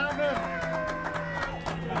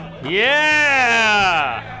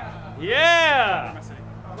Yeah! Yeah!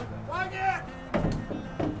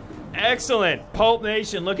 Excellent. Pulp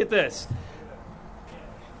Nation, look at this.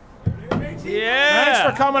 Yeah! Thanks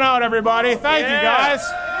for coming out, everybody. Thank you, guys.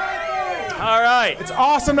 All right. It's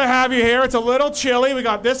awesome to have you here. It's a little chilly. We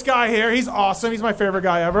got this guy here. He's awesome. He's my favorite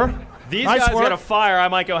guy ever. These nice guys work. got a fire. I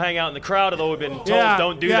might go hang out in the crowd, although we've been told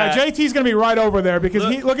don't do that. Yeah, JT's going to be right over there because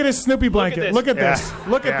look at his Snoopy blanket. Look at this.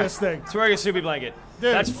 Look at this thing. It's wearing a Snoopy blanket.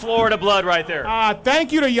 Dude. That's Florida blood right there.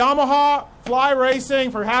 Thank you to Yamaha Fly Racing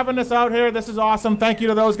for having us out here. This is awesome. Thank you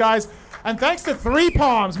to those guys. And thanks to Three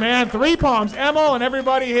Palms, man. Three Palms. Emil and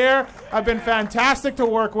everybody here have been fantastic to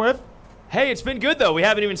work with. Hey, it's been good, though. We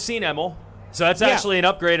haven't even seen Emil. So that's actually an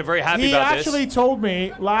upgrade. I'm very happy about this. He actually told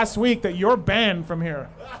me last week that you're banned from here.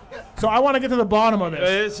 So I want to get to the bottom of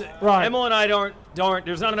this. Right. Emil and I don't.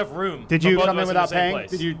 There's not enough room. Did you come in without paying?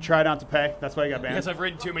 Place. Did you try not to pay? That's why you got banned? Yes, I've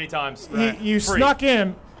ridden too many times. You snuck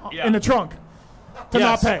in the trunk to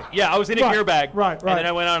not pay. Yeah, I was in a gear bag. Right. And then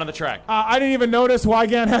I went out on the track. I didn't even notice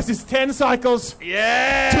Weigandt has his 10 cycles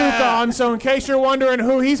tooth on, so in case you're wondering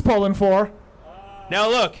who he's pulling for. Now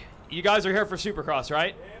look, you guys are here for Supercross,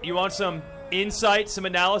 right? You want some insight, some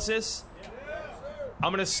analysis?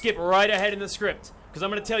 I'm going to skip right ahead in the script because I'm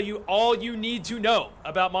going to tell you all you need to know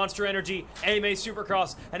about Monster Energy, AMA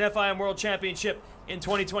Supercross, and FIM World Championship in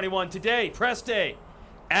 2021. Today, press day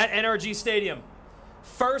at NRG Stadium.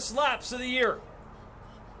 First laps of the year.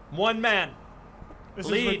 One man This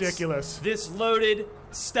leads is ridiculous. this loaded,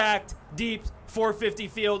 stacked, deep 450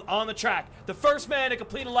 field on the track. The first man to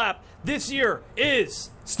complete a lap this year is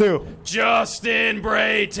Stu. Justin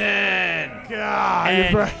Brayton. God,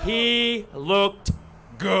 And he looked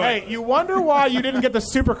good. Hey, you wonder why you didn't get the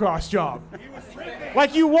Supercross job.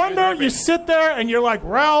 Like, you wonder, you sit there and you're like,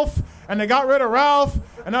 Ralph, and they got rid of Ralph,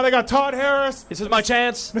 and now they got Todd Harris. This is my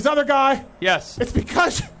chance. This other guy. Yes. It's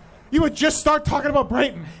because you would just start talking about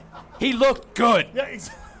Brayton. He looked good. Yeah,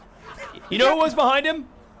 You know who was behind him?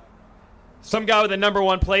 Some guy with a number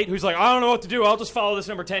 1 plate who's like, I don't know what to do. I'll just follow this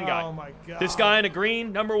number 10 guy. Oh, my God. This guy in a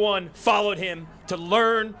green, number 1, followed him to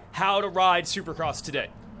learn how to ride Supercross today.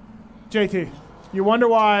 JT, you wonder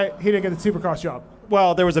why he didn't get the Supercross job.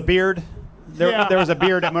 Well, there was a beard. There was a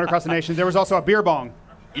beard at Motocross of the Nations. There was also a beer bong.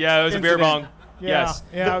 Yeah, it was a beer bong. Yes.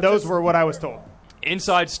 Yeah, those were what I was told.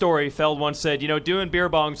 Inside story, Feld once said, doing beer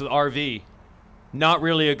bongs with RV, not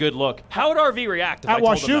really a good look. How would RV react if I At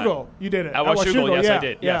told him Washougal, you did it. At Washougal, yes, I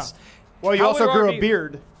did. Yes. Well, you How also would grew RV a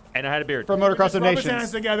beard. And I had a beard. For Motocross of Rub Nations. his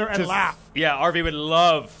hands together and laugh. Yeah, RV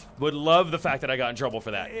would love the fact that I got in trouble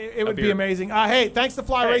for that. It would be amazing. Hey, thanks to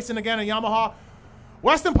Fly Racing again at Yamaha.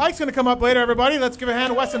 Weston Peick's going to come up later, everybody. Let's give a hand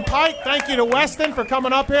to Weston Peick. Thank you to Weston for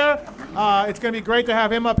coming up here. It's going to be great to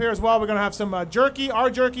have him up here as well. We're going to have some jerky, our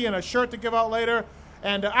jerky, and a shirt to give out later.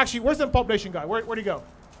 And actually, where's the Pulp Nation guy? Where'd he go?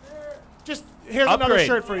 Just here's another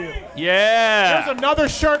shirt for you. Yeah. Here's another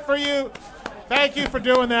shirt for you. Thank you for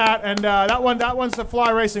doing that. And that one's the Fly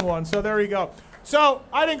Racing one. So there you go. So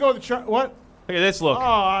I didn't go to the what? Look at this look. Oh,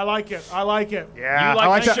 I like it. I like it. Yeah, You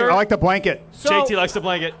like that shirt? I like the blanket. So JT likes the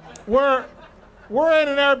blanket. We're in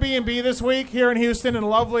an Airbnb this week here in Houston, in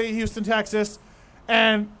lovely Houston, Texas,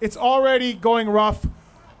 and it's already going rough.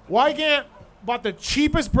 Weigandt bought the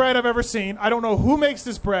cheapest bread I've ever seen. I don't know who makes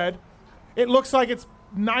this bread. It looks like it's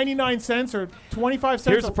 99 cents or 25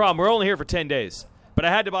 cents. Here's the problem. We're only here for 10 days. But I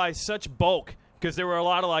had to buy such bulk because there were a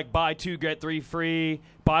lot of buy 2, get 3 free,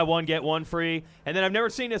 buy 1, get 1 free. And then I've never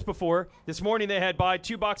seen this before. This morning they had buy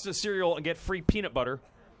 2 boxes of cereal and get free peanut butter.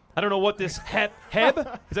 I don't know what this Heb? Is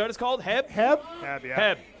that what it's called? Heb? Heb? Yeah.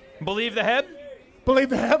 Heb. Believe the Heb? Believe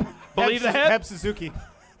the Heb? Believe the Heb? Heb Suzuki.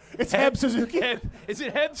 It's Heb Suzuki. Heb. Is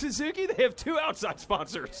it Heb Suzuki? They have 2 outside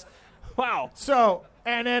sponsors. Wow. So,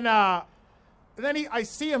 and then I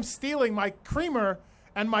see him stealing my creamer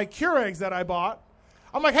and my Keurigs that I bought.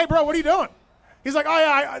 I'm like, hey, bro, what are you doing? He's like,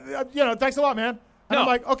 oh, yeah, thanks a lot, man. And I'm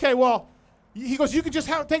like, okay, well, he goes, you could just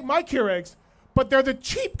take my Keurigs, but they're the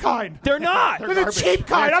cheap kind. They're not. They're the cheap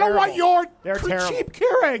kind. I don't want your cheap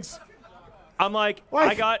Keurigs. I'm like,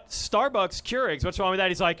 I got Starbucks Keurigs. What's wrong with that?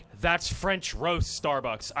 He's like, that's French roast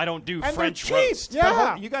Starbucks. I don't do French roast.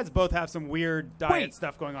 Yeah. You guys both have some weird diet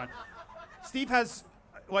stuff going on. Steve has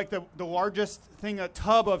the largest a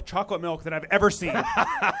tub of chocolate milk that I've ever seen.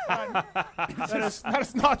 That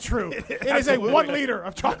is not true. It is a 1 liter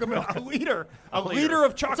of chocolate milk. A liter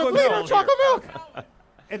of chocolate It's a milk. liter of chocolate milk.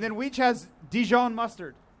 And then Weege has Dijon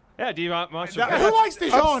mustard. Yeah, Dijon mustard. Who likes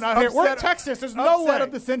Dijon out here? We're in Texas. There's no way.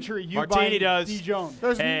 of the century. You Martini buy does. Dijon.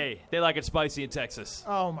 Hey, they like it spicy in Texas.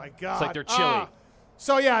 Oh my God! It's like they're chili.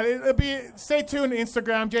 So yeah, it'll be. Stay tuned to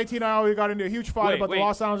Instagram. JT and I already got into a huge fight about the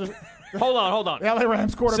Los Angeles. Hold on. LA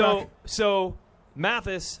Rams quarterback. So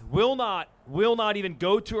Matthes will not even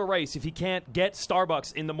go to a race if he can't get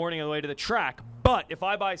Starbucks in the morning on the way to the track. But if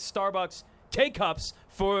I buy Starbucks K-Cups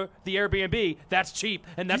for the Airbnb, that's cheap,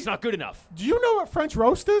 and that's not good enough. Do you know what French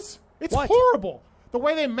roast is? It's horrible. The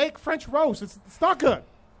way they make French roast, it's not good.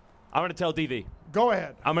 I'm going to tell DV. Go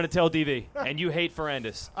ahead. I'm going to tell DV. And you hate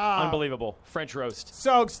Ferrandis. Unbelievable. French roast.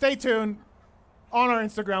 So stay tuned on our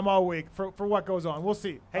Instagram all week for what goes on. We'll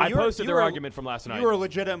see. Hey, I posted their argument from last night. You were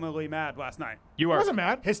legitimately mad last night. You were. I wasn't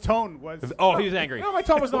mad. His tone was. Oh, he was angry. No, my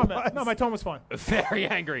tone was not mad. No, my tone was fine. Very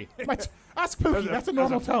angry. Ask Pookie. That's a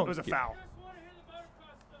normal tone. It was a foul.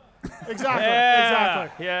 Exactly. Yeah,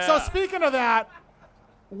 Exactly. yeah. So speaking of that,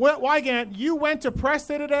 Wygant, you went to press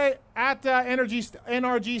day today at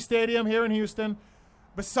NRG Stadium here in Houston.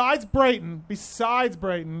 Besides Brayton,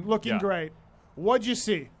 looking great. What'd you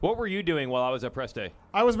see? What were you doing while I was at press day?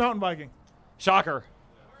 I was mountain biking. Shocker.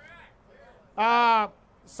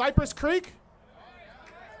 Cypress Creek?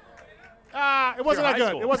 It wasn't that good.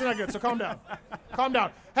 school. It wasn't that good, so calm down. Calm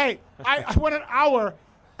down. Hey, I went an hour,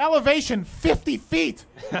 elevation 50 feet.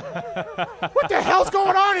 What the hell's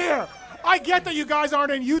going on here? I get that you guys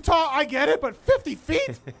aren't in Utah. I get it, but 50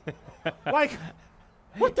 feet? Like,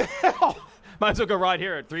 what the hell? Might as well go right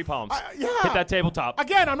here at Three Palms. Yeah. Hit that tabletop.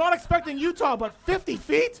 Again, I'm not expecting Utah, but 50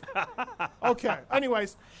 feet? Okay.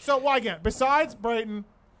 Anyways, so Wygant, besides Brayton,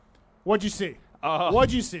 what'd you see?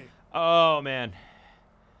 What'd you see? Oh, man.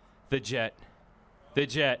 The Jet. The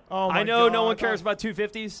Jet. Oh, my I know God. no one cares about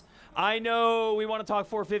 250s. I know we want to talk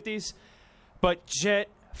 450s. But Jet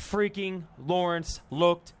freaking Lawrence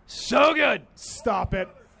looked so good. Stop it.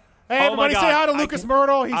 Hey, Oh, everybody my say God. hi to Lucas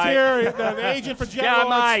Myrtle. He's here, the agent for Jet Yeah,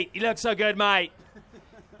 Lawrence. mate. You look so good, mate.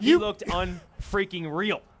 You looked unfreaking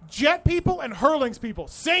real. Jet people and Hurlings people.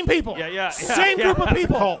 Same people. Yeah. Same group of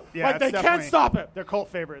people. Cult. Yeah, like, it's they can't definitely- stop it. They're cult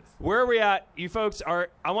favorites. Where are we at? You folks are.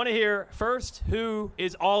 I want to hear first who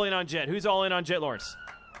is all in on Jet. Who's all in on Jet Lawrence?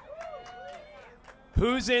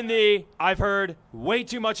 Who's in the I've heard way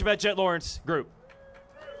too much about Jet Lawrence group?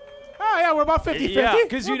 Oh, yeah, we're about 50-50. Yeah,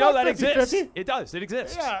 because you We're know about that exists. 50-50. It does. It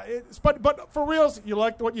exists. Yeah, but for reals, you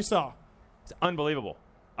liked what you saw. It's unbelievable.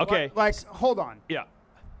 Okay. Like, hold on. Yeah.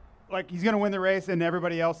 Like, he's going to win the race and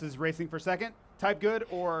everybody else is racing for second type good,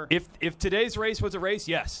 or If today's race was a race,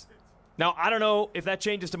 yes. Now, I don't know if that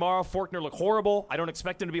changes tomorrow. Faulkner looked horrible. I don't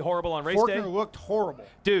expect him to be horrible on race day. Faulkner looked horrible.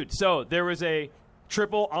 Dude, so there was a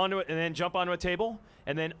triple onto it and then jump onto a table,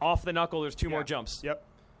 and then off the knuckle there's two more jumps. Yep.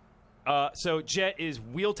 So Jet is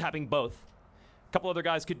wheel tapping both. A couple other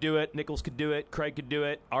guys could do it. Nichols could do it. Craig could do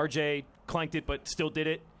it. RJ clanked it but still did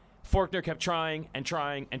it. Faulkner kept trying and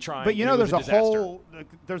trying and trying. But you know, and it there's was a disaster. whole,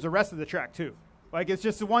 there's the rest of the track too. Like, it's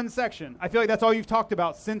just one section. I feel like that's all you've talked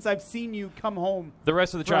about since I've seen you come home. The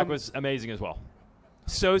rest of the track from- was amazing as well.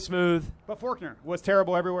 So smooth. But Faulkner was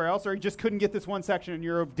terrible everywhere else, or he just couldn't get this one section, and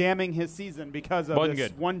you're damning his season because of Wasn't this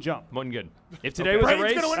good. one jump. Wasn't good. If today was a Brayton's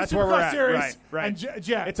race, going to win that's the where we're Supercross at. Series. Right. And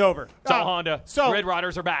Jet. It's over. it's all Honda. so- Red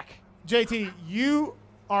Riders are back. JT, you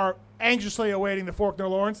are anxiously awaiting the Faulkner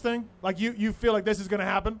Lawrence thing. Like, you feel like this is going to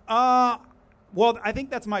happen? Well, I think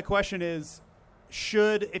that's my question is,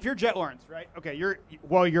 if you're Jet Lawrence, right? Okay,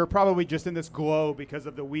 you're probably just in this glow because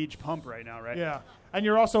of the Weege pump right now, right? Yeah. And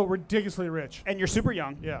you're also ridiculously rich. And you're super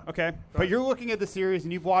young. Yeah. Okay. But you're looking at the series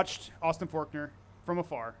and you've watched Austin Faulkner from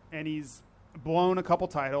afar, and he's blown a couple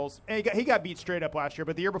titles. And he got beat straight up last year,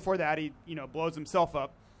 but the year before that, he blows himself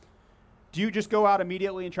up. Do you just go out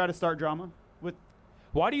immediately and try to start drama with?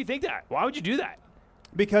 Why do you think that? Why would you do that?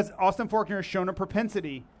 Because Austin Faulkner has shown a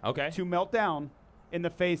propensity Okay. to melt down in the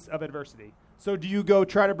face of adversity. So do you go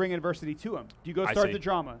try to bring adversity to him? Do you go I start see. the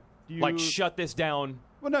drama? Do you Like, shut this down.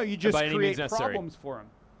 Well, no, you just by any means create necessary. problems for him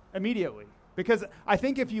immediately. Because I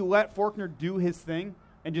think if you let Faulkner do his thing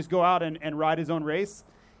and just go out and ride his own race,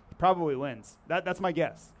 he probably wins. That's my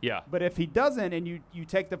guess. Yeah. But if he doesn't and you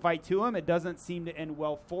take the fight to him, it doesn't seem to end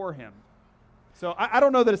well for him. So I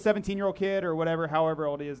don't know that a 17-year-old kid or whatever, however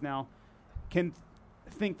old he is now, can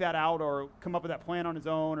think that out or come up with that plan on his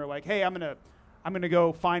own, or like, hey, I'm gonna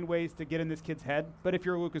go find ways to get in this kid's head. But if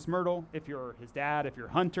you're Lucas Myrtle, if you're his dad, if you're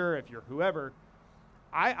Hunter, if you're whoever,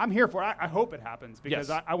 I'm here for it. I hope it happens because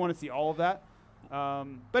Yes. I want to see all of that.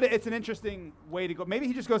 But it's an interesting way to go. Maybe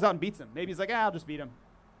he just goes out and beats him. Maybe he's like, I'll just beat him.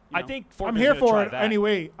 You I know? think I'm Faulkner's here gonna for try it that.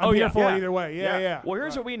 anyway. Oh, I'm here yeah. for Yeah. it either way. Yeah, Yeah. yeah. Well,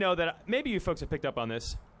 here's what we know that maybe you folks have picked up on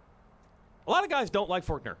this. A lot of guys don't like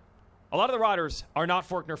Faulkner. A lot of the riders are not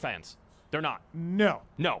Faulkner fans. They're not. No.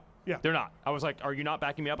 No. Yeah. They're not. I was like, are you not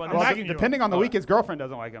backing me up on I'm this? backing you Depending on the Oh. week, his girlfriend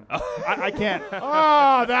doesn't like him. I can't.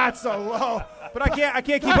 Oh, that's a low. But I can't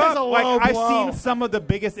keep That is up. a Like, low I've blow. seen some of the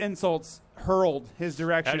biggest insults hurled his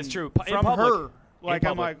direction. That is true. In From public. her. Like,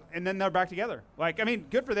 I'm public. like, and then they're back together. Like, I mean,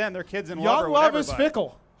 good for them. Their kids in love or Young whatever. love is but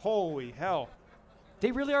fickle. Holy hell.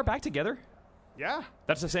 They really are back together? Yeah.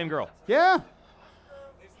 That's the same girl. Yeah.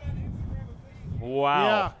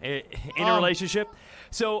 Wow. In a relationship.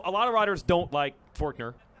 So a lot of riders don't like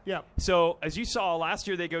Forkner. Yeah. So as you saw last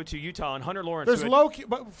year, they go to Utah and Hunter Lawrence. There's low key,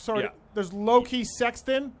 Yeah. there's low key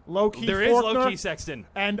Sexton, low key There is Forkner, low key Sexton.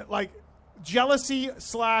 and like jealousy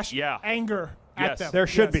 / Yeah. anger Yes. at them. There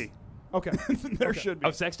should Yes. be. Okay. There should be.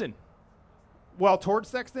 Of Sexton. Well, towards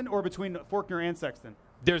Sexton or between Forkner and Sexton?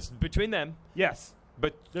 There's between them, Yes.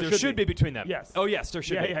 but there should should be. be between them. Yes. Oh yes, there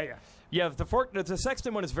should be. Yeah. Yeah, the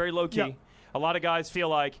Sexton one is very low key. Yeah. A lot of guys feel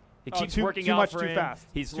like it keeps working too out much for too him. fast.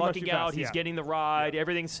 He's Too much lucking too out. fast, He's yeah. getting the ride.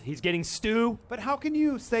 He's getting stew. But how can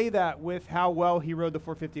you say that with how well he rode the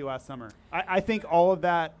 450 last summer? I think all of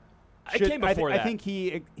that. It came before I that. think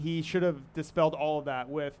he should have dispelled all of that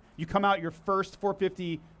with you come out your first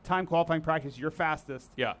 450 time qualifying practice, you're fastest.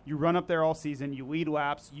 Yeah. You run up there all season. You lead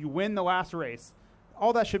laps. You win the last race.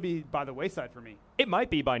 All that should be by the wayside for me. It might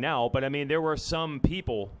be by now, but I mean, there were some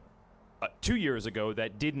people 2 years ago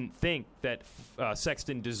that didn't think that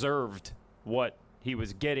Sexton deserved what he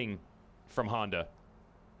was getting from Honda.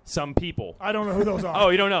 Some people. I don't know who those are. Oh,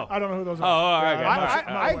 you don't know? I don't know who those Oh, are. all right. Yeah, I'm not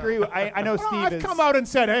sure. I agree. I know Well, Steve I've is. come out and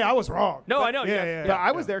said, hey, I was wrong. No, I know. Yeah. Yeah,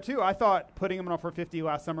 I was there too. I thought putting him on 450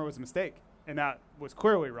 last summer was a mistake, and that was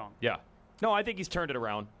clearly wrong. Yeah. No, I think he's turned it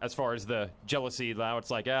around as far as the jealousy. Now it's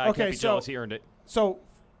like, I Okay, can't be so- jealous. He earned it. So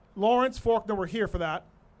Lawrence, Faulkner were here for that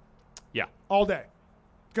Yeah. all day.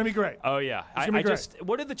 It's going to be great. Oh, yeah. gonna be great.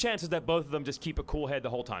 What are the chances that both of them just keep a cool head the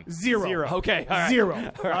whole time? Zero. Okay. All right.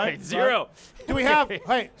 Zero. All right. Zero. Do we have?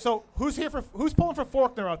 Hey, so who's pulling for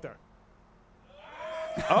Faulkner out there?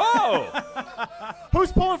 Oh.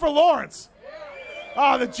 Who's pulling for Lawrence?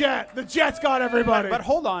 Oh, the Jet. The Jet's got everybody. But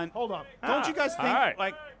hold on. Hold on. Don't you guys think, all right.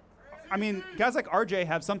 like, I mean, guys like RJ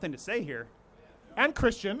have something to say here. And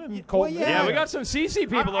Christian and Colton. well, Yeah, we got some CC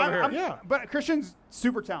people over here. Yeah. But Christian's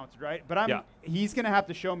super talented, right? But he's going to have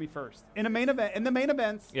to show me first. In the main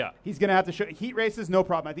events, Yeah. he's going to have to show. Heat races, no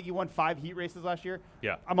problem. I think he won 5 heat races last year.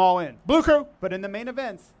 Yeah. I'm all in. Blue Crew. But in the main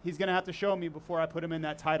events, he's going to have to show me before I put him in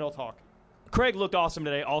that title talk. Craig looked awesome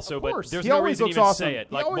today also, Of but course. there's He no always reason to looks even awesome. say it.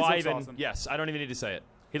 He Like, always why looks even? awesome. Yes, I don't even need to say it.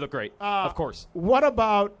 He looked great. Uh, of course. What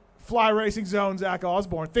about Fly Racing Zone, Zach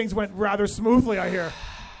Osborne? Things went rather smoothly, I hear.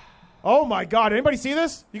 Oh, my God. Anybody see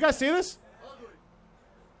this? You guys see this?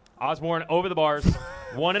 Osborne over the bars,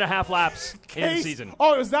 1.5 laps in the season.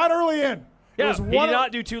 Oh, it was that early in. It Yeah, was he one did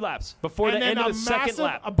not do 2 laps before and the then end of a the second massive,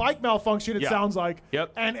 lap. a bike malfunction, it Yeah. sounds like.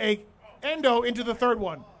 Yep. And a endo into the third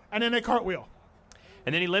one. And then a cartwheel.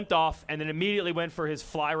 And then he limped off and then immediately went for his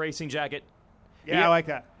Fly Racing jacket. Yeah, I like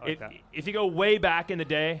that. If you go way back in the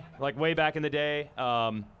day, like that's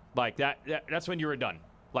when you were done.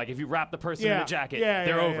 Like if you wrap the person in Yeah. the jacket, Yeah,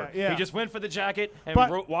 they're yeah, over. yeah. He just went for the jacket and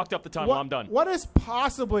But walked up the tunnel. I'm done. What is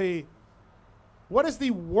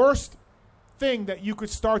the worst thing that you could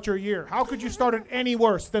start your year? How could you start it any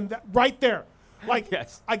worse than that right there? Like,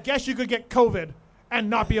 Yes. I guess you could get COVID and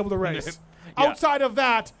not be able to race. Yeah. Outside of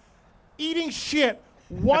that, eating shit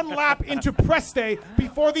one lap into press day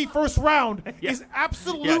before the first round Yeah. is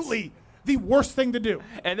absolutely the worst thing to do.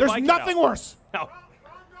 And the There's bike nothing out. worse. No.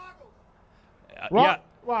 Wrong- Yeah.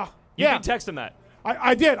 Wow. You Yeah. can text him that.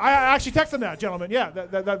 I did. I actually texted that gentleman. Yeah,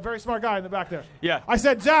 that very smart guy in the back there. Yeah. I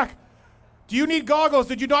said, Zach, do you need goggles?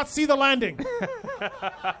 Did you not see the landing?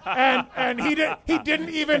 and he didn't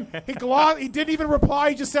even reply.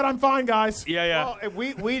 He just said, I'm fine, guys. Yeah. Well, if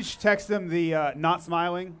Weege texted him the not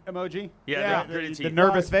smiling emoji. Yeah, the, gritty the teeth.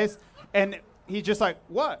 nervous face, and he's just like,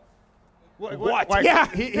 "What? What? Like, Yeah,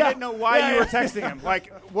 he yeah. didn't know why Yeah, you were yeah. texting him.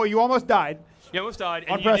 Like, well, you almost died, You almost died,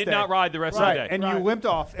 On and you press did day. not ride the rest right? of the day. And you Right. limped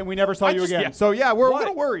off, and we never saw I you just- again. yeah. So yeah, we're a What?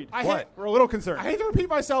 little worried. I We're a little concerned. I hate to repeat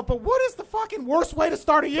myself, but what is the fucking worst way to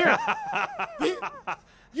start a year?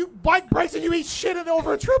 you bike breaks and you eat shit and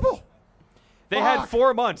over a triple. They had Fuck.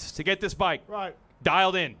 4 months to get this bike Right.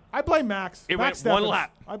 dialed in. I blame Max. It Max went one Steffens.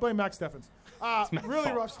 lap. I blame Max Steffens. Really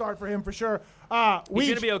fault. rough start for him for sure. He's going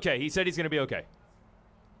Weege, to be okay. He said he's going to be okay.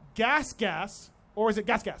 gas, or is it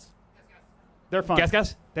gas? They're fun.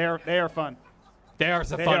 Gas? They are fun. They are a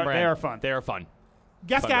They fun are- brand. they are fun. They are fun.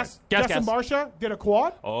 Gas. Fun brand. Justin Gas. Marcia did a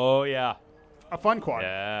quad. Oh, yeah. A fun quad.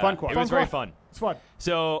 Yeah. Fun quad. It was Fun very quad. fun. It's fun.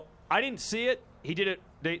 So I didn't see it. He did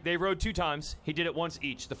it. They rode 2 times. He did it once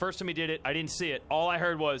each. The first time he did it, I didn't see it. All I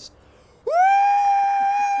heard was,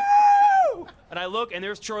 woo! And I look, and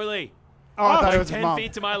there's Troy Lee. Oh, I thought Like it was his 10 mom.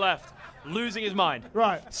 feet to my left, losing his mind.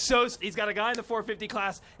 Right. So he's got a guy in the 450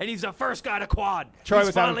 class, and he's the first guy to quad. Troy he's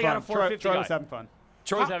was finally having got a fun. 450 Troy guy. was having fun.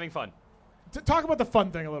 Troy's having fun. Talk about the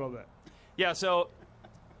fun thing a little bit. Yeah, so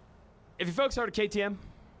if you folks heard of KTM,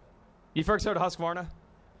 you folks heard of Husqvarna,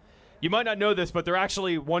 you might not know this, but they're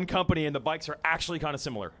actually one company, and the bikes are actually kind of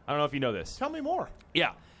similar. I don't know if you know this. Tell me more.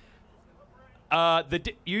 Yeah. I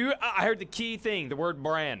heard the key thing, the word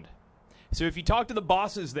brand. So if you talk to the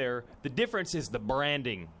bosses there, the difference is the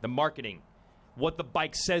branding, the marketing, what the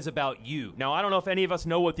bike says about you. Now, I don't know if any of us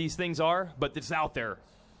know what these things are, but it's out there.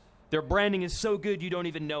 Their branding is so good you don't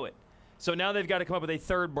even know it. So now they've got to come up with a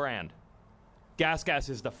third brand. Gas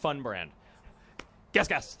is the fun brand.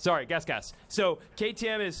 Gas. Sorry, Gas. So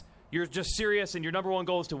KTM is, you're just serious, and your number one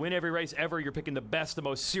goal is to win every race ever. You're picking the best, the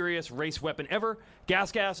most serious race weapon ever.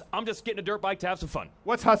 Gas, I'm just getting a dirt bike to have some fun.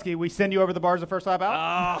 What's Husky? We send you over the bars the first lap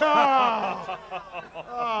out?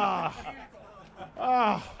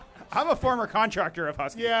 I'm a former contractor of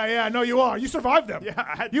Husky. Yeah, no, you are. You survived them.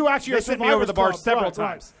 Yeah, you actually they sent me over the bars several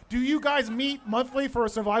times. Right. Do you guys meet monthly for a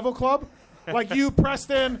survival club? Like you,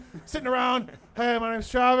 Preston, sitting around, hey, my name's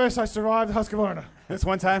Travis, I survived Husqvarna. This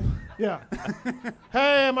one time? Yeah.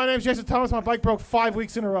 Hey, my name's Jason Thomas, my bike broke 5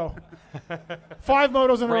 weeks in a row. 5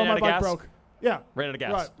 motos in a row, my bike broke. Yeah. Ran out of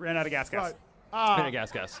gas. Right. Ran out of gas. Ran out of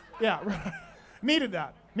gas. Yeah. Needed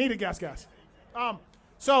that. Needed gas. But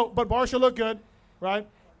Barsha looked good, right?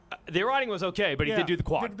 The riding was okay, but he did do the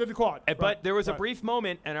quad. Did the quad. But there was a brief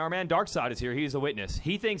moment, and our man Darkside is here. He's a witness.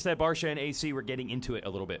 He thinks that Barsha and AC were getting into it a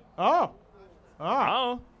little bit. Oh.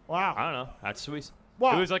 Wow. I don't know. That's sweet.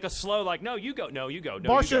 Wow. It was like a slow, like, no, you go. No, you go.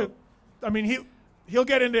 Barsha, I mean, he'll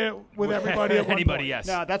get into it with everybody at one anybody, point. yes.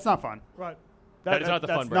 No, that's not fun. Right. That is not the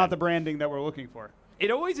fun That's brand. not the branding that we're looking for. It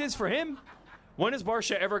always is for him. When has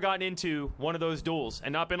Barsha ever gotten into one of those duels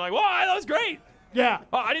and not been like, wow, that was great? Yeah.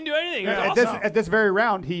 Oh, I didn't do anything. Yeah, It was awesome. At this very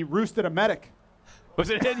round, he roosted a medic. Was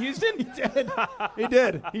it in Houston? He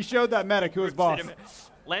did. He showed that medic who was boss.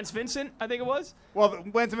 Lance Vincent, I think it was. Well,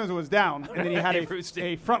 Lance Vincent was down, and then he had a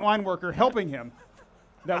frontline worker helping him.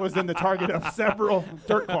 That was then the target of several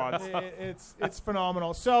dirt quads. It's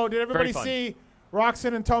phenomenal. So did everybody see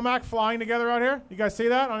Roxon and Tomac flying together out here? You guys see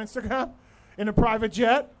that on Instagram? In a private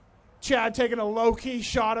jet? Chad taking a low-key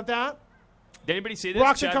shot at that. Did anybody see this?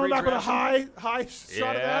 Roxon coming back with a high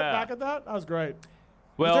shot at that, back at that. That was great.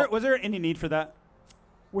 Well, was there any need for that?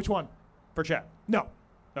 Which one? For Chad? No.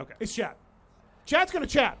 Okay. It's Chad. Chad's going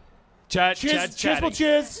to chat. Chad's Chiz chatting. will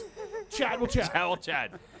chiz. Chad will chat. Chad will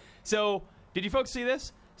chat. So, did you folks see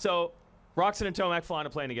this? So, Roxon and Tomac flying a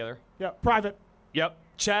plane together. Yeah, private. Yep.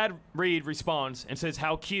 Chad Reed responds and says,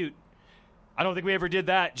 how cute. I don't think we ever did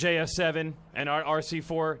that, JS7 and our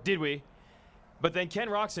RC4, did we? But then Ken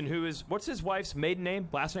Roxon, who is, what's his wife's maiden name,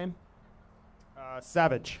 last name?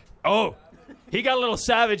 Savage. Oh, he got a little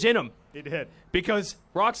savage in him. He did. Because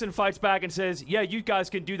Roxon fights back and says, yeah, you guys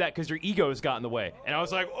can do that because your egos got in the way. And I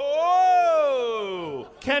was like, oh!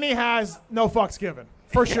 Kenny has no fucks given.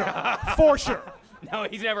 For sure. For sure. No,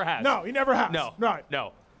 he never has. No, he never has. No. Right.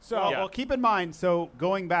 No. So, Well, keep in mind, so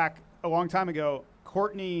going back a long time ago,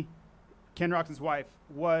 Courtney, Ken Roxon's wife,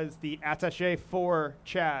 was the attaché for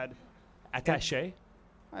Chad. Attaché?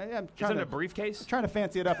 I'm Is it a briefcase? trying to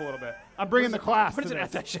fancy it up a little bit. I'm bringing the class What is to an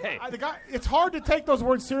this. attaché? the guy, it's hard to take those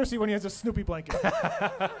words seriously when he has a Snoopy blanket.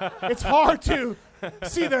 It's hard to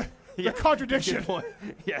see the contradiction Good point.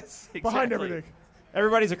 Yes, exactly. behind everything.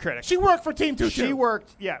 Everybody's a critic. She worked for Team 2-2.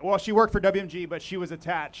 She worked for WMG, but she was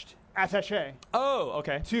attached, attaché, Oh,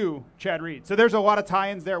 okay. to Chad Reed. So there's a lot of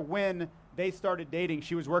tie-ins there. When they started dating,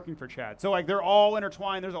 she was working for Chad. So, like, they're all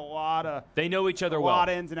intertwined. There's a lot of They know each other well.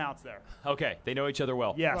 ins and outs there. Okay, they know each other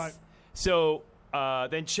well. Yes. Right. So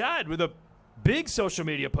then Chad with a big social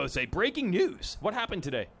media post, say, breaking news. What happened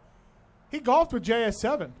today? He golfed with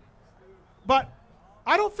JS7. But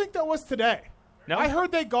I don't think that was today. No? I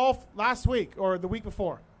heard they golfed last week or the week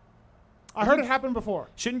before. I heard it happened before.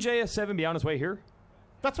 Shouldn't JS7 be on his way here?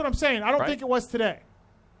 That's what I'm saying. I don't Right. think it was today.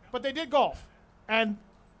 But they did golf. And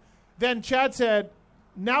then Chad said,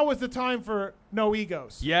 now is the time for no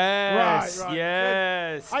egos. Yes. Right.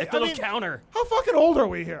 Yes. I It's a little mean, counter. How fucking old are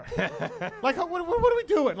we here? Like, what are we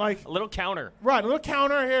doing? Like, A little counter. right, a little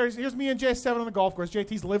counter. Here's me and JS7 on the golf course.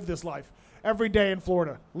 JT's lived this life every day in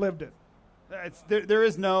Florida. Lived it. There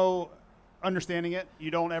is no understanding it. You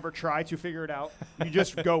don't ever try to figure it out. You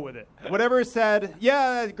just go with it. Whatever is said,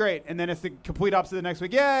 yeah, that's great. And then it's the complete opposite the next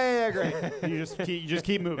week. Yeah, great. And you just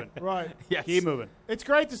keep moving. Right. Yes. Keep moving. It's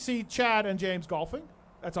great to see Chad and James golfing.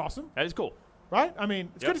 That's awesome. That is cool. Right? I mean,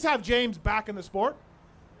 it's Yep. good to have James back in the sport.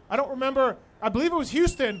 I don't remember. I believe it was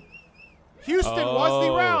Houston. Houston was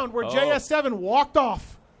the round where JS7 walked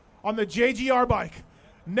off on the JGR bike,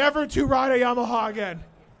 never to ride a Yamaha again.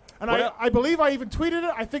 And I believe I even tweeted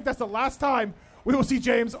it. I think that's the last time we will see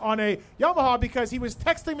James on a Yamaha because he was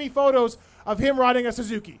texting me photos of him riding a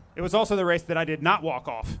Suzuki. It was also the race that I did not walk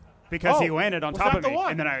off. because Oh, he landed on was top that of the me,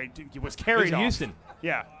 one? and then he was It carried was in off. Houston.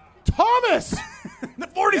 Yeah. Thomas! The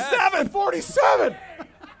 47. 47!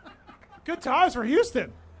 Good times for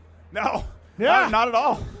Houston. No. Yeah. Not at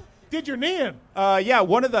all. Did your knee in? Yeah,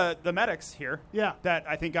 one of the medics here Yeah. that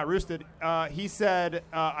I think got roosted, he said,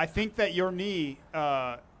 I think that your knee,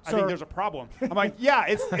 I Sir. think there's a problem. I'm like, yeah,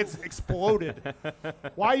 it's exploded.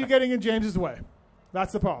 Why are you getting in James's way?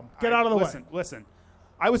 That's the problem. Get out of the way. Listen.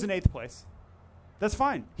 I was in 8th place. That's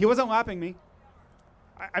fine. He wasn't lapping me.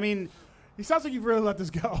 I mean, He sounds like you've really let this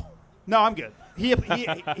go. no, I'm good. He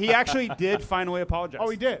actually did finally apologize. Oh,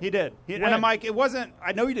 he did? He did. And When? I'm like, it wasn't.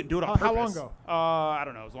 I know you didn't do it on purpose. How long ago? I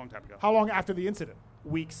don't know. It was a long time ago. How long after the incident?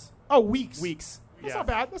 Weeks. Oh, weeks. Weeks. That's Yeah. not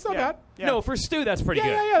bad. That's not Yeah. bad. Yeah. No, for Stu, that's pretty Yeah,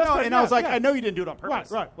 good. yeah, yeah. That's No, good. and I was like, yeah. I know you didn't do it on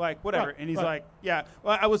purpose. Right. Like, whatever. Right, And he's right. like, yeah.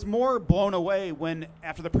 Well, I was more blown away when,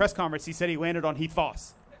 after the press conference, he said he landed on Heath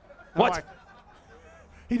Foss. And I'm What? like,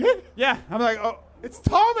 He did? yeah. I'm like, oh, It's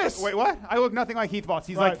Thomas! wait, what? I look nothing like Heath Foss.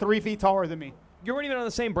 He's Right. like 3 feet taller than me. You weren't even on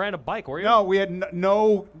the same brand of bike, were you? No, we had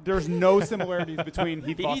there's no similarities between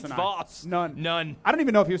Heath Foss Heath and Voss. I. None. None. I don't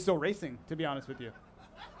even know if he was still racing, to be honest with you.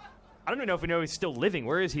 I don't even know if we know he's still living.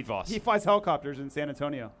 Where is Heath Voss? He flies helicopters in San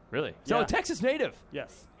Antonio. Really? So Yeah. a Texas native.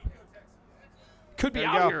 Yes. Could be There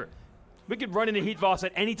you out go. here. We could run into Heath Voss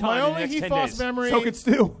at any time My in the only next Heath 10 Foss days. memory. So could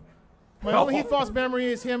Stu. My only Heath Foss memory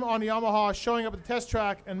is him on the Yamaha showing up at the test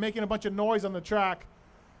track and making a bunch of noise on the track.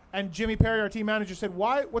 And Jimmy Perry, our team manager, said,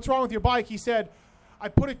 "Why? What's wrong with your bike?" He said, "I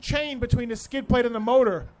put a chain between the skid plate and the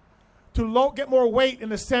motor to get more weight in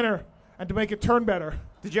the center and to make it turn better."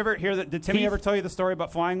 Did you ever hear that? Did Timmy Heath- ever tell you the story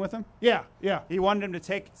about flying with him? Yeah, yeah. He wanted him to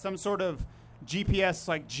take some sort of GPS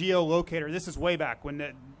like geolocator. This is way back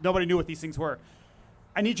when nobody knew what these things were.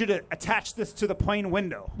 I need you to attach this to the plane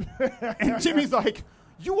window. And Jimmy's like,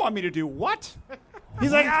 "You want me to do what?"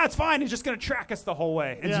 He's like, "It's fine. He's just going to track us the whole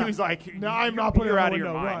way." And Yeah. Jimmy's like, No, I'm not putting you're it out on of the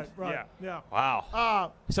your window. mind. Right, Yeah.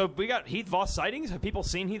 Wow. So we got Heath Voss sightings? Have people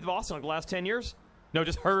seen Heath Voss in like the last 10 years? No,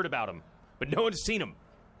 just heard about him. But no one's seen him.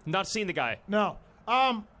 Not seen the guy. No.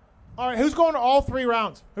 All right, who's going to all 3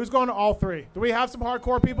 rounds? Who's going to all 3? Do we have some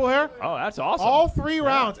hardcore people here? Oh, that's awesome. All 3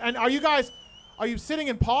 rounds. And are you sitting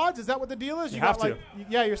in pods? Is that what the deal is? You got have to. like,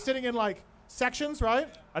 yeah, you're sitting in like sections, right?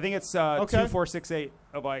 I think it's Okay. 2, 4, 6, 8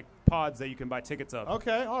 of like pods that you can buy tickets of.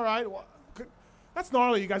 Okay, all right. Well, that's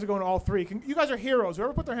gnarly. You guys are going to all 3. You guys are heroes.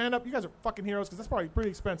 Whoever put their hand up, you guys are fucking heroes because that's probably pretty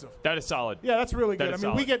expensive. That is solid. Yeah, that's really That good. I is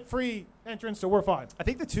mean, we solid. get free entrance, so we're fine. I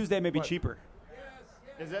think the Tuesday may be What? cheaper.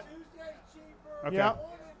 Is it? Okay. Yeah.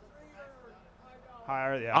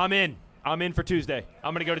 Higher, yeah. I'm in for Tuesday.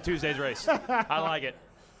 I'm going to go to Tuesday's race. I like it.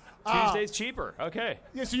 Tuesday's cheaper. Okay.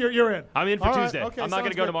 Yeah, so you're in. I'm in for All right, Tuesday. okay, I'm not going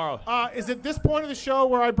sounds to go good. tomorrow. Is it this point of the show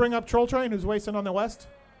where I bring up Troll Train, who's racing on the West?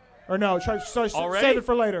 Or no? Already? Save it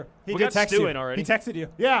for later. He We did got text Stu you. in already. He texted you.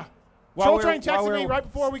 Yeah. While Troll we Train were- while texted we me were- right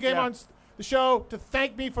before we came yeah. on the show to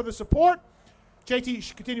thank me for the support.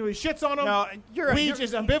 JT continually shits on him. No, Weege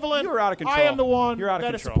is ambivalent. You're out of control. I am the one You're out of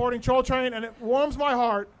that is control. supporting Troll Train, and it warms my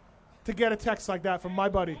heart to get a text like that from my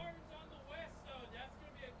buddy.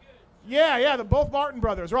 Yeah, both Martin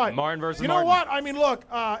brothers, right. Martin versus You know Martin. what? I mean, look,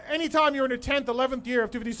 anytime you're in the 10th, 11th year of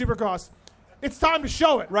 250 Supercross, it's time to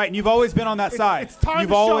show it. Right, and you've always been on that side. it's time You've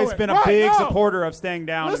to show always it. been a Right, big no. supporter of staying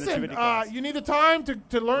down in the Listen, 250 class. you need the time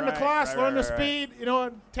to learn the Right, class, right, learn right, the right. speed. You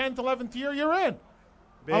know, 10th, 11th year, you're in.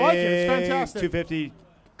 Big I like it. It's fantastic. 250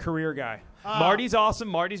 career guy. Marty's awesome.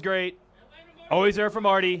 Marty's great. Always there for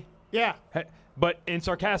Marty. Yeah. Hey, but in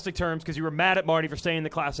sarcastic terms, because you were mad at Marty for staying in the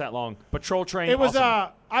class that long. But Troll Train, It was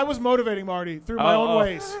awesome. I was motivating Marty through my own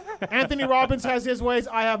ways. Anthony Robbins has his ways,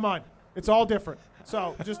 I have mine. It's all different.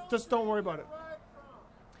 So just don't worry about it.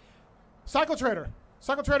 Cycle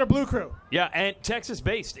Trader Blue Crew. Yeah, and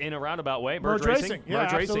Texas-based in a roundabout way. Merge Racing. Yeah,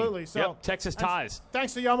 Merge Racing. absolutely. So Yep, Texas ties.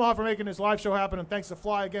 Thanks to Yamaha for making this live show happen, and thanks to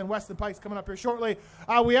Fly again. Weston Peick's coming up here shortly.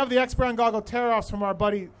 We have the X-Brand goggle tear-offs from our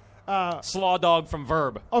buddy. Slaw Dog from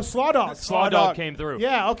Verb. Oh, Slaw Dog. Slaw Dog came through.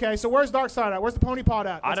 Yeah, okay. So where's Darkside at? Where's the Pony Pod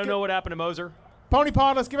at? I don't know what happened to Moser. Pony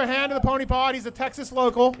Pod, let's give a hand to the Pony Pod. He's a Texas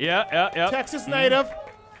local. Yeah. Texas native.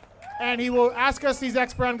 And he will ask us these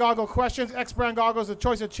X-Brand goggle questions. X-Brand goggles, the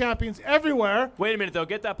choice of champions everywhere. Wait a minute, though.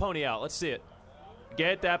 Get that pony out. Let's see it.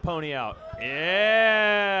 Get that pony out.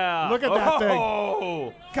 Yeah. Look at that thing.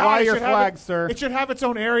 Oh. Fly it your should have flag, it- sir. It should have its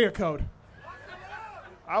own area code.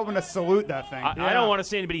 I'm going to salute that thing. I don't want to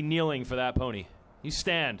see anybody kneeling for that pony. You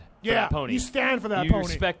stand for Yeah, that pony. you stand for that You pony.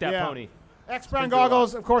 respect that Yeah. pony. X-Brand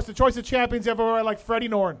goggles, of course, the choice of champions everywhere, like Freddie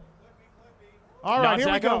Norn. All right, Not here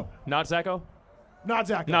we Zacco? go. Not Zacco? Not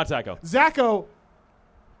Zacco. Not Zacco. Zacco,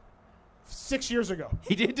 6 years ago.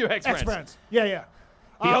 He did do X-Brands. X-Brands. Yeah.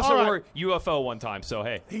 He also all wore UFO one time, so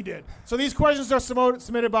hey. He did. So these questions are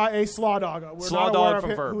submitted by a Slaw Dog. We're Slaw not Dog aware of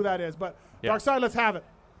from Verb. who that is, but Yeah. Dark Side, let's have it.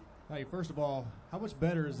 Hey, first of all, how much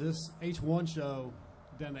better is this H1 show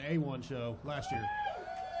than the A1 show last year?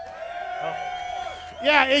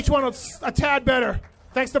 Yeah, H1 was a tad better.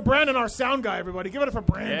 Thanks to Brandon, our sound guy, everybody. Give it up for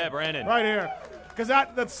Brandon. Yeah, Brandon. Right here. Because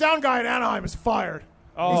that sound guy at Anaheim is fired.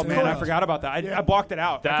 Oh, He's man, cool. I forgot about that. Yeah. I blocked it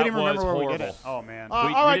out. That I couldn't even was remember where we did horrible. it. Oh, man. All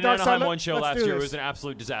We right, did Dark an Side, Anaheim one show let's last do year. It this. was an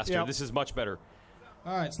absolute disaster. Yep. This is much better.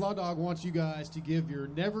 All right, Slaw Dog wants you guys to give your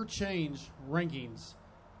never change rankings.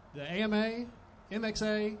 The AMA,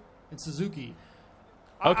 MXA, and Suzuki.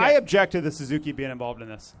 Okay. I object to the Suzuki being involved in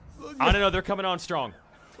this. I don't know. They're coming on strong.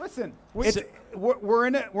 Listen, It's- we're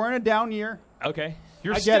in a down year. Okay.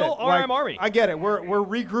 You're I get still it. Like, RM Army. I get it. We're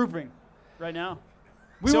regrouping right now.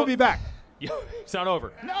 We So- will be back. It's not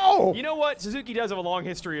over. No. You know what? Suzuki does have a long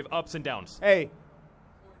history of ups and downs. Hey,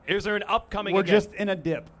 Is there an upcoming we're again? just in a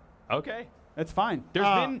dip. Okay. It's fine. There's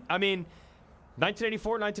been,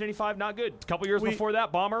 1984, 1985, not good. A couple years before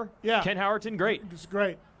that, Bomber. Yeah. Ken Howerton, great. It's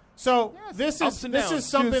great. So this ups is and this downs. is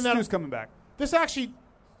something Stu's that coming back. this actually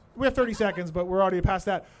we have 30 seconds, but we're already past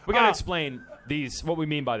that. We got to explain what we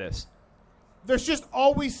mean by this. There's just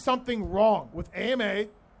always something wrong with AMA,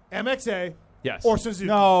 MXA, Yes. or Suzuki.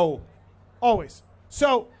 No. Always.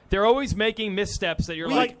 So They're always making missteps that you're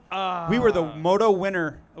like, We were the moto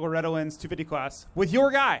winner, Loretto Lynn's 250 class, with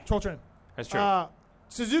your guy. Troll Train. That's true.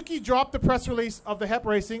 Suzuki dropped the press release of the HEP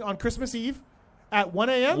Racing on Christmas Eve at 1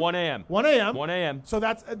 a.m. 1 a.m. 1 a.m. 1 a.m. So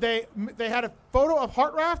that's they had a photo of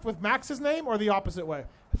Hartraft with Max's name, or the opposite way.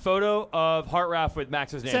 Photo of Hartraft with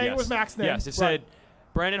Max's name. Saying yes. it was Max's name. Yes, it Right.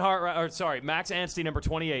 said Max Anstey, number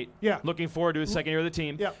 28. Yeah. Looking forward to his second year of the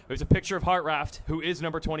team. Yeah. It was a picture of Hartraft, who is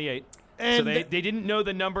number 28. And so they didn't know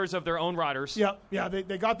the numbers of their own riders. Yeah,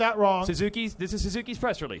 they got that wrong. This is Suzuki's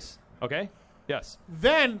press release. Okay? Yes.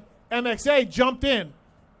 Then MXA jumped in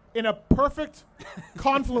a perfect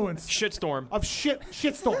confluence Shitstorm. of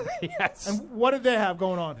shitstorm. Yes. And what did they have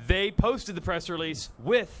going on? They posted the press release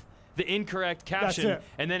with the incorrect caption it.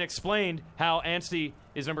 and then explained how Anstey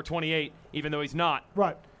is number 28, even though he's not.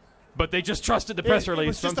 Right. But they just trusted the press It release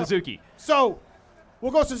was from just Suzuki. So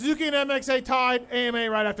we'll go Suzuki and MXA tied, AMA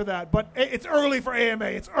right after that. But it's early for AMA.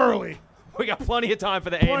 It's early. We got plenty of time for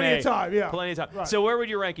the Plenty AMA. of time, yeah. Plenty of time. Right. So where would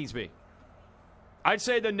your rankings be? I'd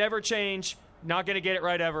say the never change, not going to get it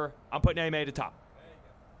right ever. I'm putting AMA at the top.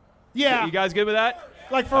 Yeah. You guys good with that?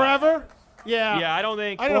 Like forever? Yeah. Yeah, I don't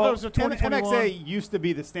think. I don't know if it was a 2021. MXA used to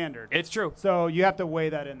be the standard. It's true. So you have to weigh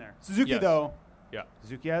that in there. Suzuki, Yes. though, Yeah.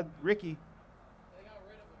 Suzuki had Ricky.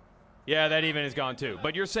 Yeah, that even is gone too.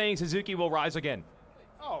 But you're saying Suzuki will rise again.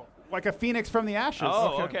 Oh, like a phoenix from the ashes.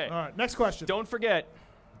 Oh, okay. All right. Next question. Don't forget,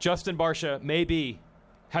 Justin Barsha maybe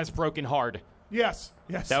has broken hard. Yes.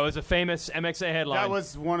 Yes. That was a famous MXA headline. That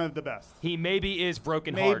was one of the best. He maybe is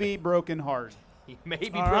broken hard. Maybe broken hard. He may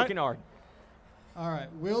be All right. broken hard. All right,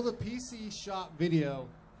 will the PC shop video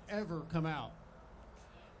ever come out?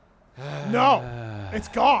 No. It's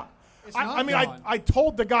gone. It's I not mean, gone. I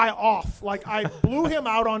told the guy off. Like, I blew him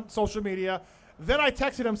out on social media. Then I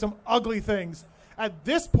texted him some ugly things. At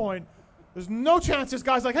this point, there's no chance this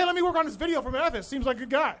guy's like, hey, let me work on this video for Matthes. Seems like a good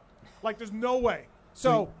guy. Like, there's no way.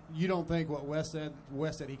 So, you don't think what Wes said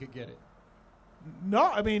he could get it? no,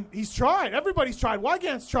 I mean, he's tried. Everybody's tried.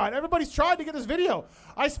 Wygant's tried. Everybody's tried to get this video.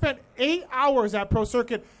 I spent 8 hours at Pro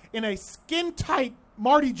Circuit in a skin-tight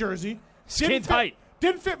Marty jersey. Skin tight.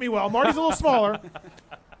 Didn't fit me well. Marty's a little smaller.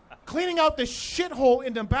 Cleaning out the shithole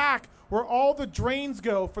in the back where all the drains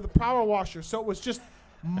go for the power washer. So it was just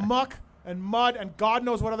muck and mud and God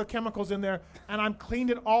knows what other chemicals in there. And I cleaned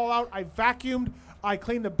it all out. I vacuumed. I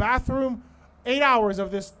cleaned the bathroom. 8 hours of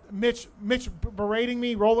this Mitch berating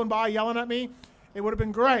me, rolling by, yelling at me. It would have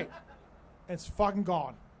been great. It's fucking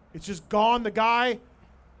gone. It's just gone. The guy,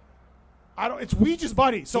 it's Weege's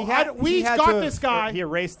buddy. So Weege got this guy. He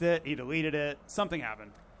erased it. He deleted it. Something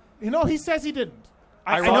happened. He says he didn't.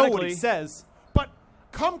 I know what Ironically- he says. But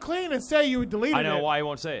come clean and say you deleted it. I know why he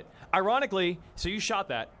won't say it. Ironically, so you shot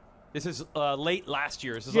that. This is late last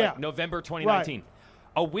year. This is Yeah. like November 2019.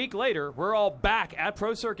 A week later, we're all back at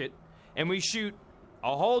Pro Circuit, and we shoot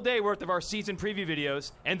a whole day worth of our season preview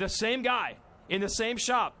videos, and the same guy in the same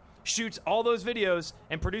shop shoots all those videos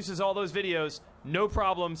and produces all those videos, no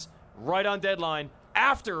problems, right on deadline,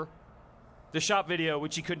 after the shop video,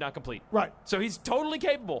 which he could not complete. Right. So he's totally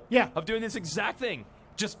capable Yeah. of doing this exact thing,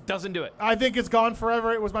 just doesn't do it. I think it's gone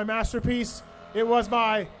forever. It was my masterpiece. It was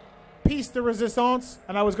my piece de resistance,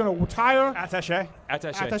 and I was going to retire. Attaché.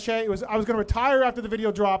 Attaché. I was going to retire after the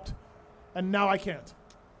video dropped, and now I can't.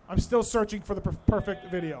 I'm still searching for the perfect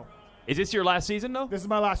video. Is this your last season, though? This is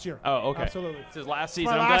my last year. Oh, okay. Absolutely. This is last My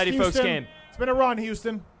season. I'm last glad you folks Houston. came. It's been a run,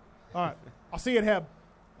 Houston. All right. I'll see you at Heb.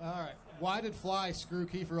 All right. Why did Fly screw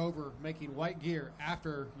Kiefer over making white gear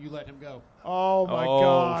after you let him go? Oh, my Oh,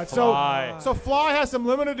 God. Fly. So Fly has some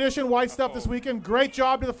limited edition white stuff this weekend. Great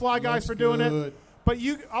job to the Fly guys Looks for doing it. good. But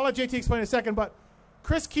I'll let JT explain in a second, but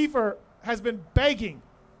Chris Kiefer has been begging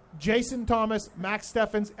Jason Thomas, Max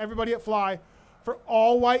Steffens, everybody at Fly for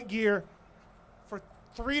all white gear for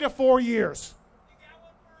 3 to 4 years.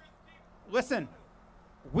 Listen,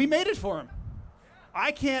 we made it for him.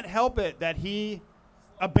 I can't help it that he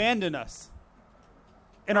abandoned us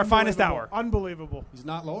in our finest hour. Unbelievable. He's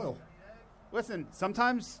not loyal. Listen,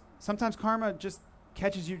 sometimes karma just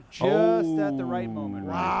catches you just at the right moment.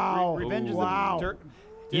 Right? Wow. Revenge is Wow. the dirt.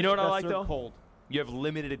 You know what I that's like, dirt though? Cold. You have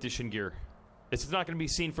limited edition gear. This is not going to be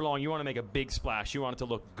seen for long. You want to make a big splash. You want it to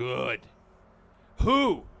look good.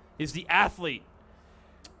 Who is the athlete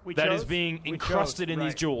that is being encrusted in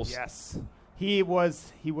these jewels? Yes, he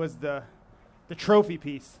was the trophy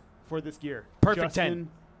piece for this gear. Perfect Justin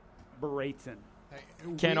Brayton. Hey,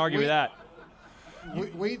 Can't argue with that.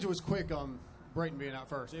 Weege was quick on Brayton being out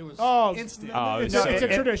first. It was instant. It's a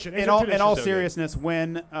tradition. It's a tradition. In all So seriousness,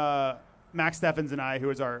 when Max Steffens and I, who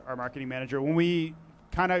is our marketing manager, when we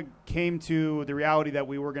kind of came to the reality that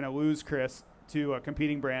we were going to lose Chris to a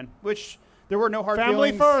competing brand, which there were no hard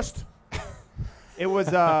Family feelings. first. It was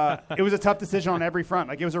a tough decision on every front.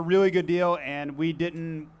 Like, it was a really good deal, and we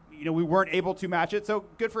weren't able to match it. So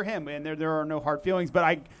good for him, and there are no hard feelings.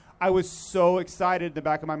 But I was so excited in the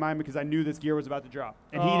back of my mind because I knew this gear was about to drop,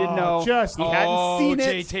 and he didn't know. He hadn't seen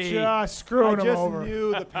it. JT. Just screwing I him just over.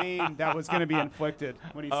 knew the pain that was going to be inflicted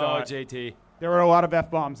when he saw it. JT. There were a lot of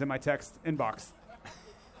F-bombs in my text inbox.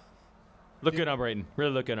 Look good on Brayton.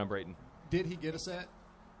 Really look good on Brayton. Did he get a set?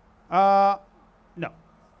 No.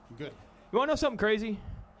 Good. You want to know something crazy?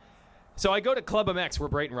 So I go to Club MX where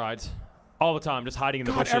Brayton rides all the time, just hiding in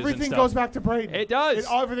the God, bushes and everything stuff. goes back to Brayton. It does.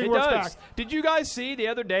 Everything it works does. back. Did you guys see the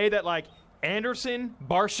other day that, like, Anderson,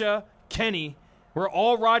 Barsha, Kenny were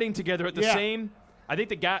all riding together at the same, I think,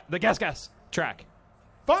 the gas track?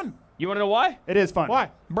 Fun. You want to know why? It is fun. Why?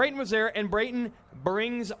 Brayton was there, and Brayton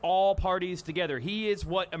brings all parties together. He is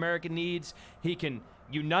what America needs. He can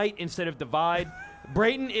unite instead of divide.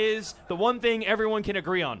 Brayton is the one thing everyone can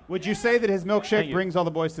agree on. Would you say that his Thank milkshake you. brings all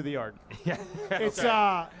the boys to the yard? Yeah. It's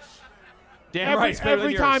Damn right. It's better than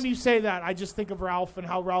every yours. time you say that, I just think of Ralph and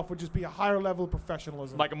how Ralph would just be a higher level of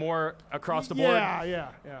professionalism. Like a more across the board. Yeah.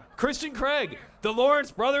 Christian Craig, the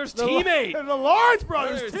Lawrence brothers teammate. The Lawrence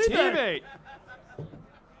brothers teammate.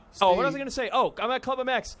 Oh, what was I going to say? Oh, I'm at Club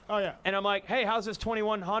MX. Oh, yeah. And I'm like, hey, how's this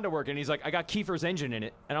 21 Honda working? And he's like, I got Kiefer's engine in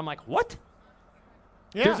it. And I'm like, what?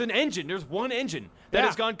 Yeah. There's an engine. There's one engine that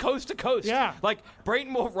has gone coast to coast. Yeah. Like,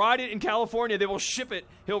 Brayton will ride it in California. They will ship it.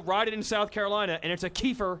 He'll ride it in South Carolina, and it's a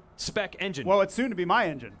Kiefer spec engine. Well, it's soon to be my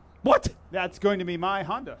engine. What? That's going to be my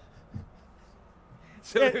Honda.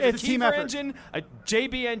 So there's it's a team Kiefer effort. engine, a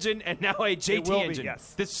JB engine, and now a JT will be, engine.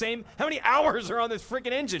 yes. The same. How many hours are on this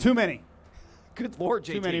freaking engine? Too many. Good Lord,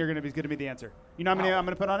 JT. Too many are going to be the answer. You know how many I'm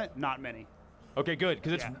going to put on it? Not many. Okay, good,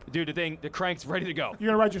 because it's, dude, the crank's ready to go. You're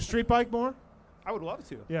going to ride your street bike more? I would love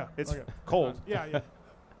to. Yeah. It's okay. cold. Yeah. Never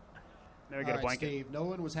All get a right, blanket. Steve, no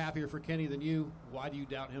one was happier for Kenny than you. Why do you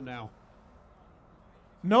doubt him now?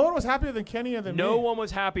 No one was happier than Kenny and than me. No one was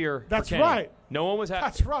happier. That's for Kenny. right. No one was happier.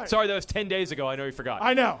 That's right. Sorry, that was 10 days ago. I know you forgot.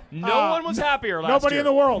 I know. No one was happier last Nobody year. in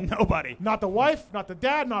the world. Nobody. Not the wife, not the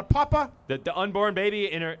dad, not Papa. The unborn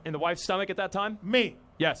baby in the wife's stomach at that time? Me.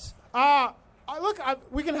 Yes.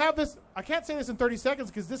 We can have this. I can't say this in 30 seconds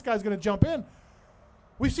because this guy's going to jump in.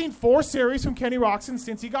 We've seen 4 series from Kenny Roczen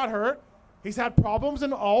since he got hurt. He's had problems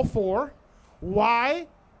in all 4. Why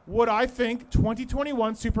would I think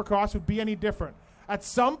 2021 Supercross would be any different? At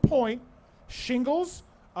some point, shingles,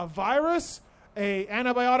 a virus, a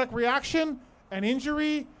antibiotic reaction, an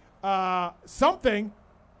injury, something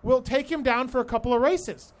will take him down for a couple of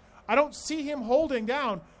races. I don't see him holding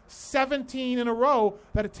down 17 in a row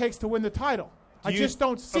that it takes to win the title. I just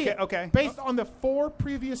don't see it. Okay. Based on the 4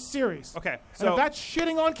 previous series. Okay. And So if that's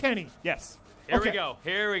shitting on Kenny. yes. Here Okay. we go.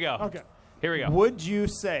 Here we go. Okay. Here we go. Would you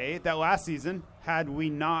say that last season, had we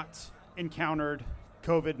not encountered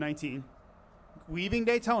COVID-19, leaving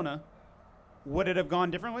Daytona, would it have gone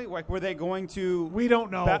differently? Like, were they going to? We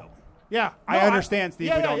don't know. Yeah. I understand, Steve.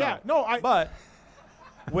 Yeah, we don't yeah. know. No, But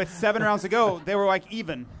with 7 rounds to go, they were like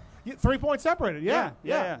even. 3 points separated.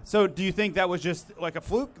 Yeah. So do you think that was just like a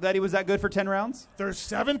fluke that he was that good for 10 rounds? There's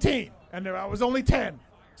 17, and there was only 10.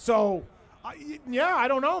 So, I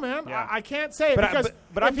don't know, man. Yeah. I can't say it because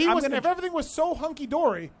if everything was so hunky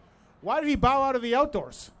dory, why did he bow out of the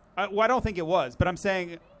outdoors? Well, I don't think it was, but I'm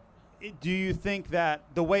saying do you think that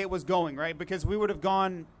the way it was going, right? Because we would have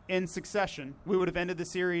gone in succession. We would have ended the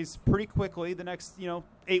series pretty quickly the next,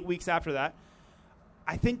 8 weeks after that.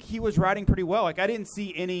 I think he was riding pretty well. Like, I didn't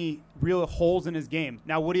see any real holes in his game.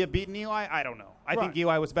 Now, would he have beaten Eli? I don't know. I think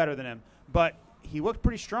Eli was better than him. But he looked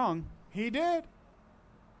pretty strong. He did.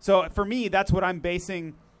 So, for me, that's what I'm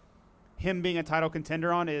basing him being a title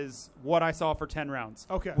contender on is what I saw for 10 rounds.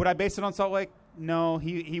 Okay. Would I base it on Salt Lake? No.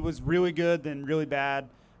 He was really good, then really bad.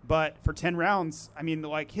 But for 10 rounds, I mean,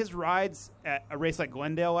 like his rides at a race like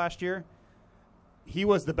Glendale last year, he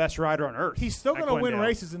was the best rider on earth. He's still going to win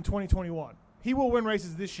races in 2021. He will win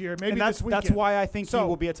races this year, maybe this weekend. That's why I think he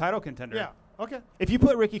will be a title contender. Yeah, okay. If you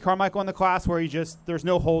put Ricky Carmichael in the class where there's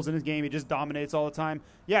no holes in his game, he just dominates all the time,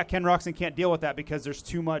 yeah, Ken Roczen can't deal with that because there's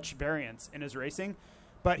too much variance in his racing.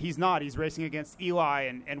 But he's not. He's racing against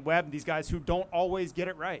Eli and Webb, these guys who don't always get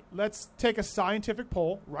it right. Let's take a scientific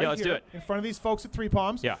poll let's do it. In front of these folks at Three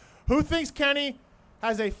Palms. Yeah. Who thinks Kenny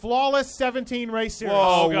has a flawless 17 race series?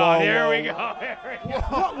 Oh, God. Here we go.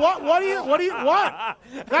 What?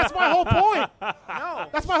 That's my whole point. No.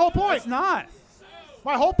 That's my whole point. It's not.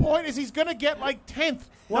 My whole point is he's going to get like 10th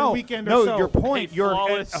one weekend or so. No, your point, your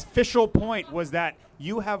flawless. official point was that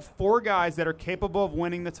you have 4 guys that are capable of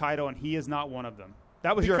winning the title, and he is not one of them.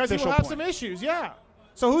 That was your official point. Because he will have some issues, yeah.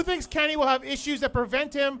 So who thinks Kenny will have issues that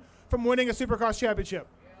prevent him from winning a Supercross championship?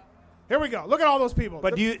 Here we go. Look at all those people.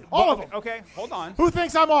 But all of them. Okay, hold on. Who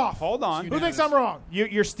thinks I'm off? Hold on. Who thinks I'm wrong?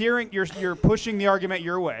 You're steering. You're pushing the argument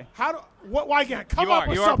your way. Why can't come up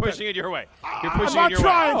with you something? are pushing it your way. You're pushing I'm it your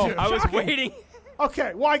not trying way. to. I was Shocking. waiting.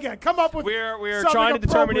 Okay, why again? Come up with We're something trying to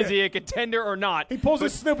determine is appropriate. he a contender or not. He pulls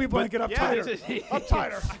his Snoopy blanket up tighter. Up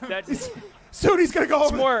tighter. That's, Soon he's going to go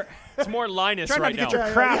over. it's more Linus Try right not now. to get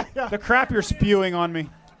your crap. Yeah. The crap you're spewing on me.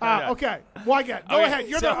 Okay, why again? Go ahead.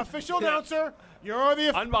 You're the official announcer. You're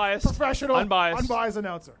the Unbiased. professional, unbiased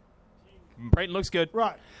announcer. Brayton looks good.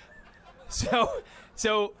 Right.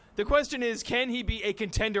 So the question is, can he be a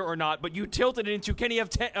contender or not? But you tilted it into, can he have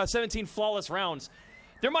 17 flawless rounds?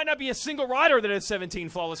 There might not be a single rider that has 17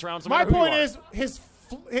 flawless rounds. My point is,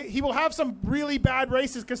 he will have some really bad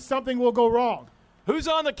races because something will go wrong. Who's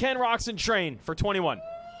on the Ken Roczen train for 21?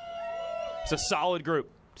 It's a solid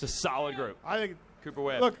group. I think. Cooper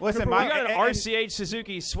Webb. Look, listen, you got an RCH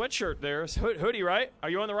Suzuki sweatshirt there. Hoodie, right?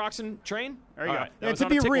 Are you on the Roczen train? There you go. Right. And to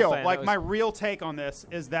be real, my real take on this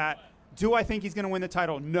is that, do I think he's going to win the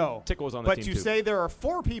title? No. Tickle was on the but team, to too. say there are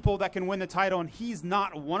 4 people that can win the title and he's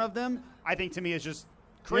not one of them, I think to me is just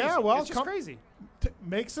crazy. Yeah, well, it's just crazy.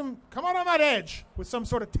 Come on that edge with some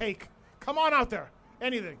sort of take. Come on out there.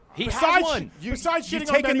 Anything. Has one. Besides shitting You've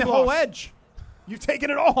on taken Benny the Bloss. whole edge. You've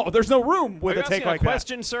taken it all. There's no room with a take like that.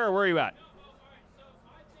 Question, sir, or where are you at?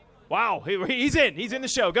 Wow, he's in. He's in the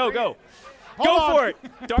show. Go for it.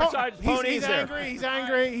 Dark Side Pony is there. He's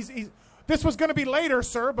angry. This was going to be later,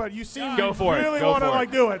 sir, but you seem Go for it. really Go want to for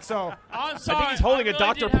it. do it. So I'm sorry. I think he's holding a really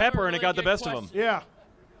Dr. did have Pepper, a and it really got the good best of question. him. yeah,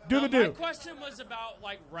 do the My do. question was about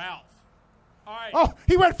like Ralph. All right. Oh,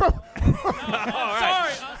 he went from. I'm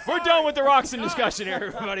right. sorry. We're done with the Roczen discussion here,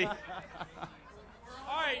 everybody. All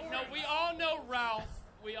right. No, we all know Ralph.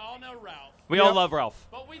 We all love Ralph.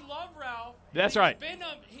 But we love Ralph. That's right.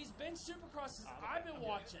 He's been Supercross since I've been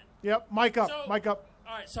watching. Yep, mic up. So-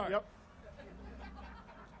 All right, sorry. Yep.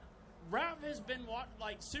 Ralph has been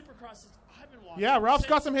Supercross since I've been watching. Yeah, Ralph's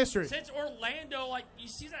got some history. Since Orlando, you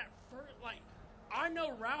see that first, I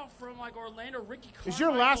know Ralph from Orlando. Ricky Carmichael. Is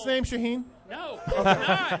your last name Shaheen? No, it's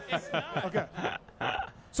not. It's not. Okay.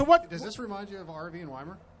 So what? Does this remind you of RV and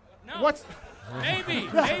Weimer? No. What's? Maybe.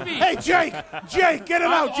 Hey, Jake, get it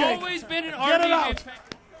out, Jake. I've always been an Get it RV out.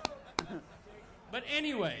 fan. But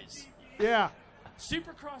anyways, Yeah.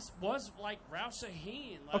 Supercross was like Ralph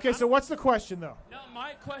Shaheen. Okay, so what's the question though? No,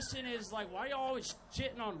 my question is why y'all always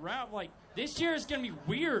shitting on Ralph? This year is gonna be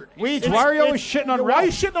weird. Weege, why are you always shitting on Why are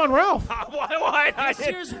you Ralph? shitting on Ralph? Why? This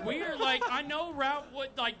year's weird. I know Ralph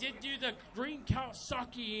did do the green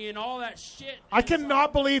Kawasaki and all that shit. I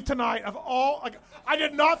cannot believe tonight of all. I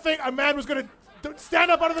did not think a man was going to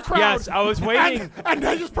stand up out of the crowd. Yes, I was waiting. and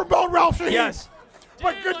then just promote Ralph Shaheen. Yes.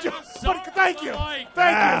 But Dude, good job. I'm sorry, But thank you. but,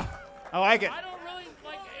 Thank you. I like it. I don't really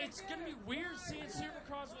it's gonna be weird seeing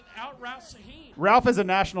Supercross without Ralph Shaheen. Ralph is a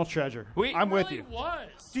national treasure. I'm He with really you. Was.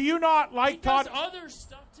 Do you not like He does Todd? other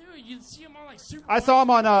stuff too. You see him on Supercross. I saw him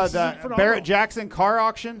on the phenomenal. Barrett Jackson car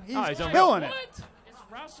auction. He's he's killing it. What? It's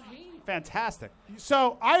Ralph Shaheen. Fantastic.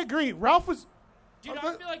 So I agree. Ralph was. Dude, I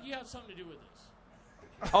feel like you have something to do with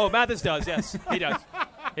this. Oh, Matthes does. Yes, he does.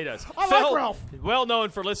 He does. I like Phil, Ralph. well known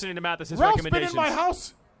for listening to Matthes' Ralph's been recommendations. in my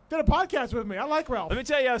house. Did a podcast with me. I like Ralph. Let me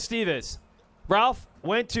tell you how Steve is. Ralph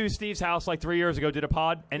went to Steve's house like 3 years ago, did a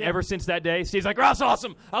pod, and ever since that day, Steve's like, Ralph's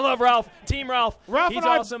awesome. I love Ralph. Team Ralph. He's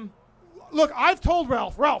awesome. Look, I've told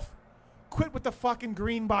Ralph, quit with the fucking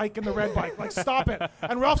green bike and the red bike. Like, stop it.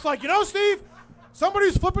 And Ralph's like, Steve,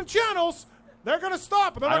 somebody's flipping channels. They're going to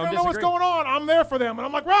stop. They're not going to know what's going on. I'm there for them. And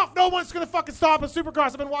I'm like, Ralph, no one's going to fucking stop at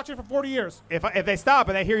Supercross. I've been watching it for 40 years. If they stop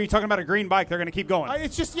and they hear you talking about a green bike, they're going to keep going.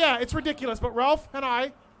 It's just, it's ridiculous. But Ralph and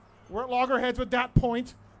I, we're at loggerheads with that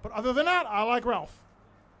point. But other than that, I like Ralph.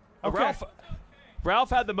 Okay. Ralph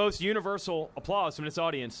had the most universal applause from this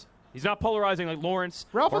audience. He's not polarizing like Lawrence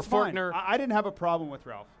Ralph or is fine. Fortner. I didn't have a problem with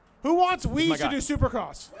Ralph. Who wants Weege to do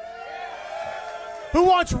Supercross? Who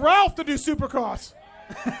wants Ralph to do Supercross?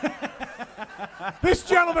 This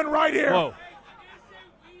gentleman right here. Whoa.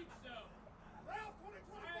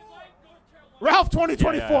 Ralph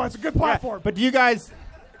 2024. It's a good platform. But do you guys?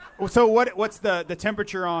 So what's the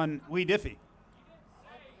temperature on Wee Diffie?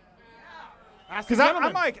 Because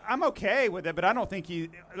I'm okay with it, but I don't think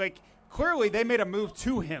clearly they made a move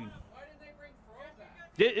to him.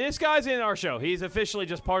 This guy's in our show. He's officially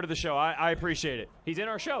just part of the show. I appreciate it. He's in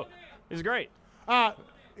our show. It's great.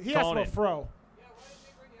 He asked about Fro.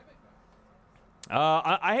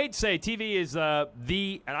 I hate to say TV is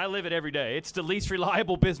and I live it every day. It's the least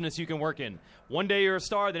reliable business you can work in. One day you're a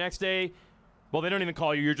star, the next day, well, they don't even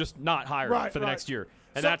call you. You're just not hired for the next year.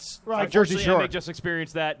 And that's Jersey Shore. I just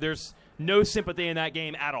experienced that. There's no sympathy in that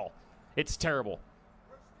game at all. It's terrible.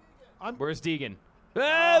 Where's Deegan?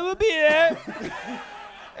 We'll be there.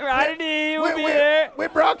 Ryder D, we'll be there. We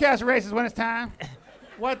broadcast races when it's time.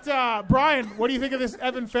 What, Brian, what do you think of this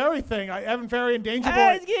Evan Ferry thing? Evan Ferry and Danger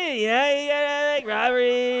Boy. It's good. You gotta like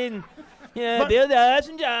robbery and, build up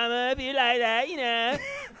some drama if you like that,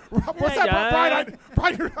 What's that, Brian?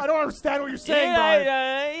 Brian, I don't understand what you're saying, Brian.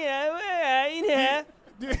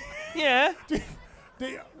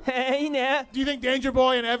 Do you think Danger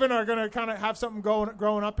Boy and Evan are going to kind of have something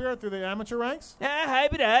growing up here through the amateur ranks?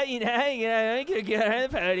 Hype it up, get on the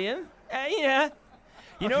podium.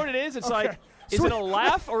 You know what it is? It's like, is it a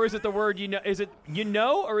laugh or is it the word you know? Is it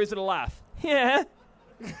or is it a laugh? Yeah.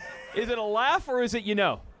 Is it a laugh or is it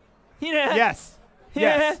Yes.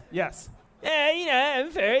 Yeah. Yes. I'm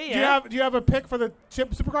fair. Do you have a pick for the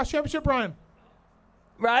Supercross Championship, Brian?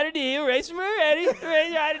 Ryder D, race when we're ready.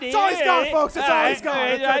 Ryder D, it's all he's got, folks. It's all he's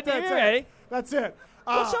got. Ready. That's it.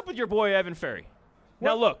 What's up with your boy Evan Ferry?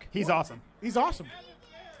 Now look, he's awesome. He's awesome.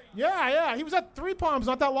 Yeah. He was at Three Palms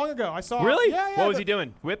not that long ago. I saw. Really? Yeah. What was he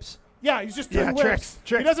doing? Whips? Yeah, he's just doing whips.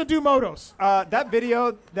 Tricks. He doesn't do motos. That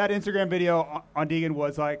Instagram video on Deegan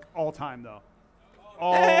was like all time though.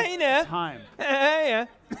 All time. Yeah.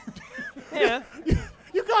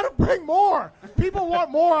 You got to bring more. People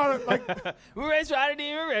want more on it. Like, we're ready.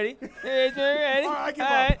 We're ready. All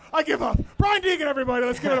right, I give up. Brian Deegan, everybody.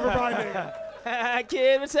 Let's give it up for Brian Deegan.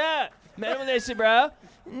 Kid, what's up? Met with this, bro.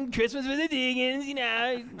 Christmas with the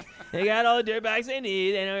Deegans, They got all the dirt bikes they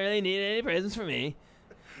need. They don't really need any presents from me.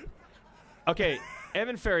 Okay,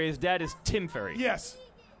 Evan Ferry, his dad is Tim Ferry. Yes.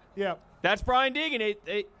 Yeah. That's Brian Deegan.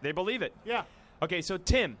 They believe it. Yeah. Okay, so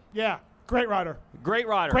Tim. Yeah. Great rider. Great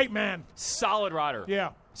man. Solid rider.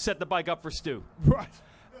 Yeah. Set the bike up for Stu. Right.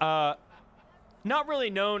 Not really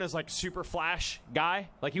known as like super flash guy.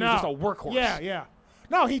 Like he was just a workhorse. Yeah.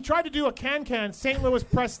 No, he tried to do a can St. Louis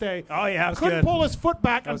press day. Oh yeah, it was couldn't good. pull his foot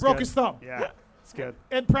back and broke his thumb. Yeah, it's good.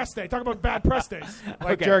 And press day. Talk about bad press days.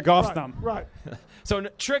 Like Jared Goff's thumb. Right. So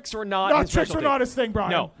tricks were not his tricks specialty. were not his thing,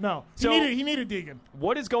 Brian. No. He needed Deegan.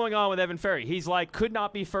 What is going on with Evan Ferry? He's like could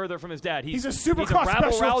not be further from his dad. He's a supercross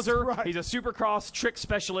rabble specialist. rouser. Right. He's a supercross trick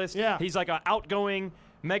specialist. Yeah. He's like an outgoing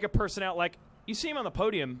mega personality. Like you see him on the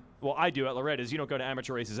podium. Well, I do at Loretta's. You don't go to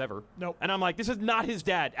amateur races ever. Nope. And I'm like, this is not his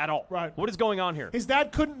dad at all. Right. What is going on here? His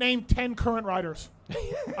dad couldn't name 10 current riders.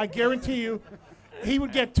 I guarantee you. He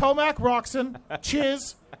would get Tomac, Roxon,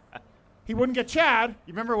 Chiz. He wouldn't get Chad.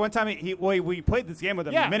 You remember one time we played this game with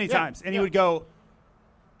him many times, and he would go,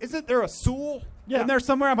 "Isn't there a Sewell in there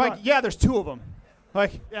somewhere?" I'm like, "Yeah, there's two of them."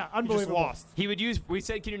 Like, unbelievable. He just lost. He would use. We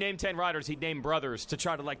said, "Can you name 10 riders?" He'd name brothers to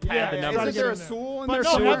try to like pad the numbers. Isn't there a Sewell in But there?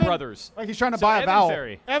 no, somewhere? Evan- brothers. Like he's trying to buy a vowel.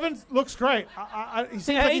 Ferry. Evans looks great. He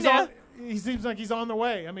seems like he's on the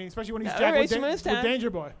way. I mean, especially when he's jacked with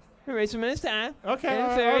Danger Boy. Race him in his time. Okay,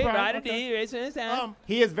 Evan Ferry, right, Ryder okay. D, race him in his time.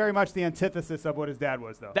 He is very much the antithesis of what his dad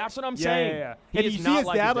was, though. That's what I'm saying. Yeah. He And is you see not his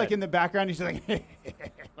like dad his like dad. in the background. He's just like,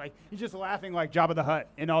 like he's just laughing like Jabba the Hutt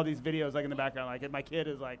in all these videos, like in the background. Like my kid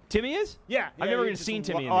is like, Timmy is? yeah. I've never he even just seen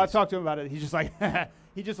Timmy. in I've these. talked to him about it. He's just like,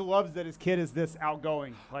 he just loves that his kid is this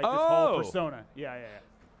outgoing, like this Oh. whole persona. Yeah.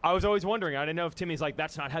 I was always wondering. I didn't know if Timmy's like,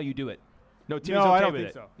 that's not how you do it. No, Timmy's No, okay I don't with think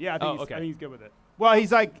it. so. Yeah, I think okay. he's good with it. Well,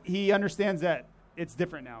 he's like he understands that it's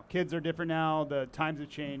different now. Kids are different now. The times have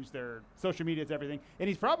changed. Their social media is everything. And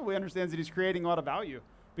he probably understands that he's creating a lot of value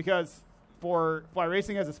because for Fly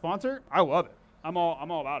Racing as a sponsor, I love it. I'm all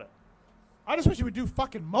about it. I just wish he would do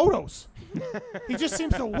fucking motos. He just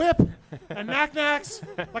seems to whip and knack-knacks.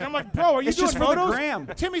 Like, I'm like, bro, are you It's doing just for the motos? gram.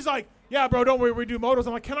 Timmy's like, yeah, bro, don't worry, we do motos.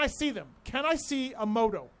 I'm like, can I see them? Can I see a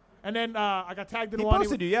moto? And then I got tagged in He one.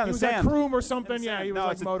 posted you, yeah, in he the was sand. at Croom or something. Yeah, he was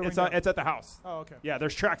like motoring. It's at the house. Oh, okay. Yeah,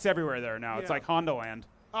 there's tracks everywhere there now. It's Yeah. like Honda land.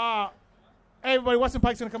 Hey, everybody, Weston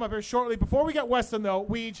Peick's going to come up here shortly. Before we get Weston, though,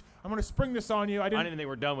 Weege, I'm going to spring this on you. I I didn't didn't think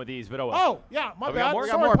we're done with these, but oh well. Oh, yeah, my Oh, we bad. got more? We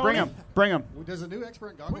Sorry, got more. Pony. Bring him. Does a new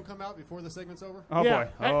expert goggle come out before the segment's over? Oh, Yeah. boy.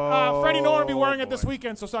 And, Freddie Nolan will be wearing it this boy.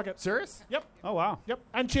 weekend, so suck it. Serious? Yep. Oh, wow. Yep.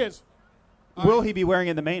 And Chiz. Will he be wearing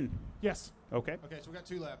it in the main? Yes. Okay. Okay, so we got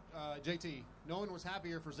 2 left. JT, no one was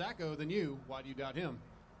happier for Zacho than you. Why do you doubt him?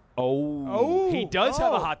 Oh. He does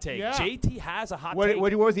have a hot take. Yeah. JT has a hot What take.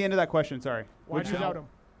 was the end of that question? Sorry. Why do you doubt him?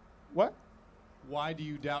 What? Why do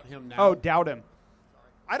you doubt him now? Oh, doubt him.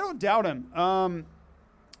 I don't doubt him.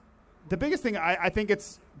 The biggest thing, I think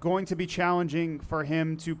it's going to be challenging for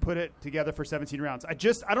him to put it together for 17 rounds.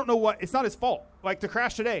 I don't know what. It's not his fault. Like the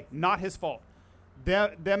crash today, not his fault.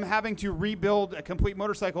 Them having to rebuild a complete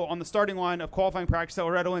motorcycle on the starting line of qualifying practice at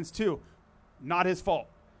Loretta Lynn's too, not his fault.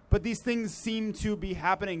 But these things seem to be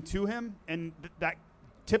happening to him, and that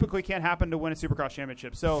typically can't happen to win a Supercross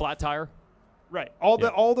championship. So Flat tire. right,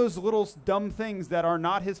 all those little dumb things that are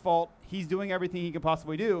not his fault. He's doing everything he can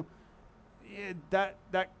possibly do. That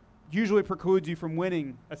usually precludes you from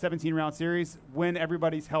winning a 17-round series when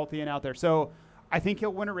everybody's healthy and out there. So I think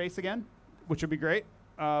he'll win a race again, which would be great.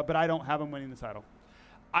 But I don't have him winning the title.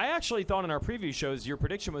 I actually thought in our preview shows your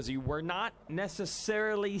prediction was you were not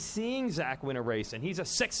necessarily seeing Zach win a race, and he's a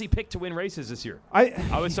sexy pick to win races this year. I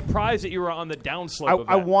was surprised that you were on the downslope of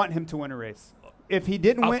that. I want him to win a race. If he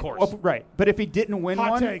didn't win, course. well, right? But if he didn't win Hot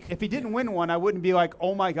one, take. if he didn't win one, I wouldn't be like,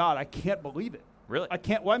 oh my god, I can't believe it. Really? I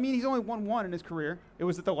can't. Well, I mean, he's only won one in his career. It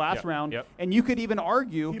was at the last Yep, round, yep. and you could even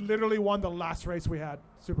argue, He literally won the last race we had,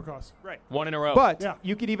 Supercross. right? One in a row. But Yeah.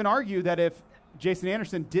 you could even argue that if Jason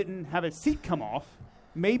Anderson didn't have his seat come off,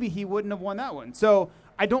 maybe he wouldn't have won that one. So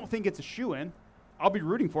I don't think it's a shoo-in. I'll be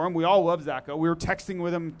rooting for him. We all love Zacho. We were texting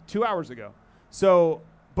with him 2 hours ago. So,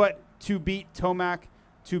 but to beat Tomac,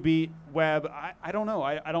 to beat Webb, I don't know.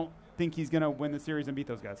 I don't think he's going to win the series and beat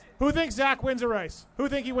those guys. Who thinks Zach wins a race? Who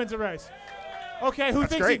think he wins a race? Okay, who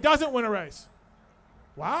That's thinks he great. doesn't win a race?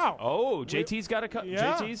 Wow. Oh, JT's got a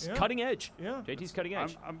Yeah, JT's yeah. cutting edge. Yeah. JT's cutting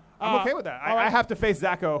edge. I'm okay with that. all right. I have to face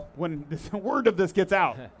Zacho when the word of this gets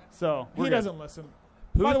out. So He we're good. doesn't listen.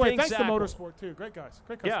 Who By the way, thinks thanks to Zach will- Motorsport, too. Great guys.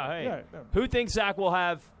 Great yeah, customer. hey. Yeah. Who thinks Zach will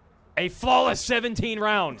have a flawless 17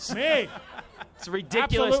 rounds? Me. It's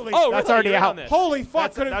ridiculous. Absolutely. Oh, That's really? already You're in out. on this. Holy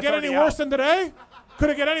fuck. Could it that's get any already worse out. than today? Could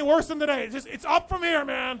it get any worse than today? It's up from here,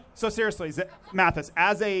 man. So seriously, Matthes,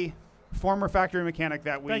 as a former factory mechanic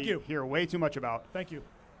that Thank we you. hear way too much about, Thank you.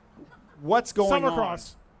 what's going on?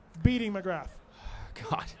 Summercross. Beating McGrath.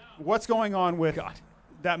 God. What's going on with God.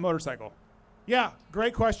 that motorcycle? Yeah,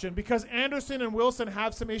 great question. Because Anderson and Wilson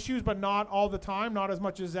have some issues, but not all the time, not as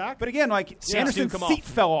much as Zach. But again, like Seats Anderson's do come seat off.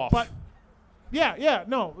 fell off. But yeah,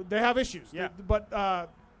 no, they have issues. Yeah. But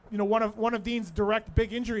one of Dean's direct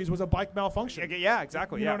big injuries was a bike malfunction. yeah,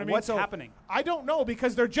 exactly. You yeah. know what I mean? What's So, happening? I don't know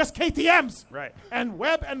because they're just KTM's. Right. And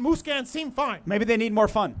Webb and Muscan seem fine. Maybe they need more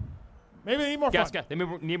fun. Maybe they need more Gas, fun. gas. They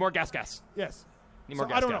need more gas, gas. Yes. Need more So,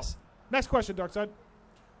 gas, I don't gas. know. Next question, Darkside.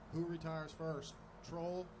 Who retires first,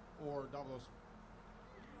 Troll or Davos?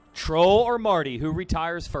 Troll or Marty? Who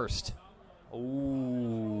retires first?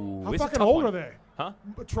 Ooh. How it's a fucking tough old one. are they? Huh?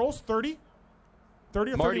 Troll's 30?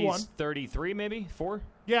 30 or Marty's 31? 33, maybe? 4?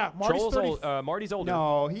 Yeah, Marty's Troll's 30. old, Marty's older.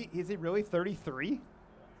 No, is he really 33?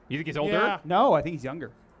 You think he's older? Yeah. No, I think he's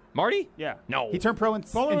younger. Marty? Yeah. No. He turned pro in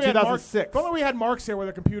If only we had Mark- 2006. if only we had Marks here with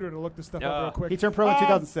a computer to look this stuff up real quick. He turned pro in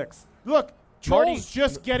 2006. Look, Troll's Marty-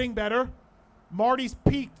 just getting better. Marty's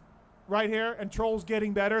peaked right here, and Troll's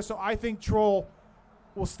getting better. So I think Troll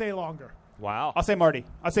will stay longer. Wow. I'll say Marty.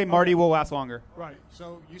 I'll say Marty will last longer. Right.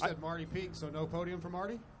 So you said Marty peaked, so no podium for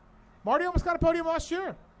Marty? Marty almost got a podium last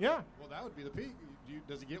year. Yeah. Well, that would be the peak.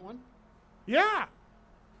 Does he get one? Yeah.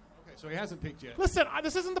 Okay, so he hasn't peaked yet. Listen,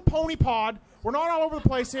 this isn't the pony pod. We're not all over the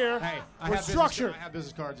place here. Hey, We're structured. I have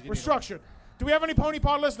business cards. If you We're need them. structured. Do we have any pony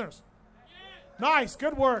pod listeners? Nice.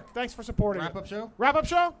 Good work. Thanks for supporting. Wrap up show? Wrap up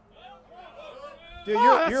show? Dude,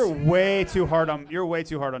 Oh, you're way too hard on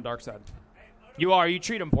Darkside. You are. You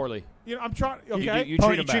treat him poorly. You know, I'm trying. Okay. You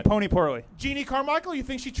treat him treat bad. Pony poorly. Jeannie Carmichael, you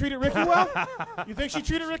think she treated Ricky well? You think she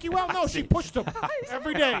treated Ricky well? No, she pushed him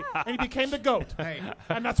every day, and he became the GOAT. Hey,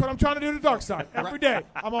 And that's what I'm trying to do to Dark Side. Every day,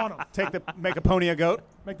 I'm on him. Make a pony a goat.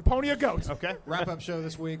 Make the pony a GOAT. Okay. wrap-up show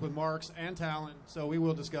this week with Marks and Talon, so we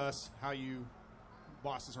will discuss how you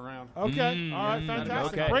boss us around. Okay. All right.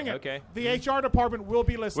 Fantastic. okay, Bring it. okay. The HR department will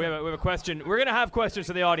be We listening. have a question. We're going to have questions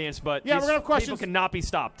for the audience, but Yeah, these we're gonna have questions. people cannot be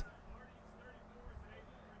stopped.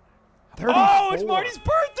 34. Oh, it's Marty's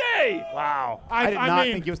birthday! Wow. I did I not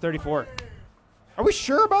mean- think he was 34. Are we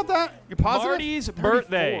sure about that? You're positive? Marty's 34.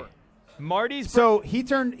 birthday. Marty's So he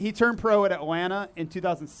turned pro at Atlanta in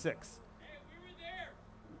 2006.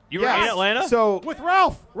 You were Yes. in Atlanta? So With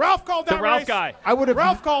Ralph. Ralph called that the Ralph race. guy. I would have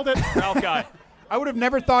Ralph called it. Ralph guy. I would have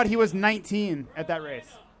never thought he was 19 at that race.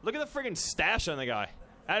 Look at the friggin' stash on the guy.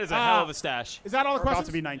 That is a hell of a stash. Is that all the About questions?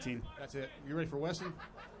 to be 19. That's it. You ready for Weston?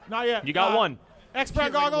 Not yet. You got one.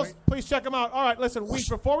 X-Brand Can't wait, goggles, wait. please check them out. All right, listen, Weege,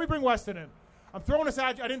 before we bring Weston in, I'm throwing this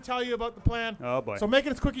at you. I didn't tell you about the plan. Oh, boy. So make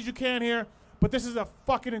it as quick as you can here. But this is a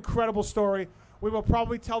fucking incredible story. We will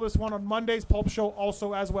probably tell this one on Monday's Pulp Show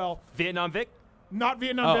also as well. Vietnam Vic? Not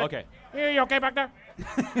Vietnam. Oh, Vic. okay. Hey, you okay back there?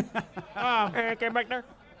 Okay, back there.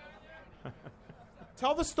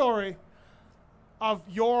 Tell the story of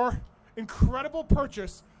your incredible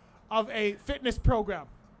purchase of a fitness program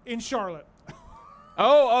in Charlotte.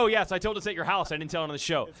 Oh, yes. I told us at your house. I didn't tell it on the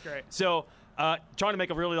show. It's great. So, trying to make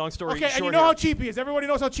a really long story Okay, short and you know here. how cheap he is. Everybody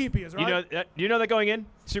knows how cheap he is, right? You know that going in?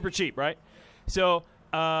 Super cheap, right? So,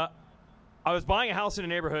 I was buying a house in a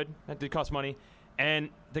neighborhood. That did cost money. And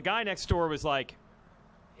the guy next door was like,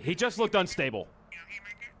 he just looked unstable.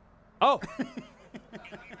 Oh.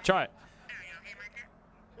 Try it.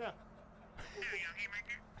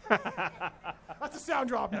 That's a sound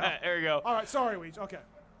drop now. There you go. All right, sorry, Weege. Okay.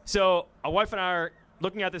 So, a wife and I are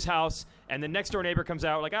looking at this house, and the next door neighbor comes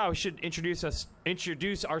out like, "Oh, we should introduce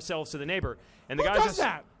ourselves to the neighbor." And the Who guy's does just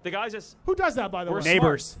that? the guy's just Who does that, by the we're way? smart.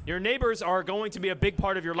 Neighbors. Your neighbors are going to be a big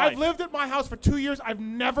part of your life. I've lived at my house for 2 years. I've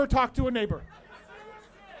never talked to a neighbor.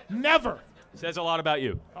 Never. Says a lot about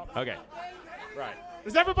you. Okay. Right.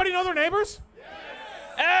 Does everybody know their neighbors?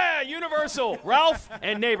 Universal. Ralph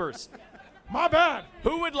and neighbors. My bad.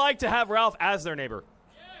 Who would like to have Ralph as their neighbor?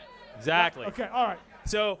 Exactly. Okay, all right.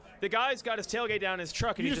 So the guy's got his tailgate down in his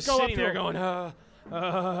truck, and You he's just just go sitting up there to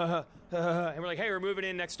going, and we're like, "Hey, we're moving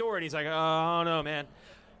in next door," and he's like, "I don't know, man.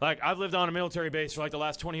 Like, I've lived on a military base for like the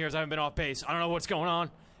last 20 years. I haven't been off base. I don't know what's going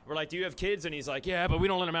on." We're like, "Do you have kids?" And he's like, "Yeah, but we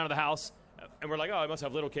don't let them out of the house." And we're like, "Oh, I must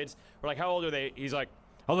have little kids." We're like, "How old are they?" He's like,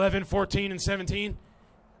 11, 14, and 17.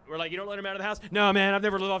 We're like, "You don't let them out of the house?" "No, man, I've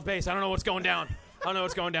never lived off base. I don't know what's going down. I don't know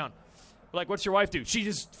what's going down." We're like, "What's your wife do?" "She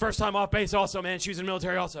just first time off base also, man. She was in the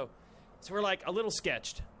military also." So we're like a little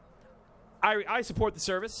sketched. I support the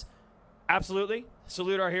service. Absolutely.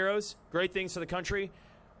 Salute our heroes. Great things for the country.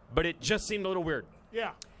 But it just seemed a little weird.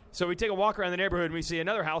 Yeah. So we take a walk around the neighborhood, and we see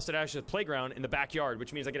another house that actually has a playground in the backyard,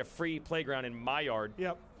 which means I get a free playground in my yard,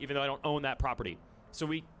 Yep. even though I don't own that property. So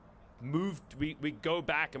we go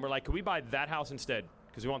back, and we're like, "Can we buy that house instead?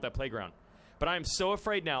 Because we want that playground." But I am so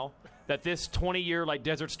afraid now that this 20-year like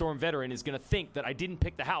Desert Storm veteran is going to think that I didn't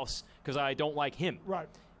pick the house because I don't like him. Right.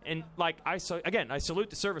 And like I salute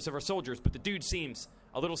the service of our soldiers, but the dude seems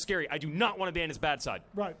a little scary. I do not want to be on his bad side.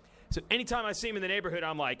 Right. So anytime I see him in the neighborhood,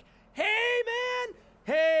 I'm like, "Hey, man!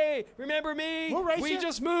 Hey, remember me? We'll race We you."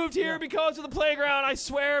 just moved here Yeah. because of the playground. I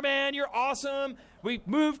swear, man, you're awesome. We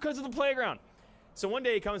moved because of the playground." So one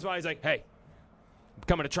day he comes by, he's like, "Hey, I'm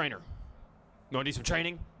becoming a trainer. You want to do some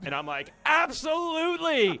training?" And I'm like,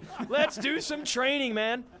 "Absolutely. Let's do some training,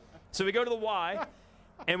 man." So we go to the Y,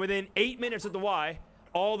 and within 8 minutes at the Y,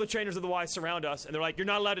 all the trainers of the Y surround us, and they're like, "You're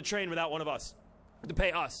not allowed to train without one of us. You have to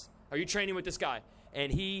pay us. Are you training with this guy?"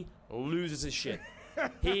 And he loses his shit.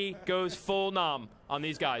 He goes full nom on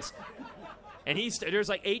these guys. And there's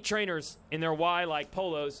like 8 trainers in their Y like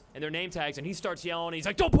polos and their name tags, and he starts yelling. He's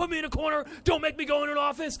like, "Don't put me in a corner. Don't make me go in an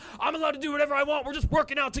office. I'm allowed to do whatever I want. We're just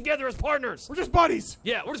working out together as partners." We're just buddies.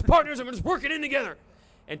 Yeah, we're just partners, and we're just working in together.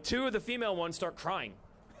 And 2 of the female ones start crying,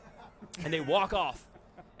 and they walk off.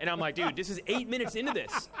 And I'm like, "Dude, this is 8 minutes into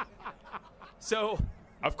this." So,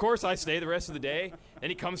 of course, I stay the rest of the day. Then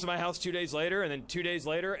he comes to my house 2 days later, and then 2 days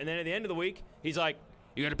later, and then at the end of the week, he's like,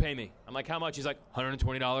 "You got to pay me." I'm like, "How much?" He's like,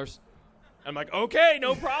 $120. I'm like, "Okay,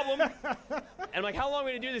 no problem." And I'm like, "How long are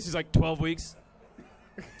we going to do this?" He's like, 12 weeks.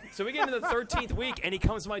 So we get into the 13th week, and he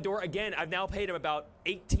comes to my door again. I've now paid him about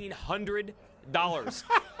 $1,800.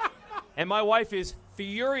 And my wife is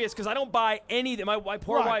furious because I don't buy anything. My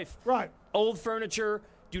poor Right, wife. right. Old furniture,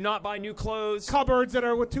 Do not buy new clothes. Cupboards that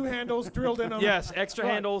are with 2 handles drilled in them. Yes, extra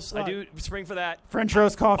Right, handles. right. I do spring for that. French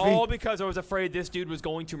roast coffee. All because I was afraid this dude was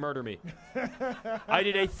going to murder me. I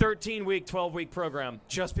did a 13-week, 12-week program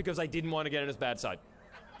just because I didn't want to get on his bad side.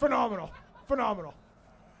 Phenomenal.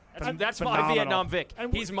 That's my Phenomenal. Vietnam Vic.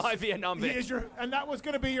 And He's my Vietnam He Vic. is and that was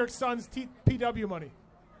going to be your son's PW money,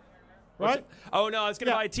 What's right? it? Oh, no, I was going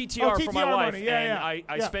to Yeah. buy a TTR for my TTR wife, money. Yeah, and yeah.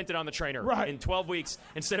 I Yeah. spent it on the trainer Right. in 12 weeks.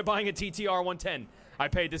 Instead of buying a TTR 110, I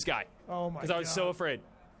paid this guy Oh my! because I was so afraid.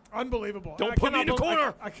 Unbelievable. Don't I put me in cannot the bel-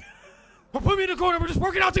 corner. I can't- Don't put me in the corner. We're just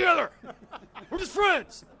working out together. We're just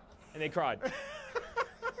friends. And they cried.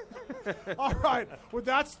 All right. With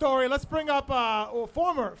that story, let's bring up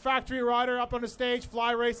former factory rider up on the stage,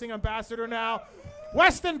 Fly Racing ambassador now,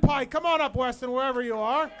 Weston Peick. Come on up, Weston, wherever you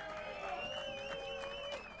are.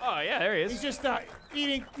 Oh, yeah, there he is. He's just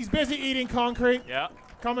eating. He's busy eating concrete. Yeah.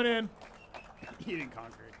 Coming in. Eating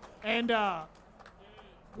concrete. And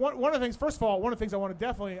one of the things, first of all, one of the things I want to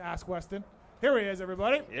definitely ask Weston. Here he is,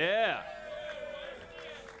 everybody. Yeah.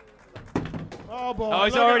 Oh, boy. Oh,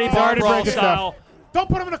 he's Look at- already oh, bar already brawl breaking style. Don't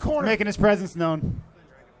put him in a corner. Making his presence known.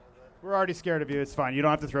 We're already scared of you. It's fine. You don't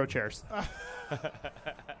have to throw chairs.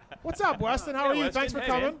 What's up, Weston? How are you? Weston. Thanks for Hey,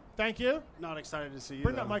 coming. man. Thank you. Not excited to see you.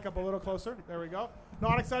 Bring though. that mic up a little closer. There we go.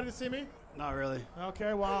 Not excited to see me? Not really.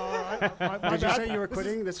 Okay, well, all right. My Did you bad. say you were This is-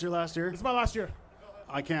 quitting? This is your last year? This is my last year.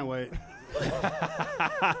 I can't wait.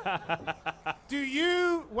 Do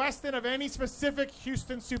you, Weston, have any specific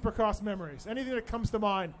Houston Supercross memories? Anything that comes to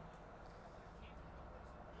mind?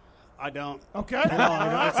 I don't. Okay.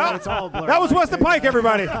 No, it's all blurred. That was Like, Weston Peick,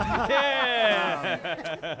 everybody.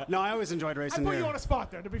 Yeah. No, I always enjoyed I racing put here. you on a spot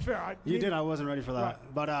there, to be fair. You did. I wasn't ready for that. Right.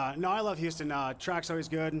 But no, I love Houston. Track's always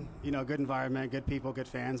good. You know, good environment, good people, good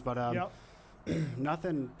fans. But Yep.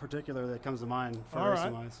 nothing particular that comes to mind for All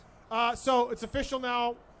right. racing wise. So it's official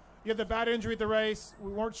now. You had the bad injury at the race.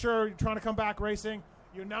 We weren't sure you're trying to come back racing.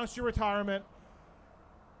 You announced your retirement.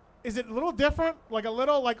 Is it a little different? Like a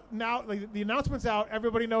little, like now, like the announcement's out.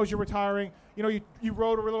 Everybody knows you're retiring. You know, you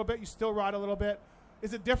rode a little bit. You still ride a little bit.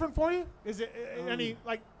 Is it different for you? Is it any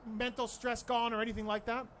like mental stress gone or anything like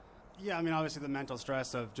that? Yeah, I mean, obviously the mental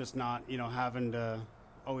stress of just not, having to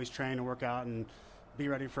always train and work out and be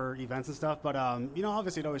ready for events and stuff. But,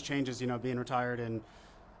 obviously it always changes, being retired, and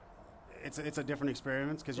it's a different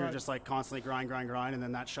experience because you're Right. just like constantly grind, and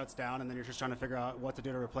then that shuts down, and then you're just trying to figure out what to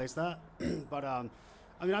do to replace that. But,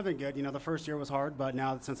 I've been good. The first year was hard, but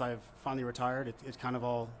now since I've finally retired, it's kind of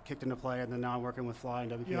all kicked into play, and then now I'm working with Fly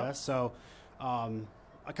and WPS. Yep. So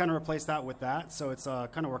I kind of replaced that with that, so it's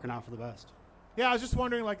kind of working out for the best. Yeah, I was just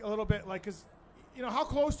wondering, like a little bit, like, cause, how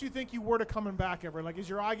close do you think you were to coming back ever? Like, is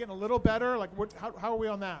your eye getting a little better? Like, how are we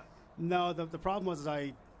on that? No, the problem was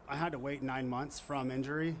I had to wait 9 months from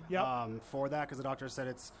injury Yep. For that because the doctor said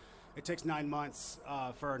it takes 9 months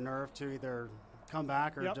for a nerve to either come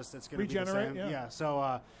back or Yep. just it's going to be the Regenerate, same. yeah.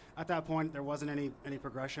 So at that point there wasn't any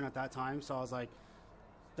progression at that time. So I was like,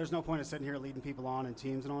 there's no point of sitting here leading people on in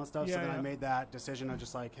teams and all that stuff. Yeah, so then yeah. I made that decision of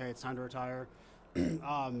just like, hey, it's time to retire.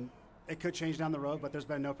 It could change down the road, but there's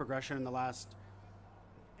been no progression in the last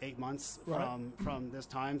 8 months Right. from this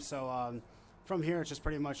time. So from here, it's just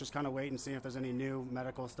pretty much just kind of wait and see if there's any new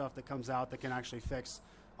medical stuff that comes out that can actually fix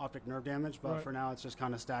optic nerve damage. But Right. for now, it's just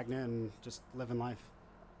kind of stagnant and just living life.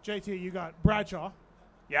 JT, you got Bradshaw.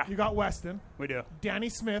 Yeah, You got Weston. we do. Danny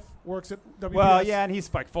Smith works at WPS. Well, yeah, and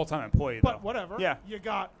he's like full-time employee, though. But whatever. Yeah. You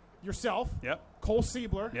got yourself, Yep. Cole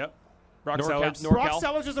Siebler. Yep. Brock NorCal. Sellers. Nor- Brock NorCal.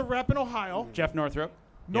 Sellers is a rep in Ohio. Jeff Northrup.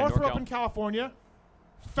 Yeah, Northrop NorCal. in California.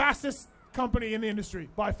 Fastest company in the industry,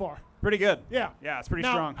 by far. Pretty good. Yeah. Yeah, it's pretty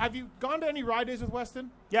now, strong. have you gone to any ride days with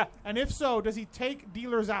Weston? Yeah. And if so, does he take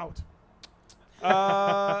dealers out?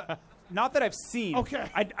 Not that I've seen. Okay.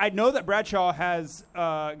 I know that Bradshaw has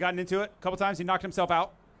gotten into it a couple times. He knocked himself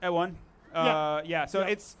out at one. Yeah. So Yeah.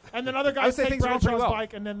 it's And then other I would guys say take things are going pretty Bradshaw's well.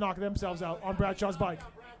 bike and then knock themselves out on Bradshaw's bike.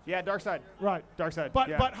 Dark side. Right. Dark side. But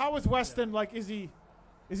yeah. but how is Weston, like, is he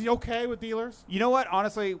okay with dealers? You know what?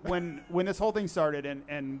 Honestly, when this whole thing started,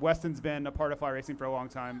 and Weston's been a part of Fly Racing for a long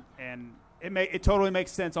time, and it totally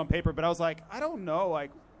makes sense on paper. But I was like, I don't know.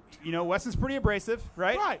 Like, Weston's pretty abrasive,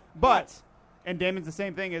 right? Right. But and Damon's the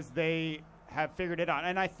same thing. Is they have figured it out,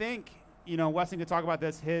 and I think Weston could talk about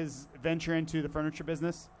this. His venture into the furniture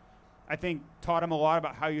business, I think, taught him a lot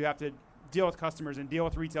about how you have to deal with customers and deal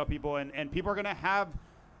with retail people, and people are going to have,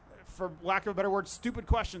 for lack of a better word, stupid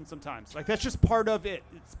questions sometimes. Like, that's just part of it.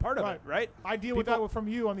 It's part of it, right? I deal with that from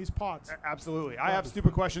you on these pods. Absolutely. I have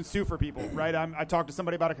stupid questions, too, for people, right? I talk to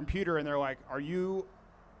somebody about a computer, and they're like, are you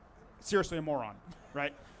seriously a moron,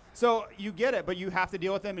 right? So you get it, but you have to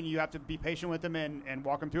deal with them, and you have to be patient with them and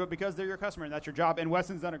walk them through it because they're your customer, and that's your job. And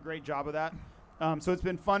Weston's done a great job of that. So it's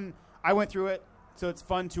been fun. I went through it, so it's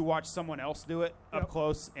fun to watch someone else do it up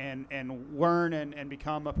close and learn and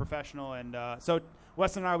become a professional. And so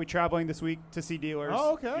Weston and I will be traveling this week to see dealers.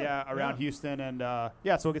 Oh, okay. Yeah, around Houston, and so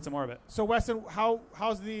we'll get some more of it. So Weston,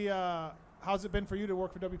 how's it been for you to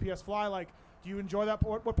work for WPS Fly? Like, do you enjoy that?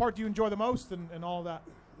 What part do you enjoy the most, and all of that?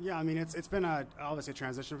 Yeah, I mean, it's been obviously a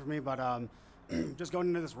transition for me, but just going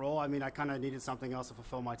into this role, I mean, I kind of needed something else to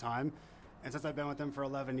fulfill my time. And since I've been with them for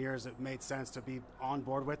 11 years, it made sense to be on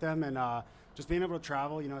board with them. And just being able to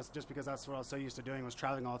travel, it's just because that's what I was so used to doing, was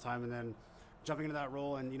traveling all the time. And then jumping into that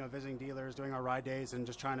role and, visiting dealers, doing our ride days, and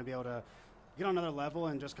just trying to be able to get on another level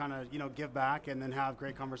and just kind of, give back and then have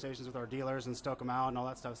great conversations with our dealers and stoke them out and all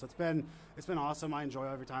that stuff. So it's been awesome. I enjoy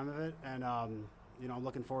every time of it. And, I'm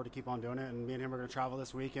looking forward to keep on doing it. And me and him are going to travel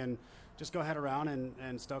this week and just go head around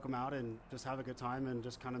and stoke them out and just have a good time and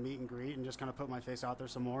just kind of meet and greet and just kind of put my face out there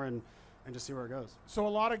some more and just see where it goes. So a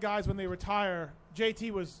lot of guys, when they retire,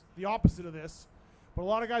 JT was the opposite of this, but a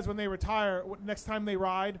lot of guys, when they retire, next time they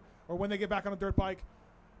ride or when they get back on a dirt bike,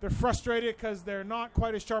 they're frustrated because they're not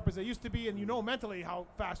quite as sharp as they used to be, and mentally how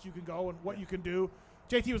fast you can go and what you can do.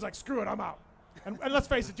 JT was like, screw it, I'm out. And let's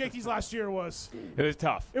face it, JT's last year was... It was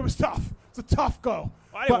tough. It was tough. It's a tough go.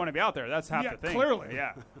 Well, I didn't want to be out there. That's half the thing. Clearly.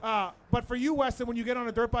 Yeah. But for you, Weston, when you get on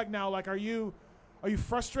a dirt bike now, like, are you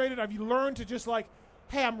frustrated? Have you learned to just like,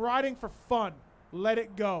 hey, I'm riding for fun, let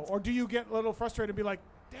it go? Or do you get a little frustrated and be like,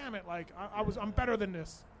 damn it, like I'm better than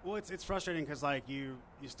this? Well, it's frustrating because like you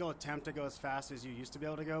still attempt to go as fast as you used to be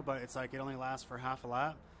able to go, but it's like it only lasts for half a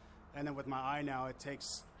lap. And then with my eye now, it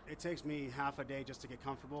takes me half a day just to get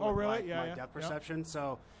comfortable with really? my depth perception.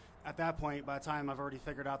 So at that point, by the time I've already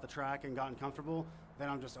figured out the track and gotten comfortable, then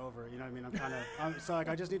I'm just over it. You know what I mean? I'm kind of so like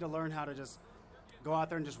I just need to learn how to just go out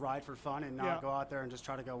there and just ride for fun and not go out there and just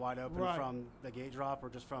try to go wide open from the gate drop or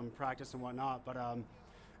just from practice and whatnot. But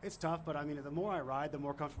it's tough. But I mean, the more I ride, the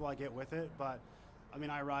more comfortable I get with it. But I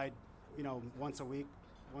mean, I ride, once a week,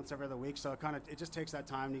 once every other week. So it just takes that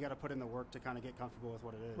time. You got to put in the work to kind of get comfortable with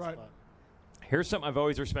what it is. Right. But Here's something I've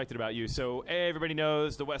always respected about you. So everybody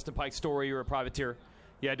knows the Weston Peick story. You're a privateer.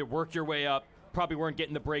 You had to work your way up. Probably weren't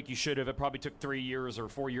getting the break you should have. It probably took 3 years or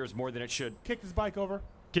 4 years more than it should. Kicked his bike over.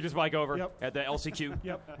 Kicked his bike over at the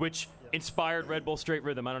LCQ, which inspired Red Bull Straight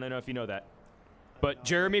Rhythm. I don't know if you know that. But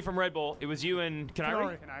Jeremy from Red Bull, it was you and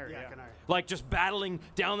Canary? Canary. Like just battling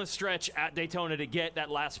down the stretch at Daytona to get that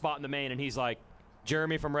last spot in the main. And he's like,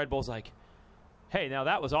 Jeremy from Red Bull's like, hey, now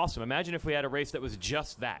that was awesome. Imagine if we had a race that was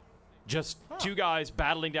just that. Just two guys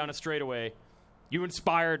battling down a straightaway. You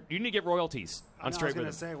inspired. You need to get royalties on Straight Rhythm. I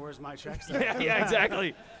was going to say, where's my checks? yeah,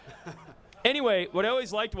 exactly. Anyway, what I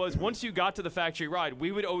always liked was once you got to the factory ride,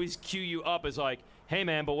 we would always cue you up as like, hey,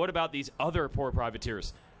 man, but what about these other poor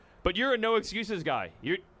privateers? But you're a no-excuses guy.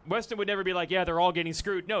 Weston would never be like, yeah, they're all getting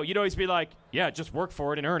screwed. No, you'd always be like, yeah, just work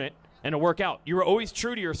for it and earn it, and it'll work out. You were always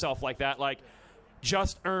true to yourself like that, like,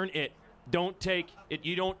 just earn it. Don't take it.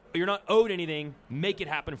 You're not owed anything. Make it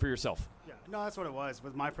happen for yourself. Yeah, no, that's what it was.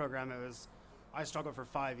 With my program, it was I struggled for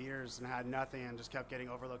 5 years and had nothing and just kept getting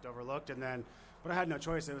overlooked. And then, but I had no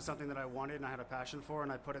choice. It was something that I wanted and I had a passion for,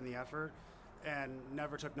 and I put in the effort and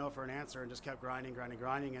never took no for an answer and just kept grinding.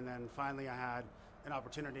 And then finally I had an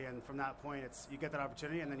opportunity. And from that point, you get that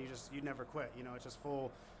opportunity and then you never quit. It's just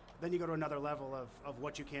full. Then you go to another level of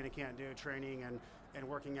what you can and can't do, training and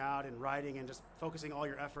working out and riding and just focusing all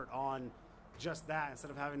your effort on just that instead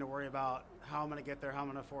of having to worry about how I'm going to get there, how I'm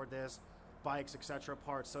going to afford this, bikes, etc.,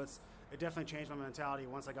 parts. So it definitely changed my mentality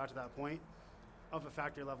once I got to that point of a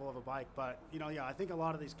factory level of a bike. But, I think a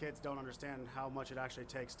lot of these kids don't understand how much it actually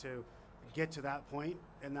takes to get to that point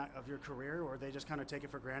in that of your career, or they just kind of take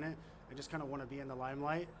it for granted and just kind of want to be in the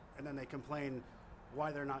limelight, and then they complain why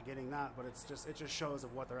they're not getting that, but it just shows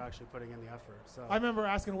of what they're actually putting in the effort. So I remember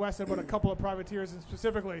asking Weston about a couple of privateers, and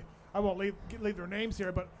specifically, I won't leave their names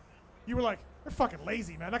here, but you were like, they're fucking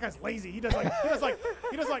lazy, man. That guy's lazy. He does like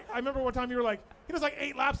I remember one time you were like, he does like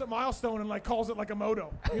 8 laps at Milestone and like calls it like a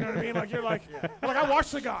moto. You know what I mean? Like you're like I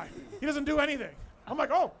watched the guy. He doesn't do anything. I'm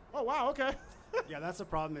like, oh wow, okay. Yeah, that's the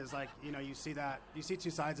problem is like, you see two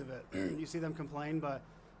sides of it. You see them complain, but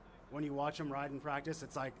when you watch them ride and practice,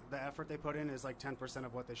 it's like the effort they put in is like 10%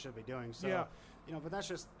 of what they should be doing. So, but that's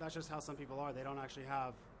just how some people are. They don't actually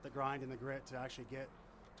have the grind and the grit to actually get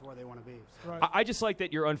to where they want to be. So. Right. I just like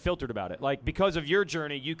that you're unfiltered about it. Like, because of your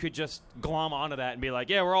journey, you could just glom onto that and be like,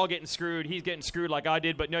 yeah, we're all getting screwed. He's getting screwed like I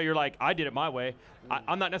did. But no, you're like, I did it my way.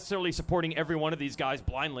 I'm not necessarily supporting every one of these guys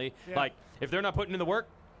blindly. Yeah. Like, if they're not putting in the work,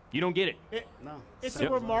 you don't get it. It's a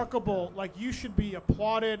remarkable, like, you should be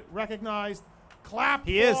applauded, recognized, clapped.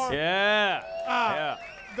 He is. Yeah. I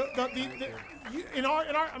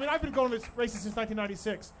mean, I've been going to races since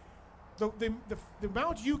 1996. the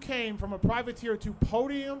amount you came from a privateer to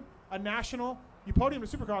podium, a national, you podium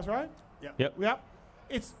to Supercross, right? Yep.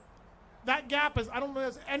 It's that gap is, I don't know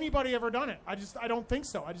if anybody ever done it. I don't think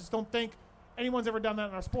so. I just don't think anyone's ever done that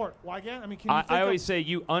in our sport. Why again? I mean, I always say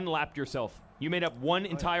you unlapped yourself. You made up one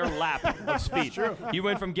entire lap of speed. True. You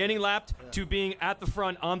went from getting lapped to being at the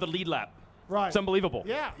front on the lead lap. Right. It's unbelievable.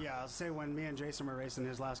 Yeah. Yeah, I'll say when me and Jason were racing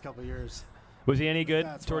his last couple of years. Was he any good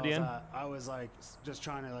toward the end? I was like just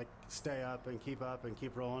trying to like stay up and keep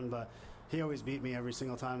rolling, but he always beat me every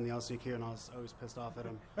single time in the LCQ, and I was always pissed off at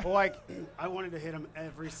him. Well, like I wanted to hit him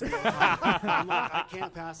every single time. I'm like, I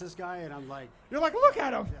can't pass this guy, and I'm like, you're like, look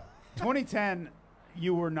at him. Yeah. 2010,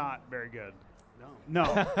 you were not very good.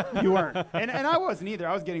 No, you weren't. And I wasn't either.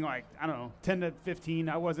 I was getting like, I don't know, 10 to 15.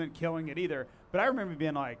 I wasn't killing it either. But I remember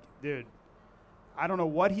being like, dude, I don't know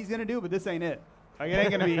what he's going to do, but this ain't it. Like, it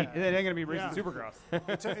ain't gonna be racing Supercross.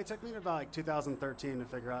 It took me about like 2013 to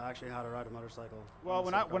figure out actually how to ride a motorcycle. Well,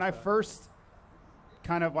 when I first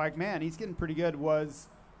kind of like, man, he's getting pretty good, was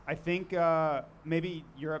I think maybe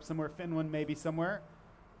Europe somewhere, Finland maybe somewhere.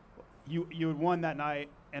 You had won that night,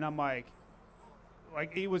 and I'm like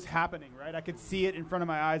it was happening, right? I could see it in front of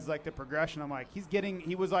my eyes, like the progression. I'm like,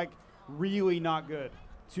 he was like really not good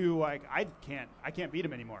to like, I can't beat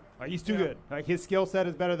him anymore. Like, he's too good. Like, his skill set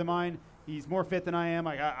is better than mine. He's more fit than I am.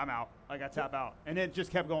 Like, I'm out. Like, I tap out. And it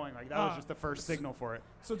just kept going. Like, that was just the first signal for it.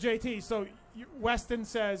 So, JT, Weston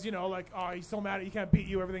says, like, oh, he's so mad he can't beat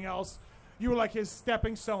you, everything else. You were like his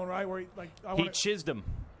stepping stone, right? Where he chizzed him.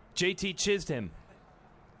 JT chizzed him.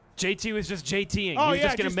 JT was just JTing. Oh, he was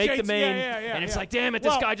just going to make the main. And it's like, damn it,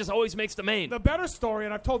 this guy just always makes the main. The better story,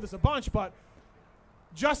 and I've told this a bunch, but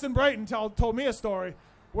Justin Brayton told me a story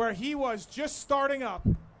where he was just starting up,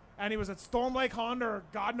 and he was at Storm Lake Honda, or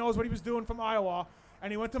God knows what he was doing from Iowa,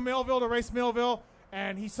 and he went to Millville to race Millville,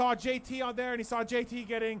 and he saw JT out there, and he saw JT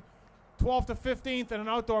getting 12th to 15th in an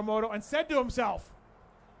outdoor moto, and said to himself,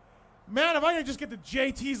 man, if I could just get to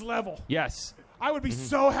JT's level. Yes. I would be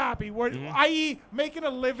so happy, i.e. making a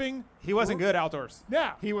living. He wasn't good outdoors.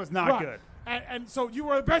 Yeah. He was not good. And so you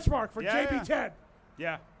were a benchmark for JP10.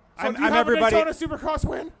 Yeah. So do you have a Daytona Supercross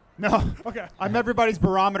win? No. Okay. I'm everybody's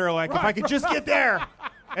barometer. Like, if I could just get there.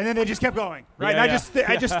 And then they just kept going. Right? And I just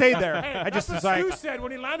stayed there. Hey, I just that's was what like. Stu said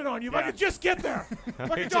when he landed on you. If I could just get there.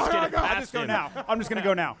 I'll just go now. I'm just going to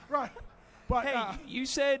go now. Right. But hey, you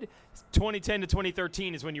said 2010 to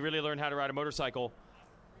 2013 is when you really learned how to ride a motorcycle.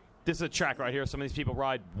 This is a track right here. Some of these people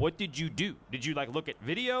ride. What did you do? Did you like look at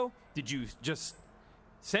video? Did you just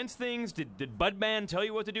sense things? Did Budman tell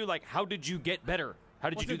you what to do? Like, how did you get better?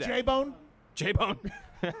 How did you do that? J-Bone? J-Bone.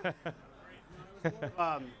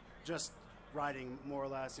 Just riding more or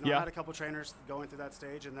less. I had a couple trainers going through that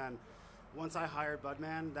stage, and then once I hired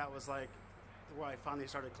Budman, that was like where I finally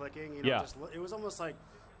started clicking. It was almost like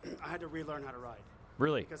I had to relearn how to ride.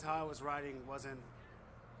 Really? Because how I was riding wasn't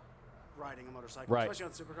riding a motorcycle, right. Especially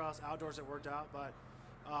on Supercross. Outdoors it worked out, but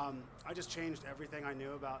I just changed everything I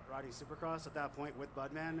knew about riding Supercross at that point with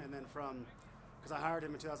Budman, and then because I hired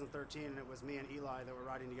him in 2013, and it was me and Eli that were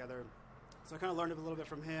riding together, so I kind of learned a little bit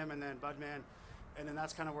from him, and then Budman, and then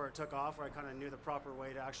that's kind of where it took off, where I kind of knew the proper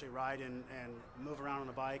way to actually ride and move around on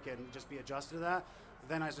a bike and just be adjusted to that.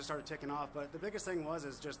 Then I just started ticking off, but the biggest thing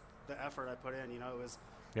is just the effort I put in. It was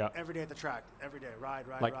every day at the track, every day, ride.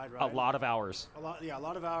 A lot of hours. A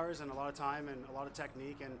lot of hours and a lot of time and a lot of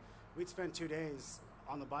technique. And we'd spend 2 days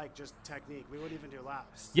on the bike, just technique. We wouldn't even do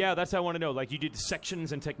laps. Yeah, that's what I want to know. Like, you did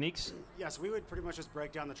sections and techniques? Yes, we would pretty much just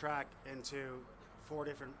break down the track into four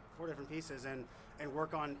different pieces and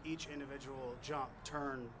work on each individual jump,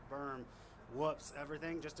 turn, berm, whoops,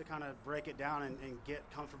 everything, just to kind of break it down and get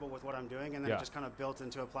comfortable with what I'm doing, and then it just kind of built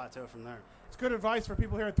into a plateau from there. It's good advice for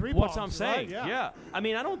people here at Three What's Palms, I'm saying? Right? Yeah. I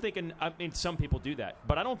mean, some people do that,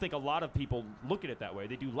 but I don't think a lot of people look at it that way.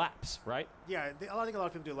 They do laps, right? Yeah, I think a lot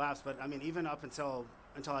of people do laps, but I mean, even up until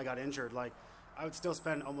I got injured, like, I would still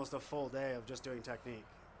spend almost a full day of just doing technique.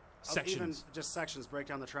 Sections. Even just sections, break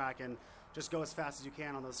down the track and just go as fast as you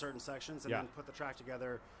can on those certain sections, and then put the track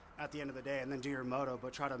together at the end of the day, and then do your moto,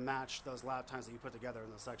 but try to match those lap times that you put together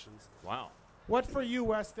in those sections. Wow. What for you,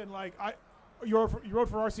 Weston? Like, you rode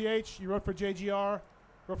for RCH, you rode for JGR,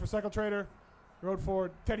 rode for Cycle Trader, you rode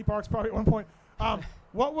for Teddy Parks probably at one point.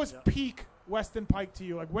 What was peak Weston Peick to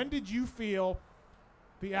you? Like, when did you feel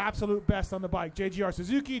the absolute best on the bike? JGR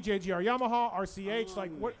Suzuki, JGR Yamaha, RCH.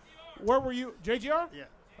 Like, where were you? JGR? Yeah.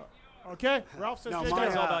 Okay. Ralph says No, JGR.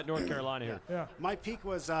 It's all about North Carolina here. Yeah. My peak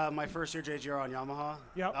was my first year JGR on Yamaha.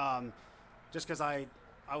 Yep. Just because I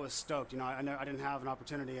was stoked. I didn't have an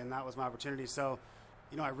opportunity, and that was my opportunity. So,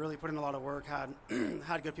 I really put in a lot of work, had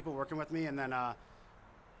good people working with me, and then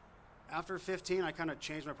after 15, I kind of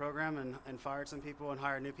changed my program and fired some people and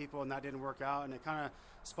hired new people, and that didn't work out. And it kind of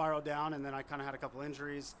spiraled down, and then I kind of had a couple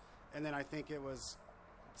injuries. And then I think it was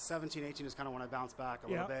 17, 18 is kind of when I bounced back a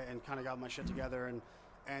little bit and kind of got my shit together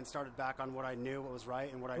and started back on what I knew, what was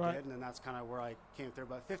right, and what I did. And then that's kind of where I came through.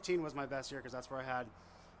 But 15 was my best year because that's where I had,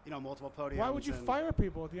 multiple podiums. Why would you fire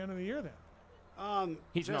people at the end of the year then?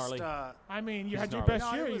 He's gnarly. I mean, you had your gnarly.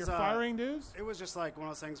 best year. You're firing dudes. It was just like one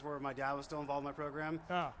of those things where my dad was still involved in my program,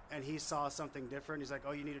 and he saw something different. He's like,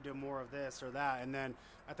 "Oh, you need to do more of this or that." And then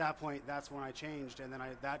at that point, that's when I changed, and then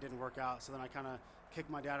that didn't work out. So then I kind of kicked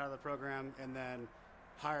my dad out of the program, and then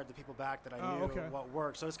hired the people back that I knew what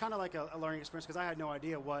worked. So it's kind of like a learning experience because I had no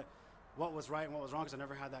idea what was right and what was wrong because I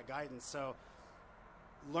never had that guidance. So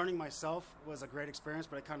learning myself was a great experience,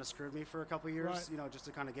 but it kind of screwed me for a couple of years, just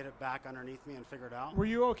to kind of get it back underneath me and figure it out. Were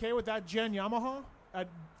you okay with that Gen Yamaha at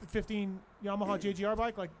 15 Yamaha JGR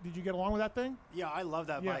bike? Like, did you get along with that thing? Yeah, I love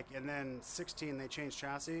that bike. And then 16, they changed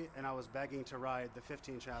chassis, and I was begging to ride the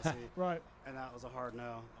 15 chassis. Right. And that was a hard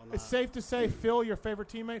no on that. It's safe to say Phil, your favorite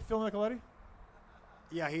teammate, Phil Nicoletti?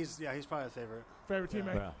 Yeah, he's probably the favorite. Favorite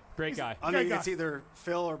teammate. Yeah. Great guy. I mean, it's either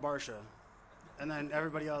Phil or Barsha. And then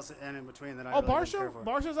everybody else in between that I really Barsha? care for.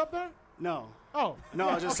 Barsha's up there? No. Oh. No,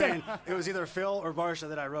 I was just saying it was either Phil or Barsha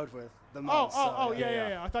that I rode with the most.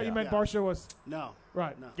 Yeah. I thought you meant Barsha was. No.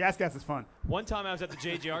 Right. No. Gas is fun. One time I was at the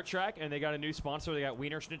JGR track, and they got a new sponsor. They got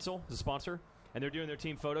Wiener Schnitzel as a sponsor, and they're doing their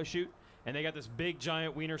team photo shoot, and they got this big,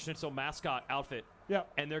 giant Wiener Schnitzel mascot outfit. Yeah.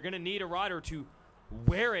 And they're going to need a rider to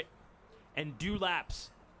wear it and do laps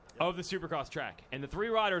of the Supercross track. And the three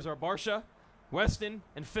riders are Barsha, Weston,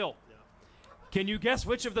 and Phil. Can you guess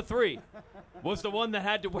which of the three was the one that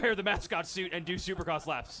had to wear the mascot suit and do Supercross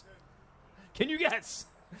laps? Can you guess?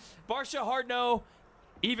 Barsha, hard no.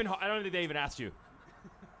 I don't think they even asked you.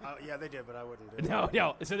 Yeah, they did, but I wouldn't do it.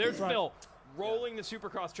 No. So there's Phil rolling the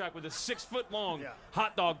Supercross track with a 6-foot-long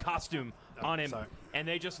hot dog costume on him. Sorry. And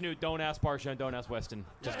they just knew, don't ask Barsha and don't ask Weston.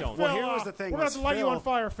 Just don't. Well, here was the thing. We're going to have to light you on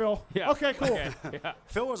fire, Phil. Yeah. Okay, cool. Yeah.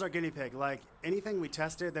 Phil was our guinea pig. Like, anything we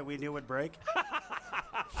tested that we knew would break,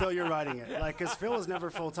 Phil, you're riding it. Like, because Phil was never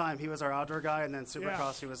full-time. He was our outdoor guy, and then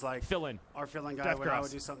Supercross, he was like our fill-in guy when I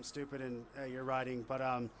would do something stupid and you're riding. But,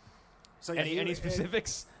 so yeah, any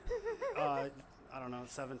specifics? I don't know,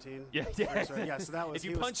 17. Yeah. Yeah, so that was. If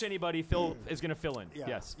you punch anybody, Phil is going to fill in. Yeah.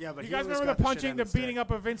 Yes. Yeah, but you guys remember the punching, the beating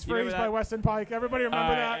up of Vince Freeze by Weston Peick? Everybody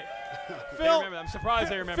remember that? Phil, I'm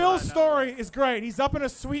surprised they remember Phil's that. story is great. He's up in a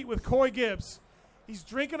suite with Coy Gibbs. He's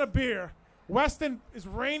drinking a beer. Weston is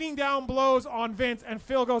raining down blows on Vince, and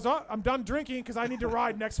Phil goes, "Oh, I'm done drinking because I need to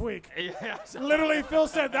ride next week." Yeah, literally, Phil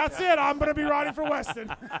said, "That's it. I'm going to be riding for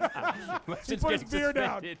Weston." He put his beer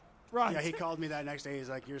down. Right. Yeah, he called me that next day. He's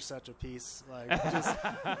like, "You're such a piece." Like, just,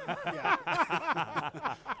 yeah.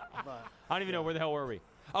 I don't even know where the hell were we.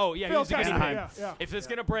 Oh yeah, Phil he was the guinea pig. Yeah. If it's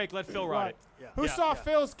gonna break, let Phil ride it. Yeah. Who saw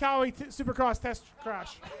Phil's Cowie Supercross test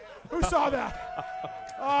crash? Who saw that?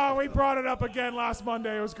 Oh, we brought it up again last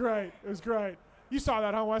Monday. It was great. You saw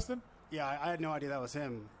that, huh, Weston? Yeah, I had no idea that was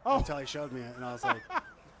him until he showed me it, and I was like,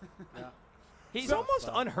 "Yeah." He's almost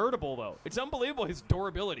unhurtable though. It's unbelievable his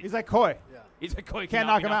durability. He's like Coy. Yeah. He's like Coy. Can't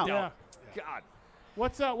knock him out. Yeah. God.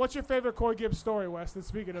 What's your favorite Coy Gibbs story, Weston?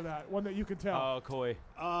 Speaking of that, one that you can tell. Oh, Coy.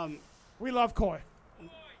 We love Coy.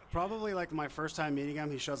 Probably like my first time meeting him,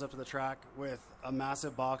 he shows up to the track with a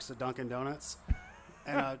massive box of Dunkin' Donuts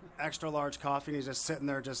and an extra large coffee, and he's just sitting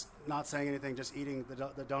there, just not saying anything, just eating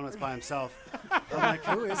the donuts by himself. I'm like,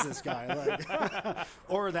 who is this guy? Like,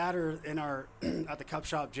 or in our at the Cup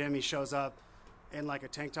Shop gym, he shows up in like a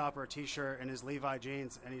tank top or a t-shirt and his Levi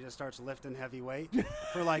jeans, and he just starts lifting heavy weight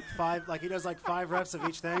for like he does like 5 reps of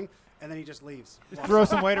each thing, and then he just leaves. Throw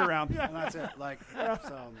some weight around. And that's it. Like,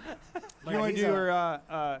 so. You want to do your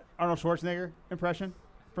Arnold Schwarzenegger impression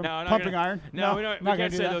from No, Pumping Iron? No, we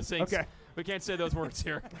can't say that? those things. Okay. We can't say those words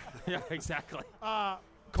here. Yeah, exactly.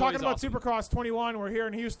 Talking about Supercross 21, we're here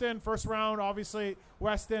in Houston. First round, obviously,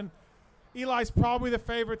 Weston. Eli's probably the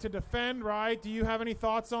favorite to defend, right? Do you have any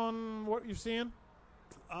thoughts on what you're seeing?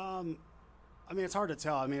 I mean, it's hard to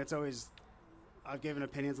tell. I mean, it's always I've given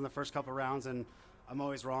opinions in the first couple rounds, and I'm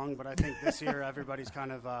always wrong. But I think this year everybody's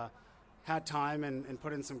kind of had time and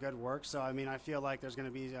put in some good work. So, I mean, I feel like there's going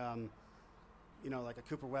to be, like a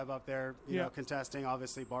Cooper Webb up there, you know, contesting.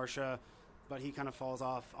 Obviously, Barsha, but he kind of falls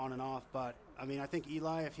off on and off. But, I mean, I think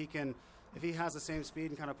Eli, if he has the same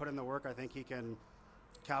speed and kind of put in the work, I think he can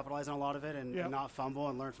capitalize on a lot of it and not fumble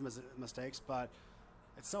and learn from his mistakes. But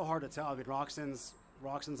it's so hard to tell. I mean, Roxon's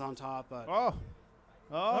on top, but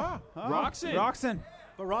Roxon.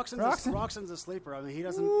 But Roxon's a sleeper. I mean, he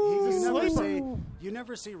doesn't. You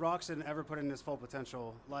never see Roxon ever put in his full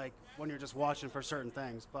potential, like when you're just watching for certain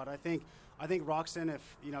things. But I think Roxon,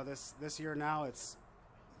 if this year now, it's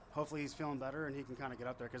hopefully he's feeling better and he can kind of get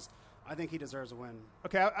up there because I think he deserves a win.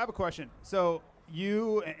 Okay, I have a question. So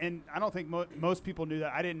you and I don't think most people knew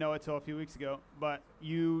that. I didn't know it till a few weeks ago. But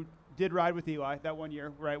you did ride with Eli that 1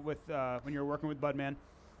 year, right? With when you were working with Budman.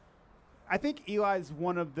 I think Eli's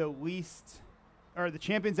one of the least, or the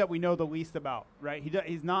champions that we know the least about, right?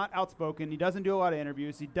 He's not outspoken. He doesn't do a lot of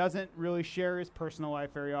interviews. He doesn't really share his personal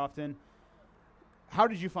life very often. How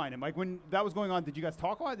did you find him? Like when that was going on, did you guys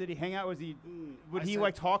talk a lot? Did he hang out? Would he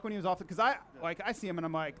talk when he was off? Because I see him and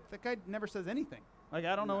I'm like, that guy never says anything. Like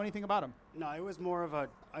I don't know anything about him. No, it was more of I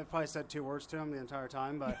probably said 2 words to him the entire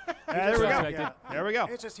time, but there we go. Yeah. There we go.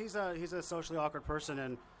 It's just he's a socially awkward person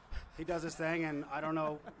and he does his thing, and I don't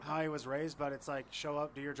know how he was raised, but it's like show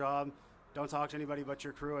up, do your job, don't talk to anybody but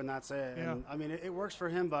your crew, and that's it. Yeah. And I mean, it works for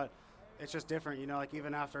him, but it's just different, like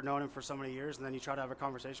even after knowing him for so many years, and then you try to have a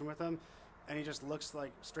conversation with him, and he just looks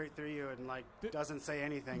like straight through you and like doesn't say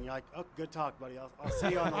anything. You're like, oh, good talk, buddy. I'll see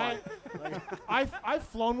you on the line. I've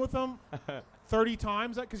flown with him 30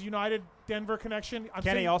 times because United Denver connection.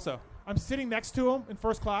 Kenny also. I'm sitting next to him in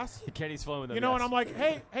first class. Kenny's flown with him. And I'm like,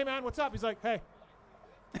 hey man, what's up? He's like, hey.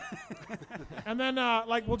 And then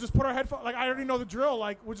we'll just put our headphones. Like I already know the drill.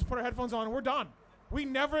 Like we'll just put our headphones on and we're done. We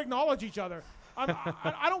never acknowledge each other.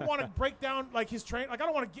 I don't want to break down like his train. Like I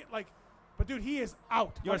don't want to get like. But dude, he is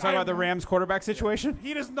out. You want to talk about the Rams quarterback situation?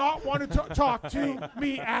 He does not want to talk to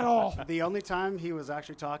me at all. The only time he was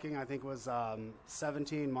actually talking, I think, was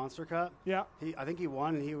 17 Monster Cup. Yeah. I think he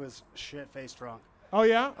won, and he was shit-faced drunk. Oh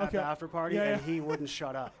yeah. At the after party, and he wouldn't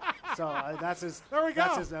shut up. So that's his. There we go.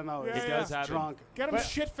 That's his MO. Yeah, He gets drunk. Get him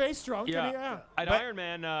shit-faced drunk. Yeah. At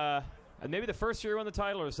Ironman, maybe the first year he won the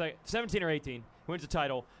title, or 17 or 18, he wins the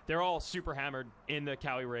title. They're all super hammered in the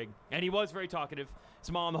Cowie rig, and he was very talkative.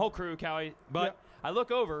 His mom, the whole crew, Cowie. But I look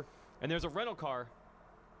over, and there's a rental car,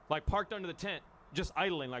 like parked under the tent, just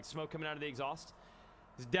idling, like smoke coming out of the exhaust.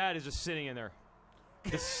 His dad is just sitting in there,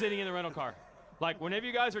 just sitting in the rental car. Like whenever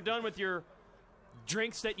you guys are done with your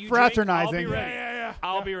drinks that you fraternizing, drink, I'll be ready. Yeah.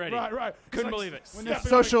 I'll be ready. Right. Couldn't believe it. When the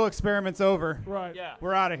social experiment's over, right? Yeah,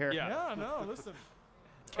 we're out of here. Yeah. No, listen.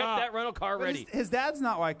 Kept that rental car ready. His dad's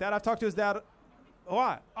not like that. I've talked to his dad a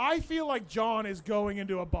lot. I feel like John is going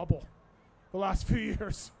into a bubble the last few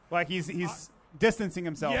years. Like he's distancing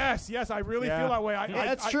himself. Yes, I really feel that way.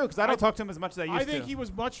 That's true because I don't talk to him as much as I used to. I think he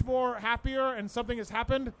was much more happier, and something has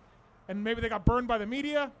happened, and maybe they got burned by the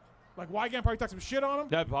media. Like Weige probably talked some shit on him.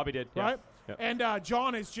 That probably did, right? Yeah. And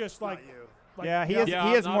John is just like, Not you. He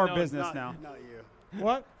has more business now. Not you.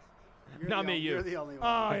 What? Not me, you. You're the only one.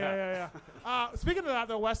 Oh yeah. Speaking of that,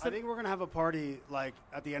 though, Weston, I think we're gonna have a party like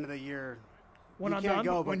at the end of the year. When you I'm can't done.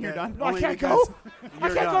 Go, but when you're done. No, I can't go. I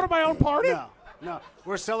can't go to my own party. No,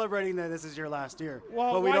 we're celebrating that this is your last year,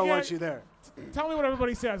 well, but we don't want you there. Tell me what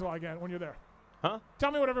everybody says when you're there. Huh? Tell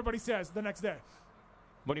me what everybody says the next day.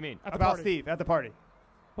 What do you mean? About Steve at the party.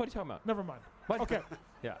 What are you talking about? Never mind. What? Okay.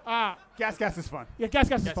 Yeah. Gas is fun. Yeah, gas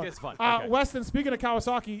is fun. Okay. Weston, speaking of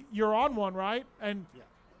Kawasaki, you're on one, right? And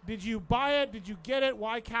did you buy it? Did you get it?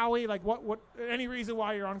 Why Cowie? Like what? Any reason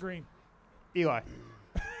why you're on green? Eli.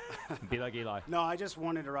 Be like Eli. No, I just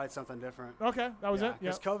wanted to ride something different. Okay, that was it.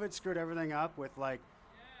 Because COVID screwed everything up with like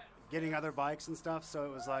getting other bikes and stuff. So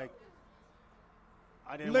it was like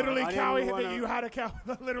I didn't. Literally, Cowie you had a Cowie.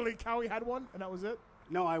 Literally, Cowie had one, and that was it.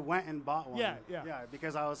 No, I went and bought one. Yeah.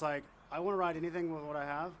 Because I was like, I want to ride anything with what I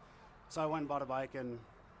have, so I went and bought a bike, and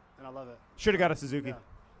I love it. Should have got a Suzuki. Yeah.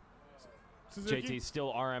 Suzuki? JT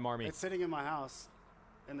still RM Army. It's sitting in my house,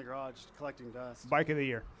 in the garage, collecting dust. Bike of the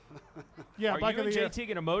year. Yeah, Are bike you of and the year. JT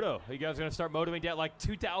gonna moto? Are you guys gonna start motoing down like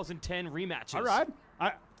 2010 rematches? I ride.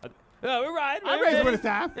 We're riding. I raised with a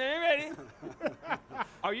time. Are you ready?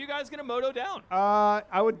 Are you guys gonna moto down?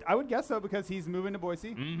 I would guess so because he's moving to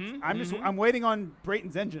Boise. Mm-hmm. I'm waiting on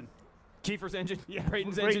Brayton's engine. Kiefer's engine. Yeah,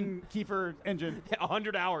 Brayton's engine. Kiefer engine.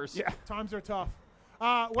 100 hours. Yeah. Times are tough.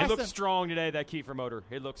 It Weston. looks strong today. That Kiefer motor.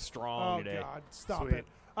 It looks strong today. Oh God, stop Sweet.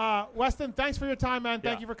 it. Weston, thanks for your time, man.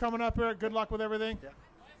 Thank Yeah. you for coming up here. Good luck with everything. Yeah.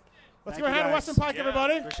 Let's Thank give a hand you, to guys. Weston Peick,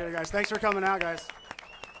 everybody. Appreciate it, guys. Thanks for coming out, guys.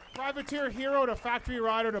 Privateer hero to factory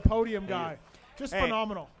rider to podium guy. Just Hey.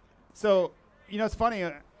 phenomenal. So, it's funny.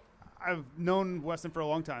 I've known Weston for a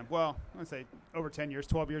long time. Well, I'd say over 10 years,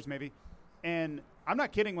 12 years maybe. And I'm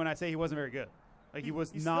not kidding when I say he wasn't very good. Like, he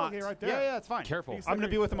was he's not. still here right there. Yeah, it's fine. Careful. He's I'm going to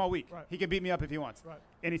be with him all week. Right. He can beat me up if he wants. Right.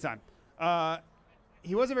 Anytime.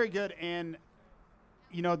 He wasn't very good. And,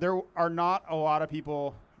 there are not a lot of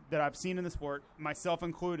people that I've seen in the sport, myself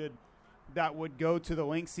included, that would go to the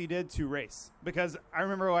links he did to race. Because I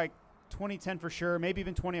remember, like, 2010 for sure, maybe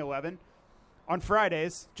even 2011, on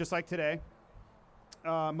Fridays, just like today,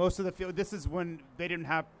 most of the field, this is when they didn't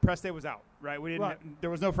have, press day was out, right? There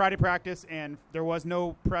was no Friday practice, and there was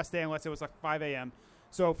no press day unless it was like 5 a.m.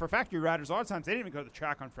 So for factory riders, a lot of times they didn't even go to the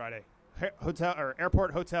track on Friday. Hotel or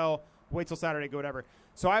airport, hotel, wait till Saturday, go whatever.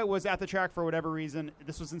 So I was at the track for whatever reason.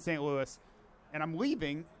 This was in St. Louis, and I'm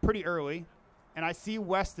leaving pretty early, and I see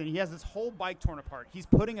Weston. He has this whole bike torn apart. He's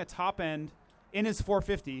putting a top end in his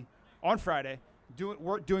 450 on Friday,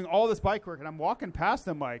 doing all this bike work, and I'm walking past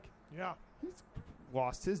him like, Yeah. he's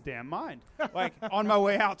lost his damn mind. Like, on my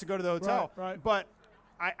way out to go to the hotel. Right. But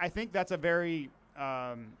I think that's a very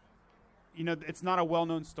it's not a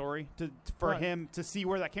well-known story for him to see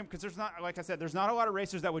where that came, because there's not, like I said, there's not a lot of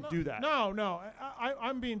racers that would do that. No.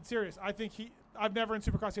 I'm being serious. I think I've never in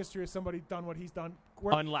Supercross history has somebody done what he's done.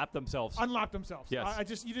 Unlap themselves.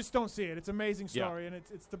 Yes. You just don't see it. It's an amazing story, and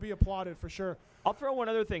it's to be applauded for sure. I'll throw one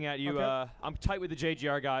other thing at you. Okay. I'm tight with the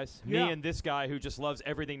JGR guys. Yeah. Me and this guy who just loves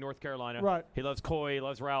everything North Carolina. Right. He loves Coy. He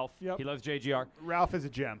loves Ralph. Yep. He loves JGR. Ralph is a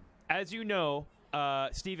gem. As you know,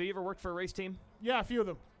 Steve, have you ever worked for a race team? Yeah, a few of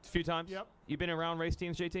them. A few times? Yep. You been around race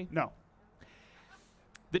teams, JT? No.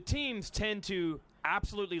 The teams tend to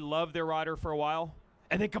absolutely love their rider for a while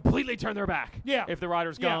and then completely turn their back. Yeah. If the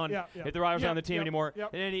rider's Yeah, gone, yeah. if the rider's not on the team Yep, anymore. yep.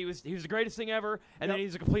 And then he was the greatest thing ever, and then Yep.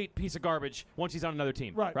 he's a complete piece of garbage once he's on another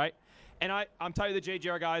team. Right. And I'm tired of the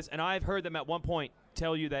JGR guys, and I've heard them at one point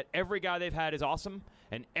tell you that every guy they've had is awesome,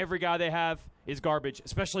 and every guy they have is garbage,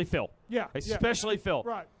 especially Phil. Yeah. Especially Phil.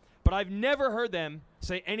 Right. But I've never heard them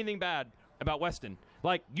say anything bad about Weston.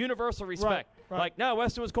 Like, universal respect. Right. Like, no,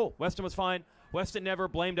 Weston was cool. Weston was fine. Weston never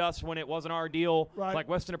blamed us when it wasn't our deal. Right. Like,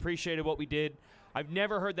 Weston appreciated what we did. I've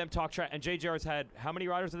never heard them talk trash. And JGR's had, how many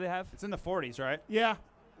riders do they have? It's in the 40s, right? Yeah.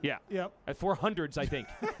 Yeah. Yep. At 400s, I think.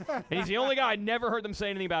 And he's the only guy I never heard them say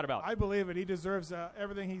anything bad about. I believe it. He deserves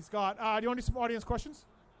everything he's got. Do you want to do some audience questions?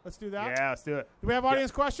 Let's do that. Yeah, let's do it. Do we have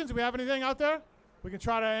audience questions? Do we have anything out there? We can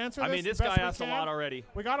try to answer I this. mean, this the best guy we asked a can. lot already.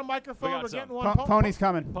 We got a microphone. We got We're some. getting one. Pony's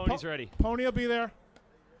coming. Pony's ready. Pony will be there.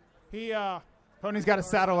 Pony's got to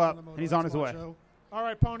saddle up, and he's on his way. All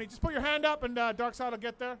right, Pony. Just put your hand up, and Darkside will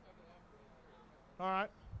get there. All right.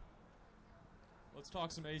 Let's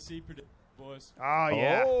talk some AC predictions, boys. Oh,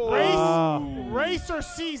 yeah. Race or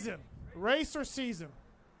season? Race or season?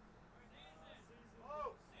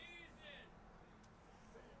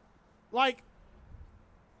 Like,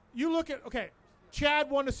 you look at, okay, Chad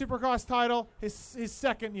won the Supercross title his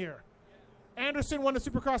second year. Anderson won the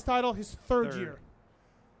Supercross title his third year.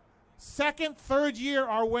 Second, third year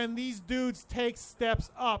are when these dudes take steps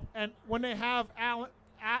up, and when they have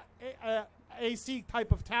AC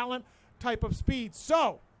type of talent, type of speed.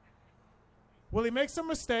 So, will he make some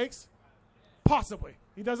mistakes? Possibly.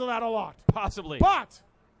 He does that a lot. Possibly. But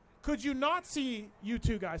could you not see, you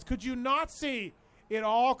two guys, could you not see it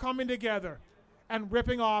all coming together and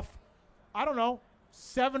ripping off, I don't know,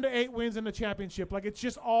 7 to 8 wins in the championship? Like, it's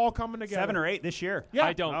just all coming together. 7 or 8 this year. Yeah.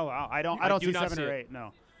 I don't. Oh, wow. I don't do see not 7 see or it. 8,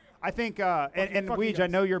 no. I think, and fuck you Weege, I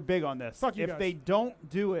guys. know you're big on this. Fuck you if guys. they don't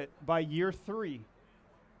do it by year 3,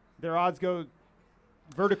 their odds go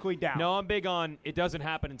vertically down. No, I'm big on it doesn't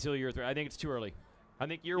happen until year 3. I think it's too early. I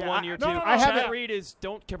think year Yeah, 1, I- year no, 2. no, no, I have Chad a- Reed is,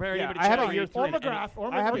 don't compare Yeah, anybody I to have Chad a year Reed. Or three. McGrath,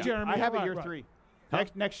 or I have, Jeremy. I have Right, a year right. 3. Huh?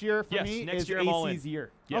 Next year for Yes, me next is year I'm all AC's in.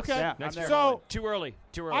 year. Yes. Okay. Yeah, Next I'm year. there. So Too early.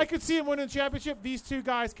 I could see him winning the championship. These two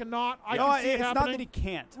guys cannot. I No, can see it it's not happening. that he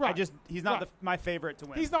can't. Right. He's not Right. my favorite to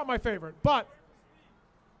win. He's not my favorite, but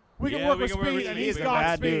we can Yeah, work we with can work speed, with and speed. he's He's a got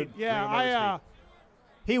bad speed. dude. We Yeah, can work with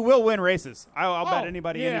He will win races. I'll bet Oh,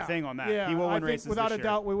 anybody yeah, anything on that. Yeah, He will I win think races without this a year.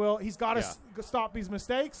 doubt. We will. He's got to stop these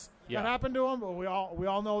mistakes Yeah. that happen to him. But we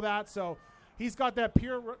all know that. So he's got that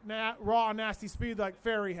pure raw nasty speed like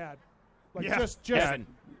Ferry had. Like Yeah. Evan.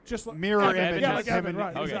 just like Mirror Evan. image. Yeah, like Evan. Evan.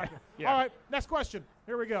 Right. Okay. Exactly. Yeah. All right. Next question.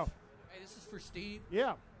 Here we go. Hey, this is for Steve.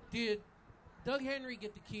 Yeah. Did Doug Henry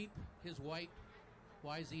get to keep his white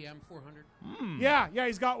YZM 400? Yeah.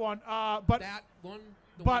 He's got one. But That one,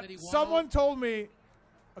 the one but that he won someone on? told me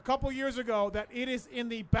a couple years ago that it is in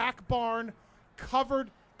the back barn, covered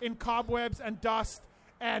in cobwebs and dust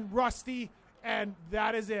and rusty, and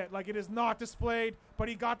that is it. Like, it is not displayed, but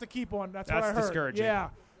he got to keep one. That's what I That's heard. discouraging. Yeah.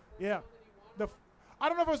 I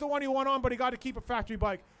don't know if it was the one he won on, but he got to keep a factory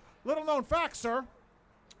bike. Little known fact, sir.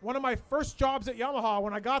 One of my first jobs at Yamaha,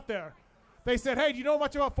 when I got there, they said, "Hey, do you know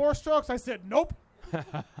much about 4-strokes?" I said, "Nope."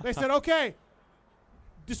 They said, "Okay,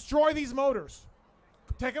 destroy these motors.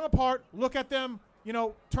 Take them apart, look at them,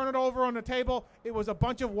 turn it over on the table." It was a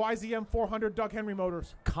bunch of YZM 400 Doug Henry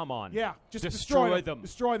motors. Come on. Yeah, just Destroy destroy them.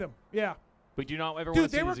 Destroy them. Yeah. We do not ever want Dude, to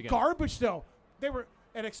see they were this again. garbage, though.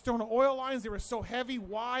 and external oil lines. They were so heavy,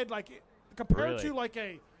 wide, like compared Really? to like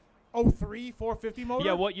a 03 450 motor.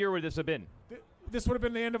 Yeah, what year would this have been? This would have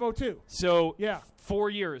been the end of 02. So Yeah. 4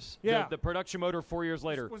 years. Yeah. The production motor 4 years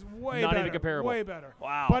later. Was way Not better. even comparable. Way better.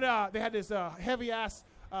 Wow. But they had this heavy-ass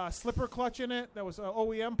slipper clutch in it. That was an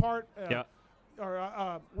OEM part. Yeah.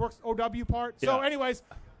 Or works OW part. So, Yeah. anyways,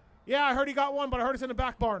 yeah, I heard he got one, but I heard it's in the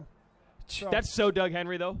back barn. So. That's so Doug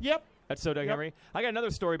Henry, though. Yep. That's so Doug Yep. Henry. I got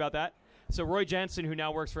another story about that. So Roy Jensen, who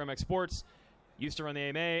now works for MX Sports, used to run the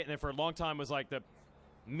AMA, and then for a long time was like the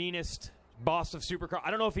meanest boss of Supercross. I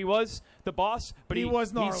don't know if he was the boss, but He was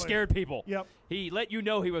he gnarly. scared people. Yep. He let you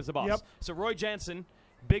know he was the boss. Yep. So Roy Jensen,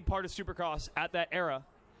 big part of Supercross at that era.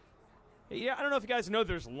 Yeah, I don't know if you guys know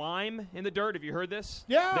there's lime in the dirt. Have you heard this?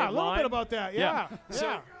 They Yeah, have a little lime. bit about that. Yeah.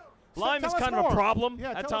 So So lime tell is us kind of more. a problem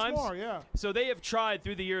Yeah, at tell us times. more, yeah. So they have tried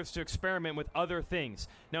through the years to experiment with other things.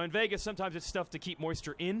 Now in Vegas, sometimes it's stuff to keep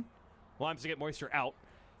moisture in, lime's to get moisture out.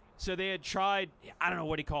 So they had tried, I don't know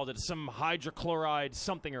what he called it, some hydrochloride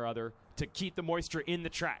something or other to keep the moisture in the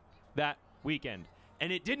track that weekend.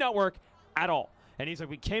 And it did not work at all. And he's like,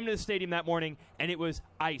 we came to the stadium that morning, and it was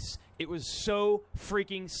ice. It was so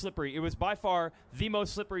freaking slippery. It was by far the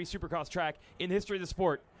most slippery Supercross track in the history of the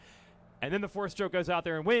sport. And then the fourth stroke goes out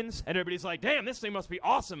there and wins, and everybody's like, damn, this thing must be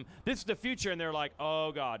awesome. This is the future. And they're like,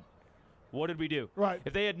 oh, God, what did we do? Right.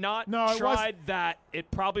 If they had not No, it tried that,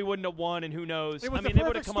 it probably wouldn't have won, and who knows. It was I mean, the they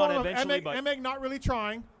would have perfect come on storm of eventually, Emig, but Emig not really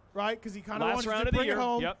trying, right? Because he kind of last wanted round to of the bring year. it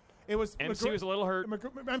home. Yep. It was MC was a little hurt.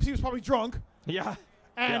 MC was probably drunk, Yeah.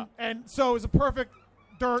 and Yeah. and so it was a perfect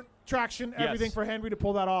dirt traction, everything Yes. for Henry to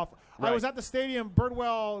pull that off. I Right. was at the stadium.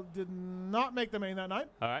 Birdwell did not make the main that night,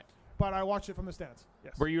 All right. but I watched it from the stands.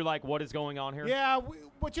 Yes. Were you like, what is going on here? Yeah,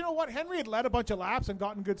 but you know what? Henry had led a bunch of laps and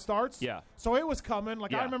gotten good starts. Yeah. So it was coming.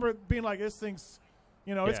 Like I Yeah. remember being like, this thing's,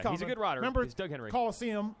 it's Yeah, he's a coming. good rider. Remember He's Doug Henry.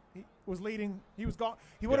 Coliseum? He was leading. He was gone.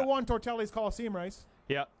 He would have Yeah. won Tortelli's Coliseum race.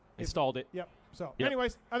 Yeah. He stalled it. Yep. So, Yep.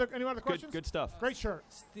 anyways, any other questions? Good stuff. Great shirt.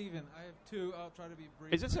 Steven, I have two. I'll try to be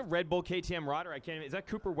brief. Is this a Red Bull KTM rider? I can't even. Is that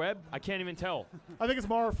Cooper Webb? I can't even tell. I think it's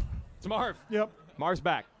Marv. It's Marv. Yep. Marv's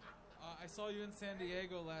back. I saw you in San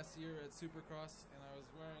Diego last year at Supercross, and I was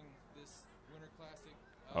wearing this Winter Classic.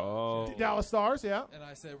 Oh. Dallas Stars. Yeah. And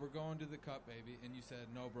I said, we're going to the Cup, baby. And you said,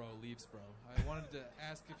 no, bro, leaves, bro. I wanted to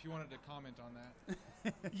ask if you wanted to comment on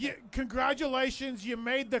that. Yeah. Congratulations, you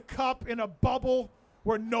made the Cup in a bubble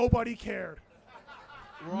where nobody cared.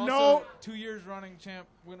 We're also No. 2 years running champ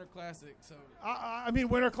Winter Classic, so I mean,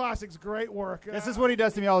 Winter Classic's great work. This is what he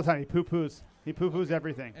does to me all the time. He poo-poos. He poo-poos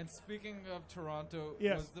everything. And speaking of Toronto,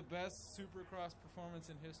 Yes. was the best Supercross performance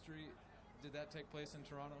in history, did that take place in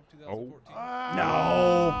Toronto, Oh.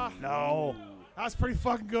 2014? No. That's pretty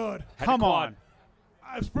fucking good. Come on.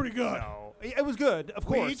 That's pretty good. No. It was good, of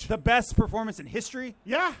course. Weege? The best performance in history?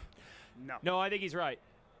 Yeah. No, I think he's right.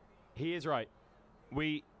 He is right.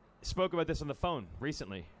 We spoke about this on the phone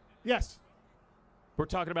recently. Yes. We're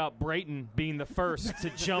talking about Brayton being the first to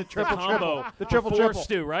jump the triple, combo triple. The triple, before triple.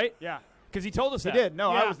 Stu, right? Yeah. Because he told us He that. did.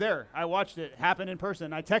 No, Yeah. I was there. I watched it happen in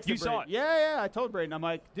person. I texted You saw Braden. it? Yeah. I told Braden. I'm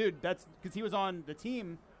like, dude, that's because he was on the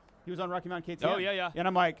team. He was on Rocky Mountain KTM. Oh, yeah. And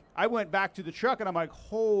I'm like, I went back to the truck, and I'm like,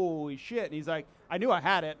 holy shit. And he's like, I knew I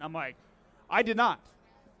had it. And I'm like, I did not.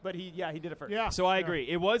 But he did it first. Yeah. So I agree.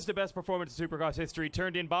 It was the best performance in Supercross history,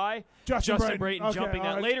 turned in by Justin Brayton Brayton. Okay, jumping all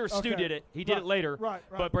that. right. Later, Stu Okay. did it. He did Right, it later. right.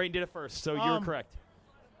 But Brayton did it first, so you're correct.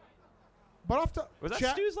 But off to Was that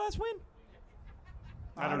chat- Stu's last win?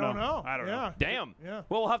 I don't know. I don't know. Yeah. Damn. Yeah.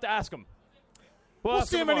 Well, we'll have to ask him. We'll ask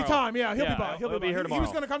see him tomorrow. anytime. Yeah, he'll be by. He'll be here He tomorrow. was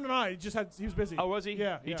going to come tonight. He was busy. Oh, was he?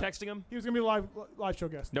 Yeah. You yeah. texting him? He was going to be a live show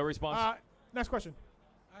guest. No response. Next question.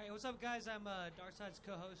 All right, what's up, guys? I'm Darkside's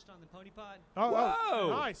co-host on the Pony Pod. Oh, Whoa.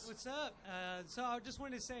 nice. What's up? So I just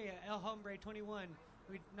wanted to say, El Hombre 21.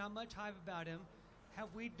 We not much hype about him. Have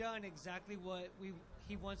we done exactly what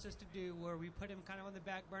he wants us to do, where we put him kind of on the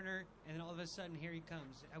back burner, and then all of a sudden here he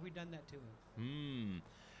comes? Have we done that to him?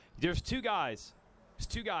 There's two guys.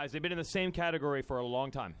 They've been in the same category for a long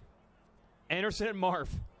time. Anderson and Marv.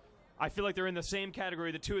 I feel like they're in the same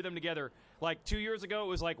category, the two of them together. Like 2 years ago, it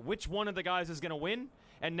was like, which one of the guys is going to win?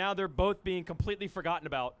 And now they're both being completely forgotten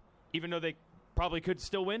about, even though they probably could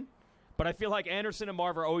still win. But I feel like Anderson and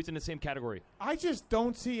Marv are always in the same category. I just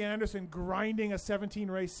don't see Anderson grinding a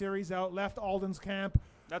 17-race series out, left Alden's camp.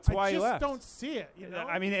 That's why I he just left. don't see it. You know?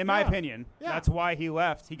 I mean, in my opinion, Yeah. that's why he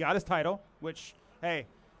left. He got his title, which, hey,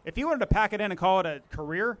 if he wanted to pack it in and call it a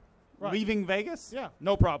career, Right. leaving Vegas, Yeah.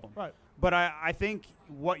 no problem. Right. But I think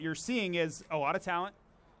what you're seeing is a lot of talent,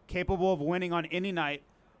 capable of winning on any night,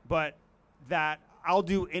 but that I'll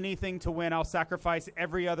do anything to win. I'll sacrifice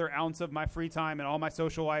every other ounce of my free time and all my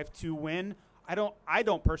social life to win. I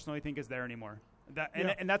don't personally think is there anymore.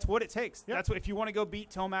 And that's what it takes. Yep. That's what, if you want to go beat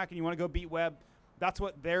Tomac and you want to go beat Webb, that's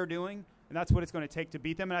what they're doing, and that's what it's going to take to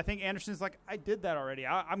beat them. And I think Anderson's like, I did that already.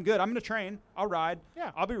 I'm good. I'm going to train. I'll ride.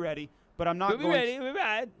 Yeah. I'll be ready. But I'm not We'll be ready. We'll be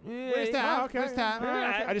ready. Waste time. Okay. Waste time.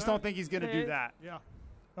 Okay. I just don't think he's going to do that. Yeah.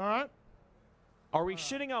 All right. Are we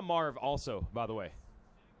shitting on Marv also, by the way?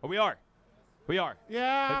 Oh, we are. We are.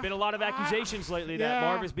 Yeah. There's been a lot of accusations lately that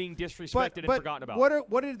Marv is being disrespected and forgotten about.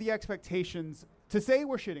 What are the expectations to say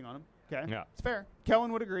we're shitting on him? Okay. Yeah. It's fair.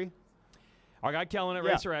 Kellen would agree. Our guy Kellen at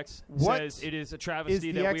Racer X says it is a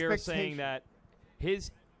travesty that we are saying that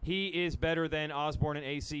he is better than Osborne and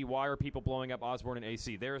AC. Why are people blowing up Osborne and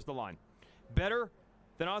AC? There's the line. Better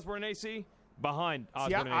than Osborne and AC? Behind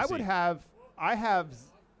Osborne and AC. I have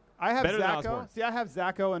better than Zacho. Osborne. See, I have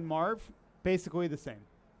Zacho and Marv basically the same.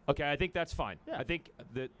 Okay, I think that's fine. Yeah. I think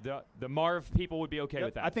the Marv people would be okay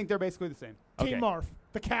with that. I think they're basically the same. Team Marv.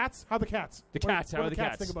 The Cats. How the Cats? The Cats. How are the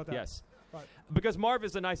Cats? Think about that? Yes. Right. Because Marv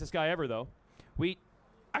is the nicest guy ever, though. Was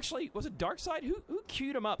it Darkside? Who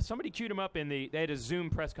queued him up? Somebody queued him up they had a Zoom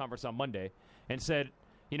press conference on Monday and said,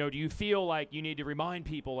 do you feel like you need to remind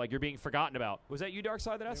people like you're being forgotten about? Was that you,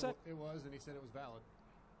 Darkside, that I said? It was, and he said it was valid.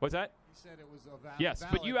 What's that? He said it was a valid. Yes,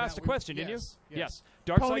 but you asked a question, didn't you? Yes.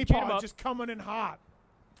 Darkside Pony queued him Pod up. just coming in hot.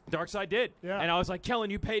 Darkside did. Yeah. And I was like, Kellen,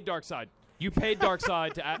 you paid Darkside. You paid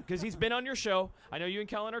Darkside because he's been on your show. I know you and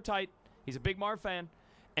Kellen are tight. He's a big Marv fan.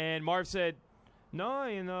 And Marv said,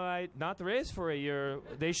 no, not the race for a year.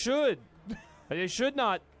 They should. They should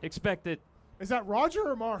not expect it. Is that Roger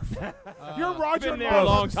or Marv? You're Roger. Been and there Marv a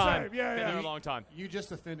long the time. same. Yeah, Been yeah. there a long time. You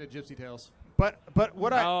just offended Gypsy Tales. But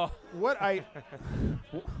what I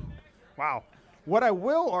what I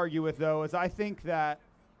will argue with though is I think that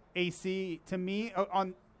AC to me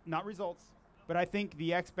on not results, but I think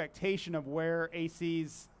the expectation of where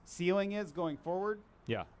AC's ceiling is going forward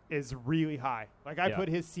is really high. Like I put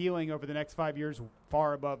his ceiling over the next 5 years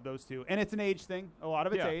far above those two. And it's an age thing. A lot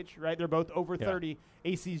of it's age, right? They're both over 30.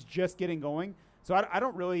 AC's just getting going. So I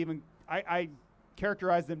don't really even I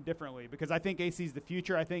characterize them differently because I think AC's the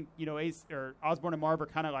future. I think, Ace or Osborne and Marv are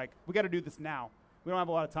kind of like, we got to do this now. We don't have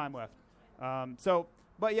a lot of time left.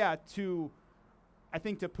 I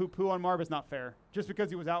think to poo-poo on Marv is not fair. Just because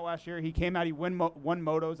he was out last year, he came out, he won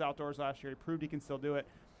motos outdoors last year. He proved he can still do it.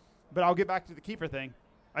 But I'll get back to the keeper thing.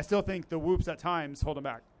 I still think the whoops at times hold him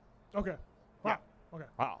back. Okay. Wow. Okay.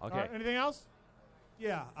 Wow. Okay. Anything else?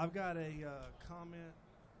 Yeah, I've got a comment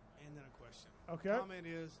and then a question. Okay. Comment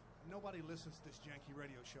is, nobody listens to this janky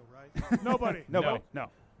radio show, right? Nobody. No.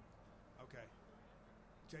 Okay.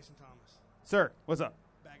 Jason Thomas. Sir, what's up?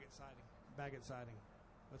 Baggett siding.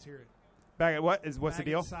 Let's hear it. Baggett, what's the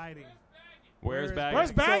deal? Siding. Where's Baggett?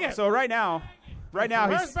 Where's Baggett? So right now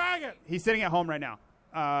Where's Baggett? he's sitting at home right now.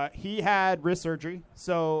 He had wrist surgery,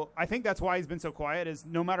 so I think that's why he's been so quiet. Is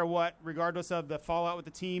no matter what, regardless of the fallout with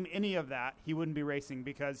the team, any of that, he wouldn't be racing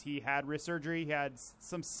because he had wrist surgery. He had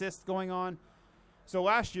some cyst going on. So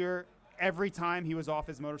last year, every time he was off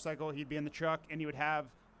his motorcycle, he'd be in the truck and he would have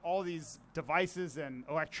all these devices and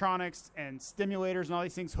electronics and stimulators and all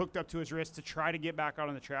these things hooked up to his wrist to try to get back out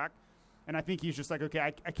on the track. And I think he's just like, okay,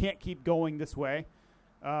 I can't keep going this way.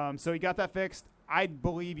 So he got that fixed. I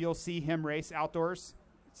believe you'll see him race outdoors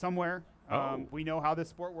somewhere. We know how this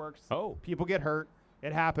sport works. People get hurt.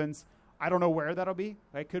 It happens. I don't know where that'll be.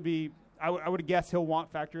 It could be, I would guess he'll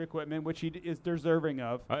want factory equipment, which he is deserving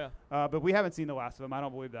of. Oh, yeah. But we haven't seen the last of him. I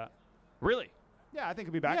don't believe that. Really? Yeah, I think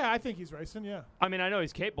he'll be back. Yeah, I think he's racing, yeah. I mean, I know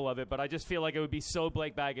he's capable of it, but I just feel like it would be so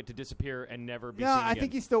Blake Baggett to disappear and never be seen again. I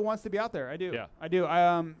think he still wants to be out there. I do. Yeah. I do.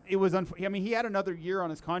 It was he had another year on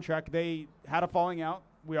his contract. They had a falling out.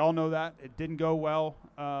 We all know that. It didn't go well.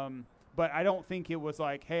 But I don't think it was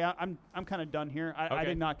like, hey, I'm kind of done here. I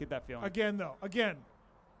did not get that feeling. Again,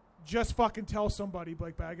 just fucking tell somebody,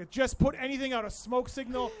 Blake Baggett. Just put anything out, a smoke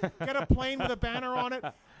signal, get a plane with a banner on it.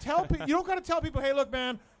 Tell people. You don't got to tell people, hey, look,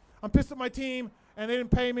 man, I'm pissed at my team and they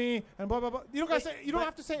didn't pay me and blah blah blah. You don't got to say. You don't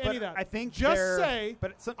have to say any of that. I think just say.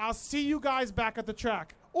 I'll see you guys back at the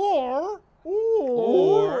track, or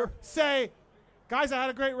say, guys, I had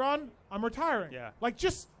a great run. I'm retiring. Yeah. Like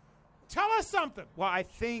just. Tell us something. Well, I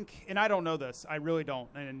think, and I don't know this. I really don't.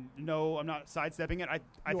 And no, I'm not sidestepping it.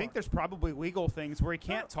 I think there's probably legal things where he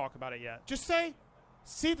can't talk about it yet. Just say,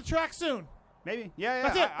 see you at the track soon. Maybe.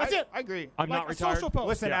 Yeah. That's it. I agree. I'm not retired. Social post.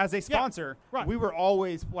 Listen, as a sponsor, right. we were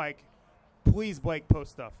always like, please, Blake,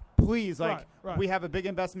 post stuff. Please, right. We have a big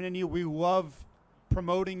investment in you. We love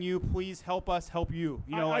promoting you. Please help us help you.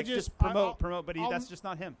 Just promote. But that's just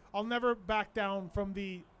not him. I'll never back down from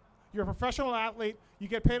you're a professional athlete. You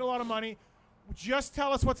get paid a lot of money. Just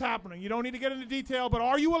tell us what's happening. You don't need to get into detail, but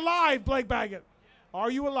are you alive, Blake Baggett? Are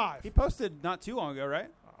you alive? He posted not too long ago, right?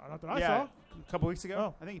 Not that I saw. a couple weeks ago.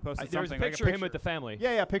 Oh. I think he posted There was something. a picture of him with the family.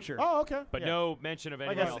 Yeah, picture. Oh, okay. But Yeah. no mention of I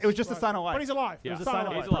anyone guess else. it was just a sign of life. But he's alive. Yeah. It was a Sign sign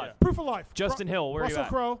of of He's life. alive. Proof of life. Justin Hill, where are you Russell at?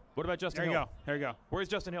 Crowe. What about Justin There you Hill? go. There you go. Where's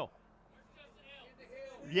Justin Hill?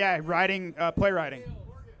 Yeah, riding, play riding.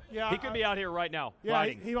 Yeah, He could be out here right now. Yeah,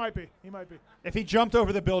 riding. he might be. He might be. If he jumped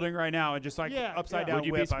over the building right now and just like Yeah, upside yeah. down Would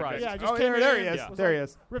you be whip, I'd surprised? Yeah, just oh, came there in, he is. Yeah. was There he like,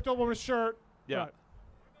 is. Ripped open his shirt. Yeah. Right.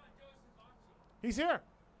 He's here.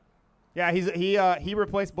 Yeah, he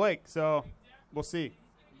replaced Blake, so we'll see.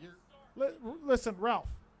 Listen, Ralph.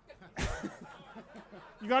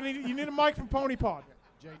 You need a mic from Pony Pod.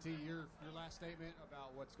 JT, your last statement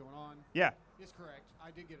about what's going on Yeah, is correct.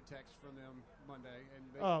 I did get a text from them Monday,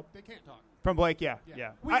 and they can't talk. from Blake. Yeah.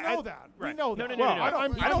 We know that. right. We know No, that. no, no, Well, no. I I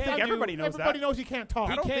don't think think everybody knows everybody that. knows he can't talk.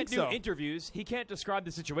 He don't can't think do so. interviews. He can't describe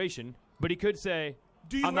the situation, but he could say,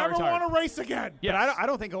 Do you I'm not ever retired. want to race again? Yes. But I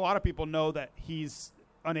don't think a lot of people know that he's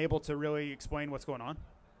unable to really explain what's going on.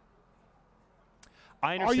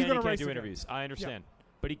 I you understand he gonna can't race do again? interviews. I understand.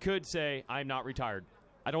 But he could say, I'm not retired.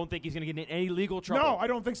 I don't think he's going to get in any legal trouble. No, I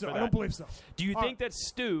don't think so. for I don't that. believe so. Do you All think that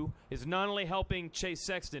Stu is not only helping Chase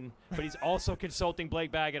Sexton, but he's also consulting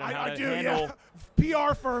Blake Baggett on how I to do, handle? yeah.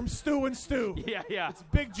 PR firm Stu and Stu. Yeah, yeah, It's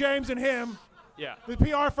Big James and him. yeah. The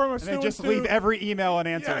PR firm of And Stu then and just Stu. leave every email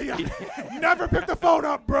unanswered. Yeah, yeah. Never pick the phone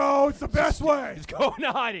up, bro. It's the best way. Just go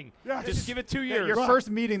into hiding. Yeah, just give it 2 Yeah, years. your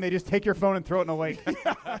first meeting, they just take your phone and throw it in a lake.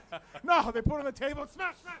 No, they put it on the table and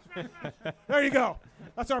smash, smash, smash, smash. There you go.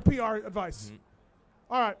 That's our PR advice. Mm-hmm.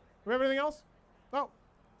 All right. Do we have anything else? No.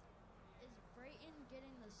 Is Brayton getting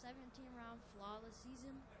the 17-round flawless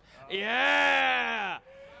season? Yeah.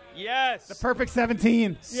 Yes. The perfect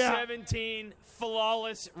 17. Yeah. 17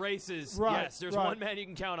 flawless races. Right, Yes, there's right. one man you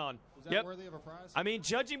can count on. Was that Yep. worthy of a prize? I mean,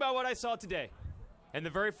 judging by what I saw today and the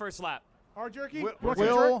very first lap. Our jerky? Will- What's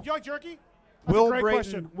will- do you like jerky? That's a great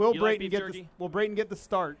question. Will You like Brayton beef get jerky? will Brayton get the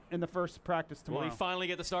start in the first practice Will tomorrow? he finally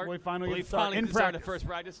get the start? Will he finally Will get he the start finally in get the start in the practice? first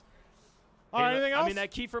practice? All right, Hey, anything I else? mean,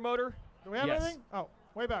 that Kiefer motor? Do we have Yes. anything? Oh,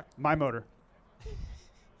 way back. My motor.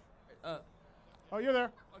 Oh, you're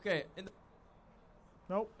there. Okay, in the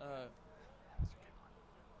Nope.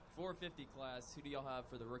 450 class, who do y'all have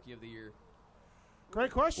for the Rookie of the Year?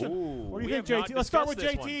 Great question. Ooh, What do we you have think, not JT? Let's start with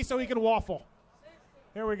discussed this JT one. so he can waffle.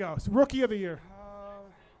 Here we go. It's Rookie of the Year.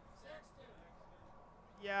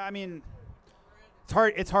 Yeah, I mean,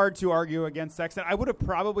 it's hard to argue against Sexton. I would have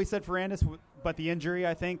probably said Ferrandis, but the injury,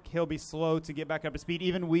 I think he'll be slow to get back up to speed.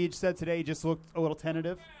 Even Weege said today he just looked a little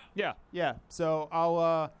tentative. Yeah. Yeah, so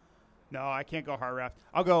I'll no, I can't go Hartraft.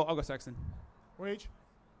 I'll go Sexton. Weege.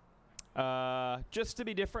 Just to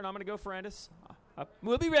be different, I'm going to go Ferrandis.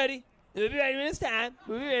 We'll be ready. We'll be ready when it's time.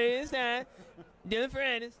 We'll be ready when it's time. Dylan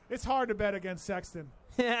Ferrandis. It's hard to bet against Sexton.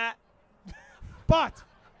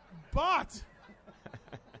 But,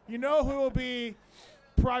 you know who will be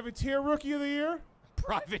Privateer Rookie of the Year?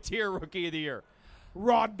 Privateer Rookie of the Year.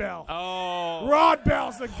 Rod Bell. Oh. Rod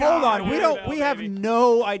Bell's the guy. Hold on, Bell, we have baby.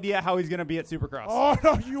 no idea how he's going to be at Supercross. Oh,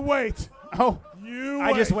 no, you wait. Oh, You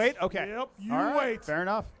I wait. just wait? Okay. Yep, you All right, wait. Fair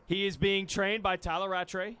enough. He is being trained by Tyler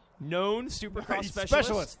Rattray, known Supercross He's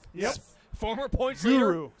specialist. Yep. Former points leader.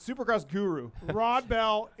 Guru. Supercross guru. Rod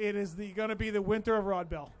Bell, it is going to be the winter of Rod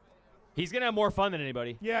Bell. He's going to have more fun than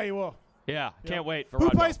anybody. Yeah, he will. Yeah, can't wait for Who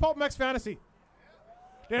Rod plays Bell. Pulp Mex Fantasy?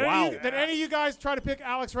 Did any of you guys try to pick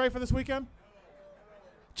Alex Ray for this weekend?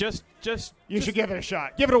 Just You should give it a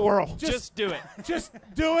shot. Give it a whirl. just do it. Just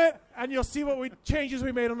do it, and you'll see what changes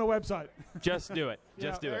we made on the website. Just do it.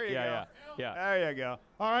 Just do there it. you Yeah. There you go.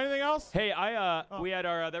 All right, anything else? Hey, we had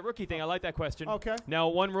our that rookie thing. I like that question. Okay. Now,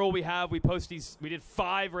 one rule we have: we post these. We did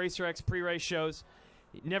 5 Racer X pre-race shows.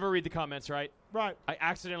 Never read the comments, right? Right. I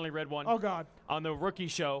accidentally read one. Oh, God. On the rookie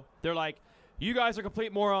show, they're like, "You guys are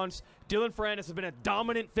complete morons. Dylan Ferrandis has been a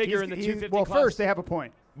dominant figure in the 250 well, class." first, they have a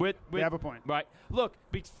point. They have a point. Right. Look,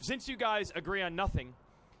 since you guys agree on nothing,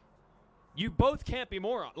 you both can't be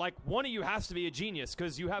morons. Like, one of you has to be a genius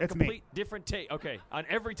because you have It's complete different take. Okay, on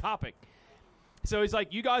every topic. So he's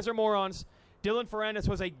like, you guys are morons. Dylan Ferrandis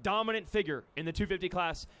was a dominant figure in the 250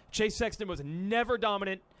 class. Chase Sexton was never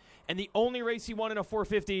dominant. And the only race he won in a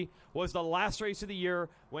 450 was the last race of the year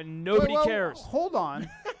when nobody cares. Hold on.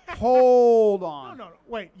 Hold on. No.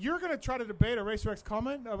 Wait, you're going to try to debate a Racer X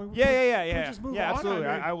comment? I mean, Yeah. we just move on? Absolutely.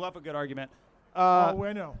 I mean- I love a good argument. I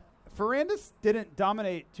know. Ferrandis didn't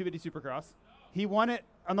dominate 250 Supercross. He won it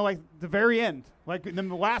on the very end, like in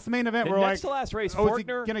the last main event. The we're next like, to last race, oh, is he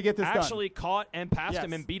Fortner gonna get this actually done? caught and passed Yes.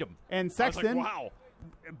 him and beat him. And I was Sexton, like, wow.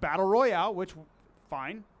 Battle Royale, which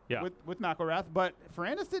fine Yeah. with McElrath, but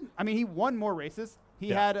Ferrandis didn't. I mean, he won more races. He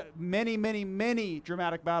had many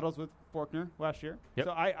dramatic battles with Faulkner last year. Yep.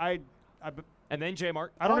 So I And then J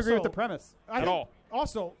Mark. don't agree with Also, the premise I at think all.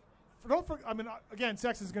 Also, again,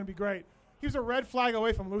 Sexton's going to be great. He was a red flag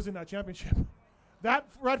away from losing that championship. That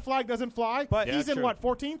red flag doesn't fly. But he's in what,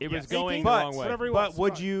 14th? It was 18th? going the wrong way. Whatever he was. But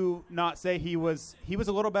would you not say he was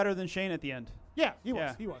a little better than Shane at the end? Yeah, he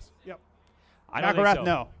was. He was. Yep. I don't think so.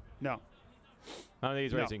 No. I don't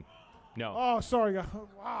think he's racing. No. Oh, sorry.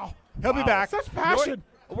 Wow. He'll be back. Such passion.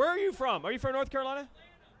 Where are you from? Are you from North Carolina?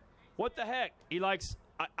 What the heck? He likes.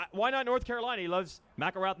 Why not North Carolina? He loves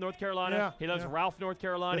McElrath, North Carolina. Yeah, He loves Ralph, North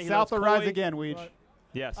Carolina. The He South loves will rise Coy. again, Weege. Right.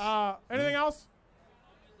 Yes. Anything else?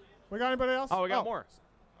 We got anybody else? Oh, we got more.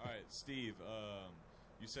 All right, Steve.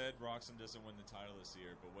 You said Roczen doesn't win the title this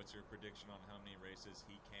year, but what's your prediction on how many races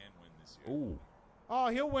he can win this year? Ooh. Oh,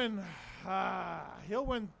 he'll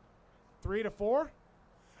win 3 to 4.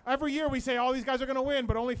 Every year we say all these guys are going to win,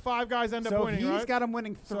 but only 5 guys end up winning. So he's got him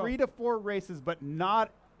winning 3 to 4 races, but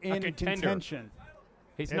not in contention.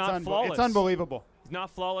 He's not flawless. It's unbelievable. He's not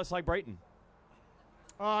flawless like Brayton.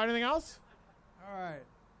 Anything else? All right.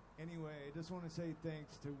 Anyway, just want to say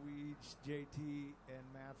thanks to Weege, JT, and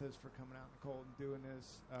Matthes for coming out in the cold and doing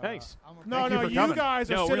this. Thanks. You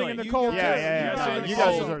guys are sitting in the cold. Yeah. You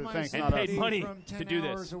guys deserve it. Thanks. And paid money to do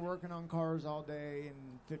 10 hours this. of working on cars all day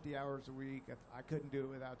and 50 hours a week. I couldn't do it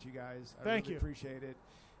without you guys. I Thank really you. appreciate it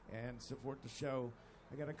and support the show.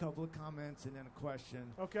 I got a couple of comments and then a question.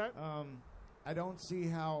 Okay. I don't see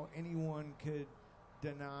how anyone could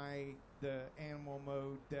deny the animal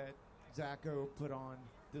mode that Zacho put on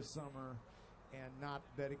this summer and not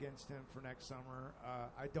bet against him for next summer.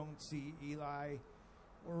 I don't see Eli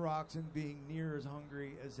or Roczen being near as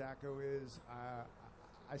hungry as Zacho is.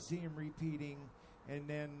 I see him repeating. And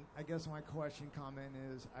then I guess my comment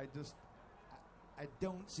is I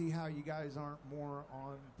don't see how you guys aren't more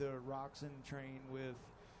on the Roczen train with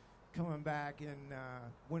coming back and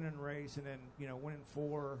winning race and then, winning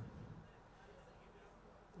 4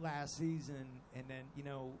 last season. And then,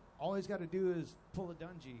 all he's got to do is pull a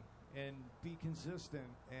Dungey and be consistent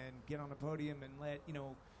and get on the podium and let,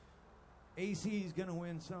 AC is going to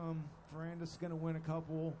win some. Ferrandis is going to win a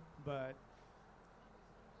couple. But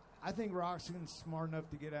I think Roczen's smart enough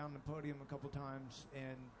to get out on the podium a couple times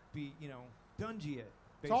and be, Dungey it.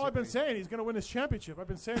 That's all I've been saying. He's going to win this championship. I've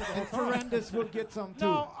been saying it the whole time. Ferrandis will get some, too.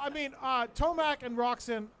 No, I mean, Tomac and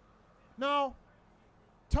Roczen, no.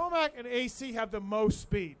 Tomac and AC have the most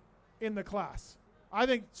speed in the class. I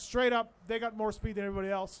think straight up, they got more speed than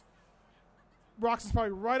everybody else. Roczen's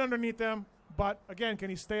probably right underneath them, but again,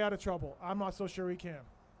 can he stay out of trouble? I'm not so sure he can.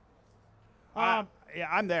 Yeah,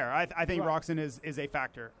 I'm there. I think Roczen is a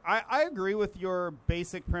factor. I agree with your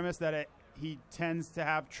basic premise that he tends to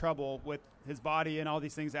have trouble with his body and all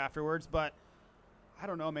these things afterwards, but I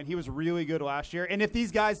don't know, man. He was really good last year. And if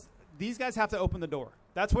these guys have to open the door.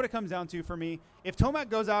 That's what it comes down to for me. If Tomac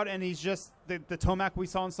goes out and he's just the Tomac we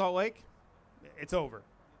saw in Salt Lake, it's over.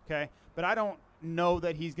 Okay? But I don't know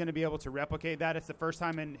that he's going to be able to replicate that. It's the first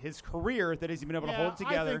time in his career that he's been able to hold it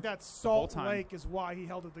together. I think that Salt Lake is why he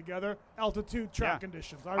held it together. Altitude, track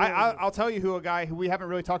conditions. I'll tell you a guy who we haven't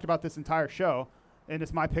really talked about this entire show, and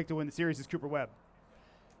it's my pick to win the series, is Cooper Webb.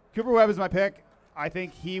 Cooper Webb is my pick. I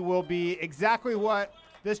think he will be exactly what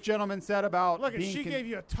this gentleman said about Look, she gave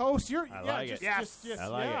you a toast. I like it. I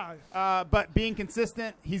like it. But being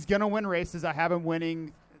consistent, he's going to win races. I have him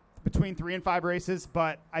winning between 3 and 5 races,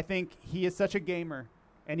 but I think he is such a gamer.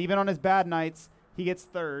 And even on his bad nights, he gets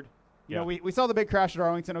third. You know, we saw the big crash at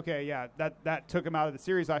Arlington. Okay, yeah, that took him out of the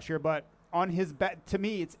series last year. But on his to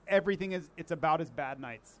me, it's about his bad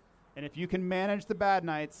nights. And if you can manage the bad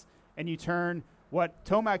nights and you turn what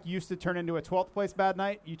Tomac used to turn into a 12th place bad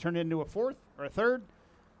night, you turn it into a 4th or a 3rd,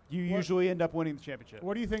 you usually end up winning the championship.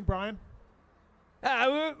 What do you think, Brian?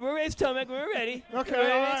 We're race Tomac. We're ready. Okay,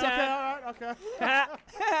 We're all ready right, okay.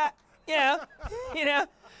 Yeah.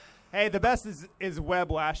 Hey, the best is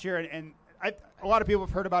Webb last year, and a lot of people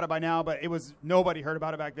have heard about it by now, but nobody heard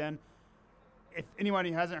about it back then. If anyone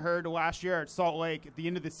who hasn't heard, last year at Salt Lake, at the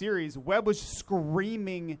end of the series, Webb was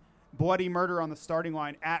screaming bloody murder on the starting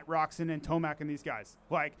line at Roczen and Tomac and these guys.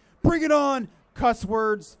 Like, bring it on, cuss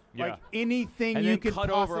words, like anything and you then could cut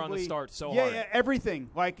possibly. over on the start so yeah, hard. Yeah, everything.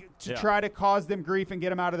 Like, to try to cause them grief and get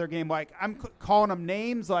them out of their game. Like, I'm calling them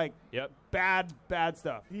names, like bad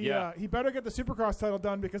stuff. He better get the Supercross title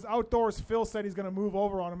done because Outdoors, Phil said he's going to move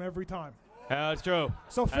over on him every time. That's true.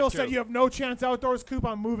 So Phil said you have no chance Outdoors, Coop.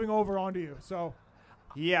 I'm moving over onto you. So.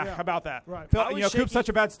 Yeah, how about that? Right. Phil, Coop's such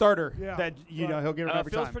a bad starter that he'll get it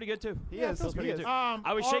every Phil's time. pretty good too. He is. Phil's pretty good too.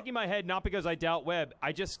 I was shaking my head not because I doubt Webb.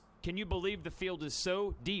 Can you believe the field is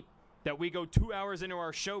so deep that we go 2 hours into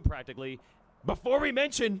our show practically before we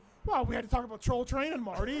mention Well, we had to talk about Troll Train and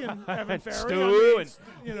Marty and Evan Ferry. Stu and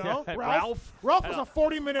you know, yeah, Ralph. Ralph was a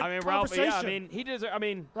 40-minute conversation. Ralph, yeah, he does.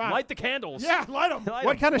 Light the candles. Yeah, light them.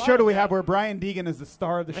 What kind of show do we have where Brian Deegan is the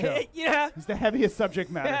star of the show? Yeah. He's the heaviest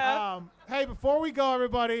subject matter. Yeah. Hey, before we go,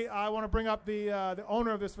 everybody, I want to bring up the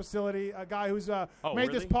owner of this facility, a guy who's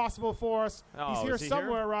made this possible for us. Oh, He's here is he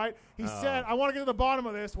somewhere, here? right? He said, I want to get to the bottom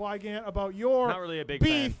of this, Wygant, about your Not really a big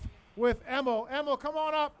beef fan. with Emil. Emil, come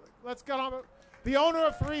on up. Let's get on. The owner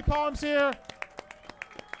of Three Palms here.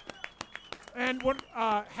 And when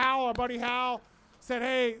Hal, our buddy Hal, said,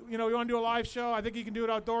 hey, you know, we want to do a live show. I think you can do it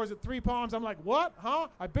outdoors at Three Palms. I'm like, what? Huh?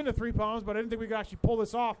 I've been to Three Palms, but I didn't think we could actually pull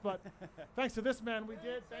this off. But thanks to this man, we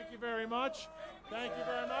did. Thank you very much. Thank you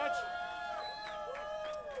very much.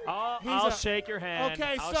 I'll shake your hand.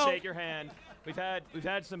 Okay, I'll shake your hand. We've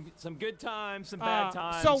had some good times, some bad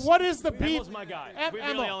times. So what is the beef? Emil's my guy. We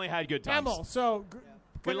really only had good times. Emil, so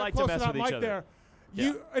we like to mess with each other.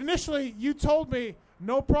 There. Initially, you told me,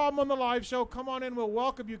 no problem on the live show. Come on in. We'll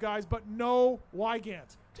welcome you guys, but no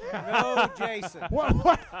Wygant. No, Jason.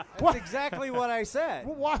 That's exactly what I said.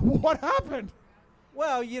 What happened?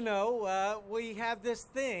 Well, you know, we have this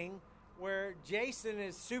thing where Jason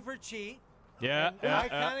is super cheap. Yeah. And I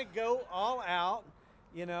kind of go all out,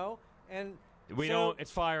 you know, and we don't.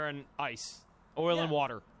 It's fire and ice, oil and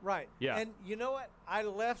water. Right. Yeah. And you know what? I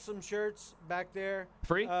left some shirts back there.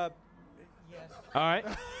 Free? Yes. All right.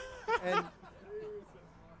 And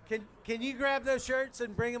can you grab those shirts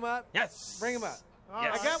and bring them up? Yes. Bring them up.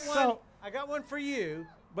 Yes. I got one. I got one for you,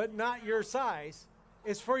 but not your size.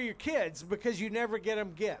 It's for your kids because you never get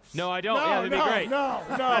them gifts. No, I don't. That'd be great. No.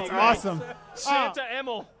 That's awesome. Santa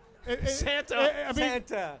Emil. Santa.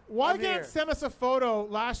 Santa. Wygant sent us a photo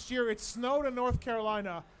last year. It snowed in North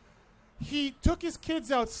Carolina. He took his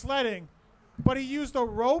kids out sledding, but he used a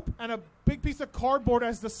rope and a big piece of cardboard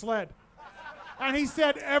as the sled. And he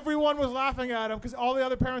said everyone was laughing at him because all the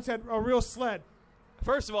other parents had a real sled.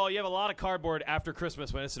 First of all, you have a lot of cardboard after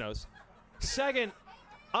Christmas when it snows. Second,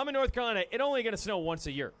 I'm in North Carolina. It's only going to snow once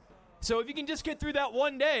a year. So if you can just get through that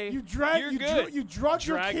one day, you're good. You drug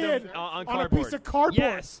your kid on a piece of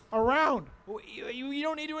cardboard around. Well, you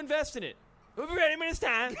don't need to invest in it. We'll be ready when it's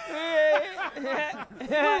time.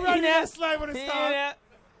 We're ready to sled when it's time.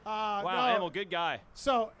 Wow, Emil, good guy.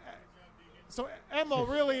 So Emil,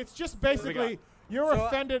 really, it's just basically you're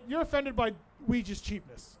offended. You're offended by Weege's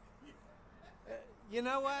cheapness. You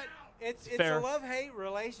know what? It's Fair. a love-hate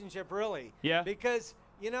relationship, really. Yeah. Because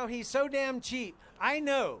you know he's so damn cheap. I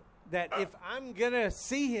know that if I'm gonna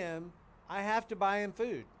see him, I have to buy him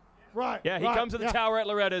food. Right. Yeah, he comes to the tower at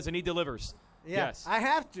Loretta's and he delivers. Yeah, Yes. I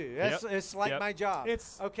have to. It's like my job.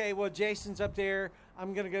 It's okay. Well, Jason's up there.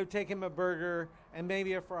 I'm gonna go take him a burger and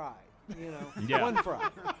maybe a fry. You know, Yeah. one fry.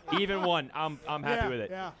 Even one. I'm happy with it.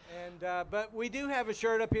 Yeah. And but we do have a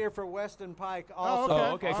shirt up here for Weston Peick also. okay.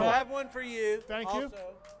 Oh, okay, So cool. I have one for you. Thank also, you.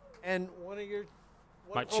 And one of your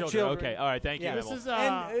My wonderful children. Okay. All right. Thank you, Yeah. Emil. This is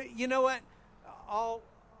And you know what?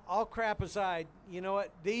 All crap aside, you know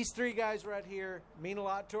what? These three guys right here mean a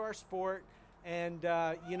lot to our sport. And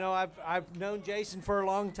you know, I've known Jason for a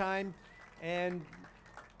long time, and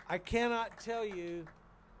I cannot tell you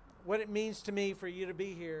what it means to me for you to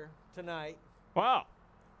be here tonight. Wow.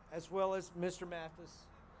 As well as Mr. Matthes.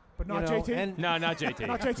 but not You know, JT. and- No, not JT.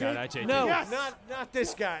 Not JT? No, not JT. No, Yes. not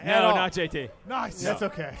this guy. at No, all. not JT. Nice. That's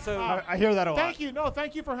okay. So I hear that a lot. Thank you. No,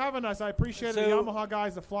 thank you for having us. I appreciate it. The So- Yamaha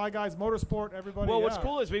guys, the Fly guys, Motorsport, everybody. Well, what's yeah.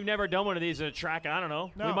 cool is we've never done one of these at a track. I don't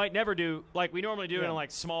know. No. We might never do like we normally do Yeah. in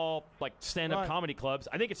like small like stand-up Right. comedy clubs.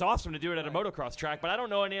 I think it's awesome to do it at a motocross track, but I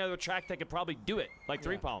don't know any other track that could probably do it like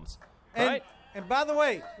Three Palms. And, Right? and by the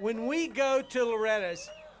way, when we go to Loretta's,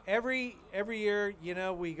 every year, you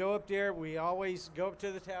know, we go up there. We always go up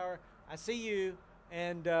to the tower. I see you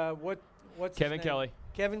and what's Kevin his name? Kelly.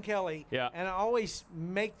 Kevin Kelly. Yeah. And I always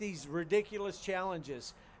make these ridiculous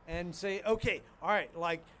challenges and say, okay, all right,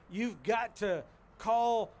 like you've got to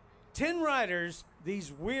call 10 riders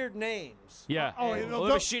these weird names. Yeah. Oh, a they'll-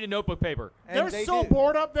 little sheet of notebook paper. And They're they so do.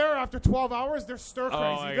 bored up there after 12 hours. They're stir crazy.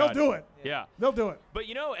 Oh, my They'll God. do it. Yeah. They'll do it. But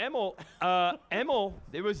you know, Emil,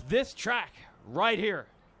 it was this track right here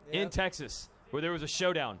in Yep. Texas where there was a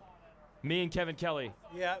showdown. Me and Kevin Kelly.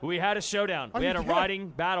 Yeah. We had a showdown. Oh, We had a you did? riding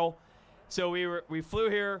battle. So we flew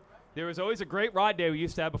here. There was always a great ride day we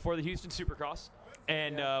used to have before the Houston Supercross.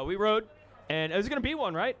 And we rode. And it was going to be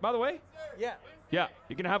one, right, by the way? Yeah. Yeah.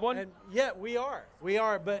 You can have one? And yeah, we are.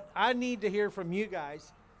 But I need to hear from you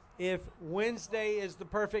guys if Wednesday is the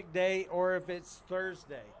perfect day or if it's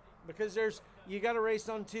Thursday, because you got a race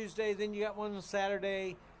on Tuesday, then you got one on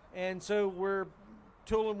Saturday, and so we're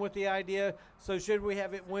tooling with the idea. So should we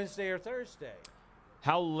have it Wednesday or Thursday?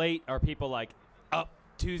 How late are people like up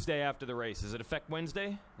Tuesday after the race? Does it affect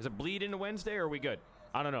Wednesday? Does it bleed into Wednesday, or are we good?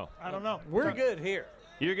 I don't know. I don't know. We're good here.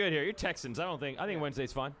 You're good here. You're Texans. I think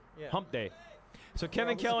Wednesday's fine. Yeah. Hump day. So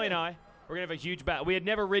Kevin Kelly and I, we're going to have a huge battle. We had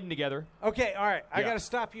never ridden together. Okay, all right. I Yeah. got to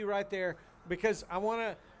stop you right there because I want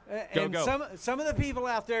to. Go. Some of the people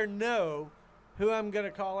out there know who I'm going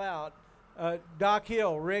to call out. Doc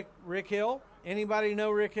Hill, Rick Hill. Anybody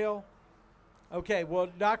know Rick Hill? Okay, well,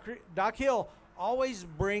 Doc Hill always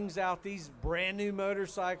brings out these brand new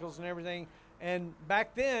motorcycles and everything. And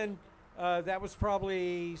back then, that was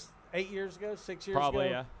probably 8 years ago, 6 years Probably,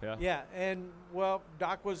 ago. yeah. Yeah, and well,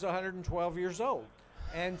 Doc was 112 years old.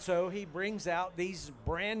 And so he brings out these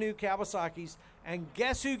brand new Kawasaki's, and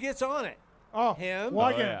guess who gets on it? Oh, him. Oh,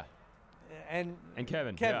 yeah. And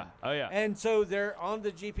Kevin. Kevin. Yeah. Oh, yeah. And so they're on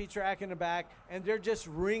the GP track in the back, and they're just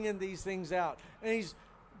ringing these things out. And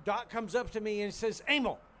Doc comes up to me and says,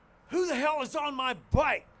 Emil, who the hell is on my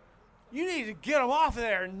bike? You need to get them off of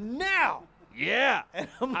there now. Yeah. I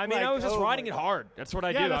I was just riding it hard. That's what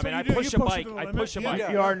I do. that's I mean, what I you do. push You a push it bike. to the I limit. push a Yeah.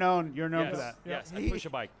 bike. You are known for Yes. that. Yes, I push a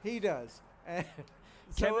bike. He does.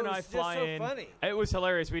 So Kevin and it I was just fly so in. funny. It was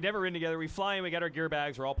hilarious. We'd never ridden together. We fly in. We got our gear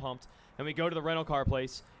bags. We're all pumped. And we go to the rental car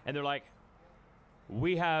place, and they're like,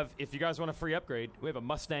 we have, if you guys want a free upgrade, we have a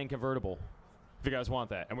Mustang convertible. If you guys want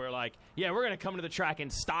that. And we're like, yeah, we're going to come to the track in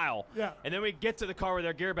style. Yeah. And then we get to the car with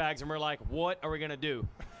our gear bags, and we're like, what are we going to do?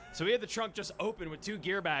 So we had the trunk just open with 2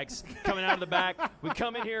 gear bags coming out of the back. We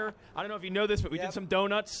come in here. I don't know if you know this, but we did some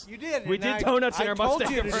donuts. You did. We and did donuts in I our told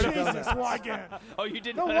Mustang you to do convertible. Jesus, donuts. why again? Oh, you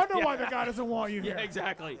didn't No know wonder that? why the guy doesn't want you here. Yeah,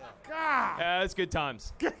 exactly. God. Yeah, it's good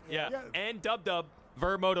times. Yeah. And Dub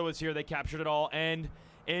Vermoto was here. They captured it all. And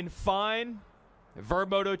in fine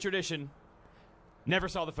Vermoto tradition, never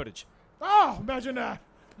saw the footage. Oh, imagine that.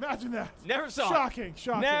 Imagine that. Never saw Shocking. it.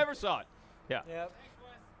 Shocking. Never saw it. Yeah. Yep.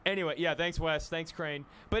 Anyway, yeah, thanks, Wes. Thanks, Crane.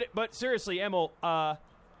 But seriously, Emil,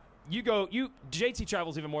 JT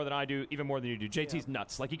travels even more than I do, even more than you do. JT's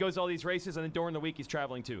nuts. Like, he goes to all these races, and then during the week he's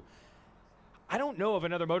traveling too. I don't know of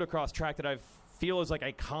another motocross track that I feel is like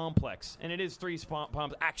a complex, and it is Three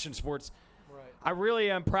Palms action sports. Right. I really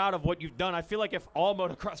am proud of what you've done. I feel like if all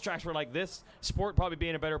motocross tracks were like this, sport would probably be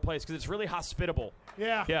in a better place because it's really hospitable.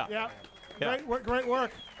 Yeah. Yeah. Yeah. Yeah. Great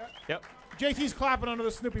work. Yep. JT's clapping under the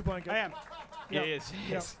Snoopy blanket. I am. Yeah. He is.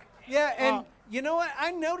 He is. Yeah, and you know what?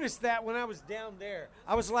 I noticed that when I was down there.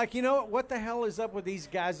 I was like, you know what the hell is up with these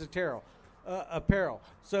guys' apparel?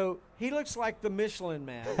 So he looks like the Michelin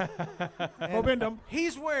Man. Bobindum.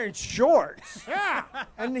 He's wearing shorts. Yeah.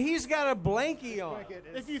 And he's got a blankie on.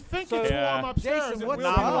 If you think So- it's Yeah. warm upstairs, Jason, it what's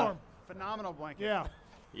will be up? warm. Phenomenal blanket. Yeah.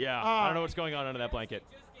 Yeah. I don't know what's going on under that blanket.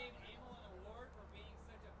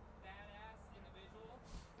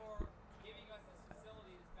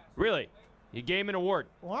 Really? You gave him an award.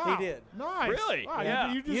 Wow. He did. Nice. Really? Wow,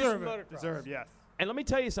 Yeah. You deserve it. Deserved, yes. And let me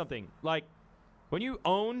tell you something. Like, when you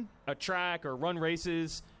own a track or run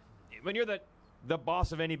races, when you're the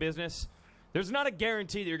boss of any business, there's not a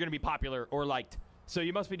guarantee that you're going to be popular or liked. So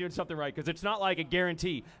you must be doing something right because it's not like a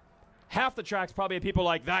guarantee. Half the tracks probably have people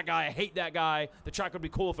like, that guy, I hate that guy. The track would be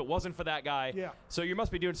cool if it wasn't for that guy. Yeah. So you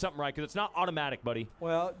must be doing something right because it's not automatic, buddy.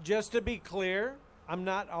 Well, just to be clear, I'm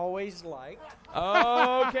not always liked.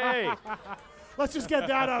 Okay. Let's just get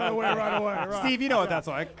that out of the way right away. Right. Steve, you know what that's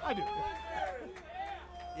like. I do.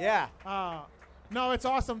 Yeah. No, it's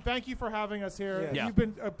awesome. Thank you for having us here. Yeah. You've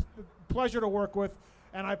been a pleasure to work with,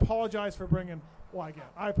 and I apologize for bringing. Well, again,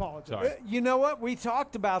 I apologize. Sorry. You know what? We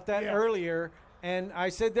talked about that Yeah. earlier, and I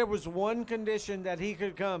said there was one condition that he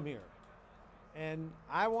could come here. And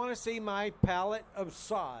I want to see my pallet of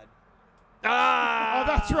sod. Ah! Oh,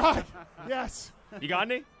 that's right. Yes. You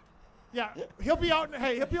got any? Yeah. He'll be out.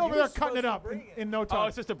 Hey, he'll be over there cutting it up in no Oh, time.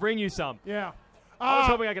 it's just to bring you some. Yeah. I was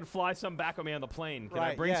hoping I could fly some back with me on the plane. Can I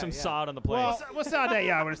Right, bring yeah, some yeah. sod on the plane? Well, What's that day?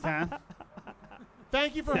 Yeah, I understand.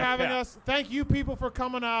 Thank you for having Yeah. us. Thank you, people, for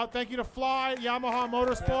coming out. Thank you to Fly, Yamaha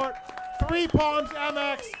Motorsport, Three Palms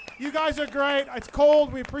MX. You guys are great. It's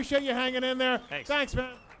cold. We appreciate you hanging in there. Thanks.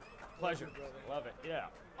 Man. Pleasure. Love it. Yeah.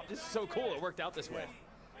 This is so cool. It worked out this way.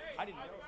 I didn't know.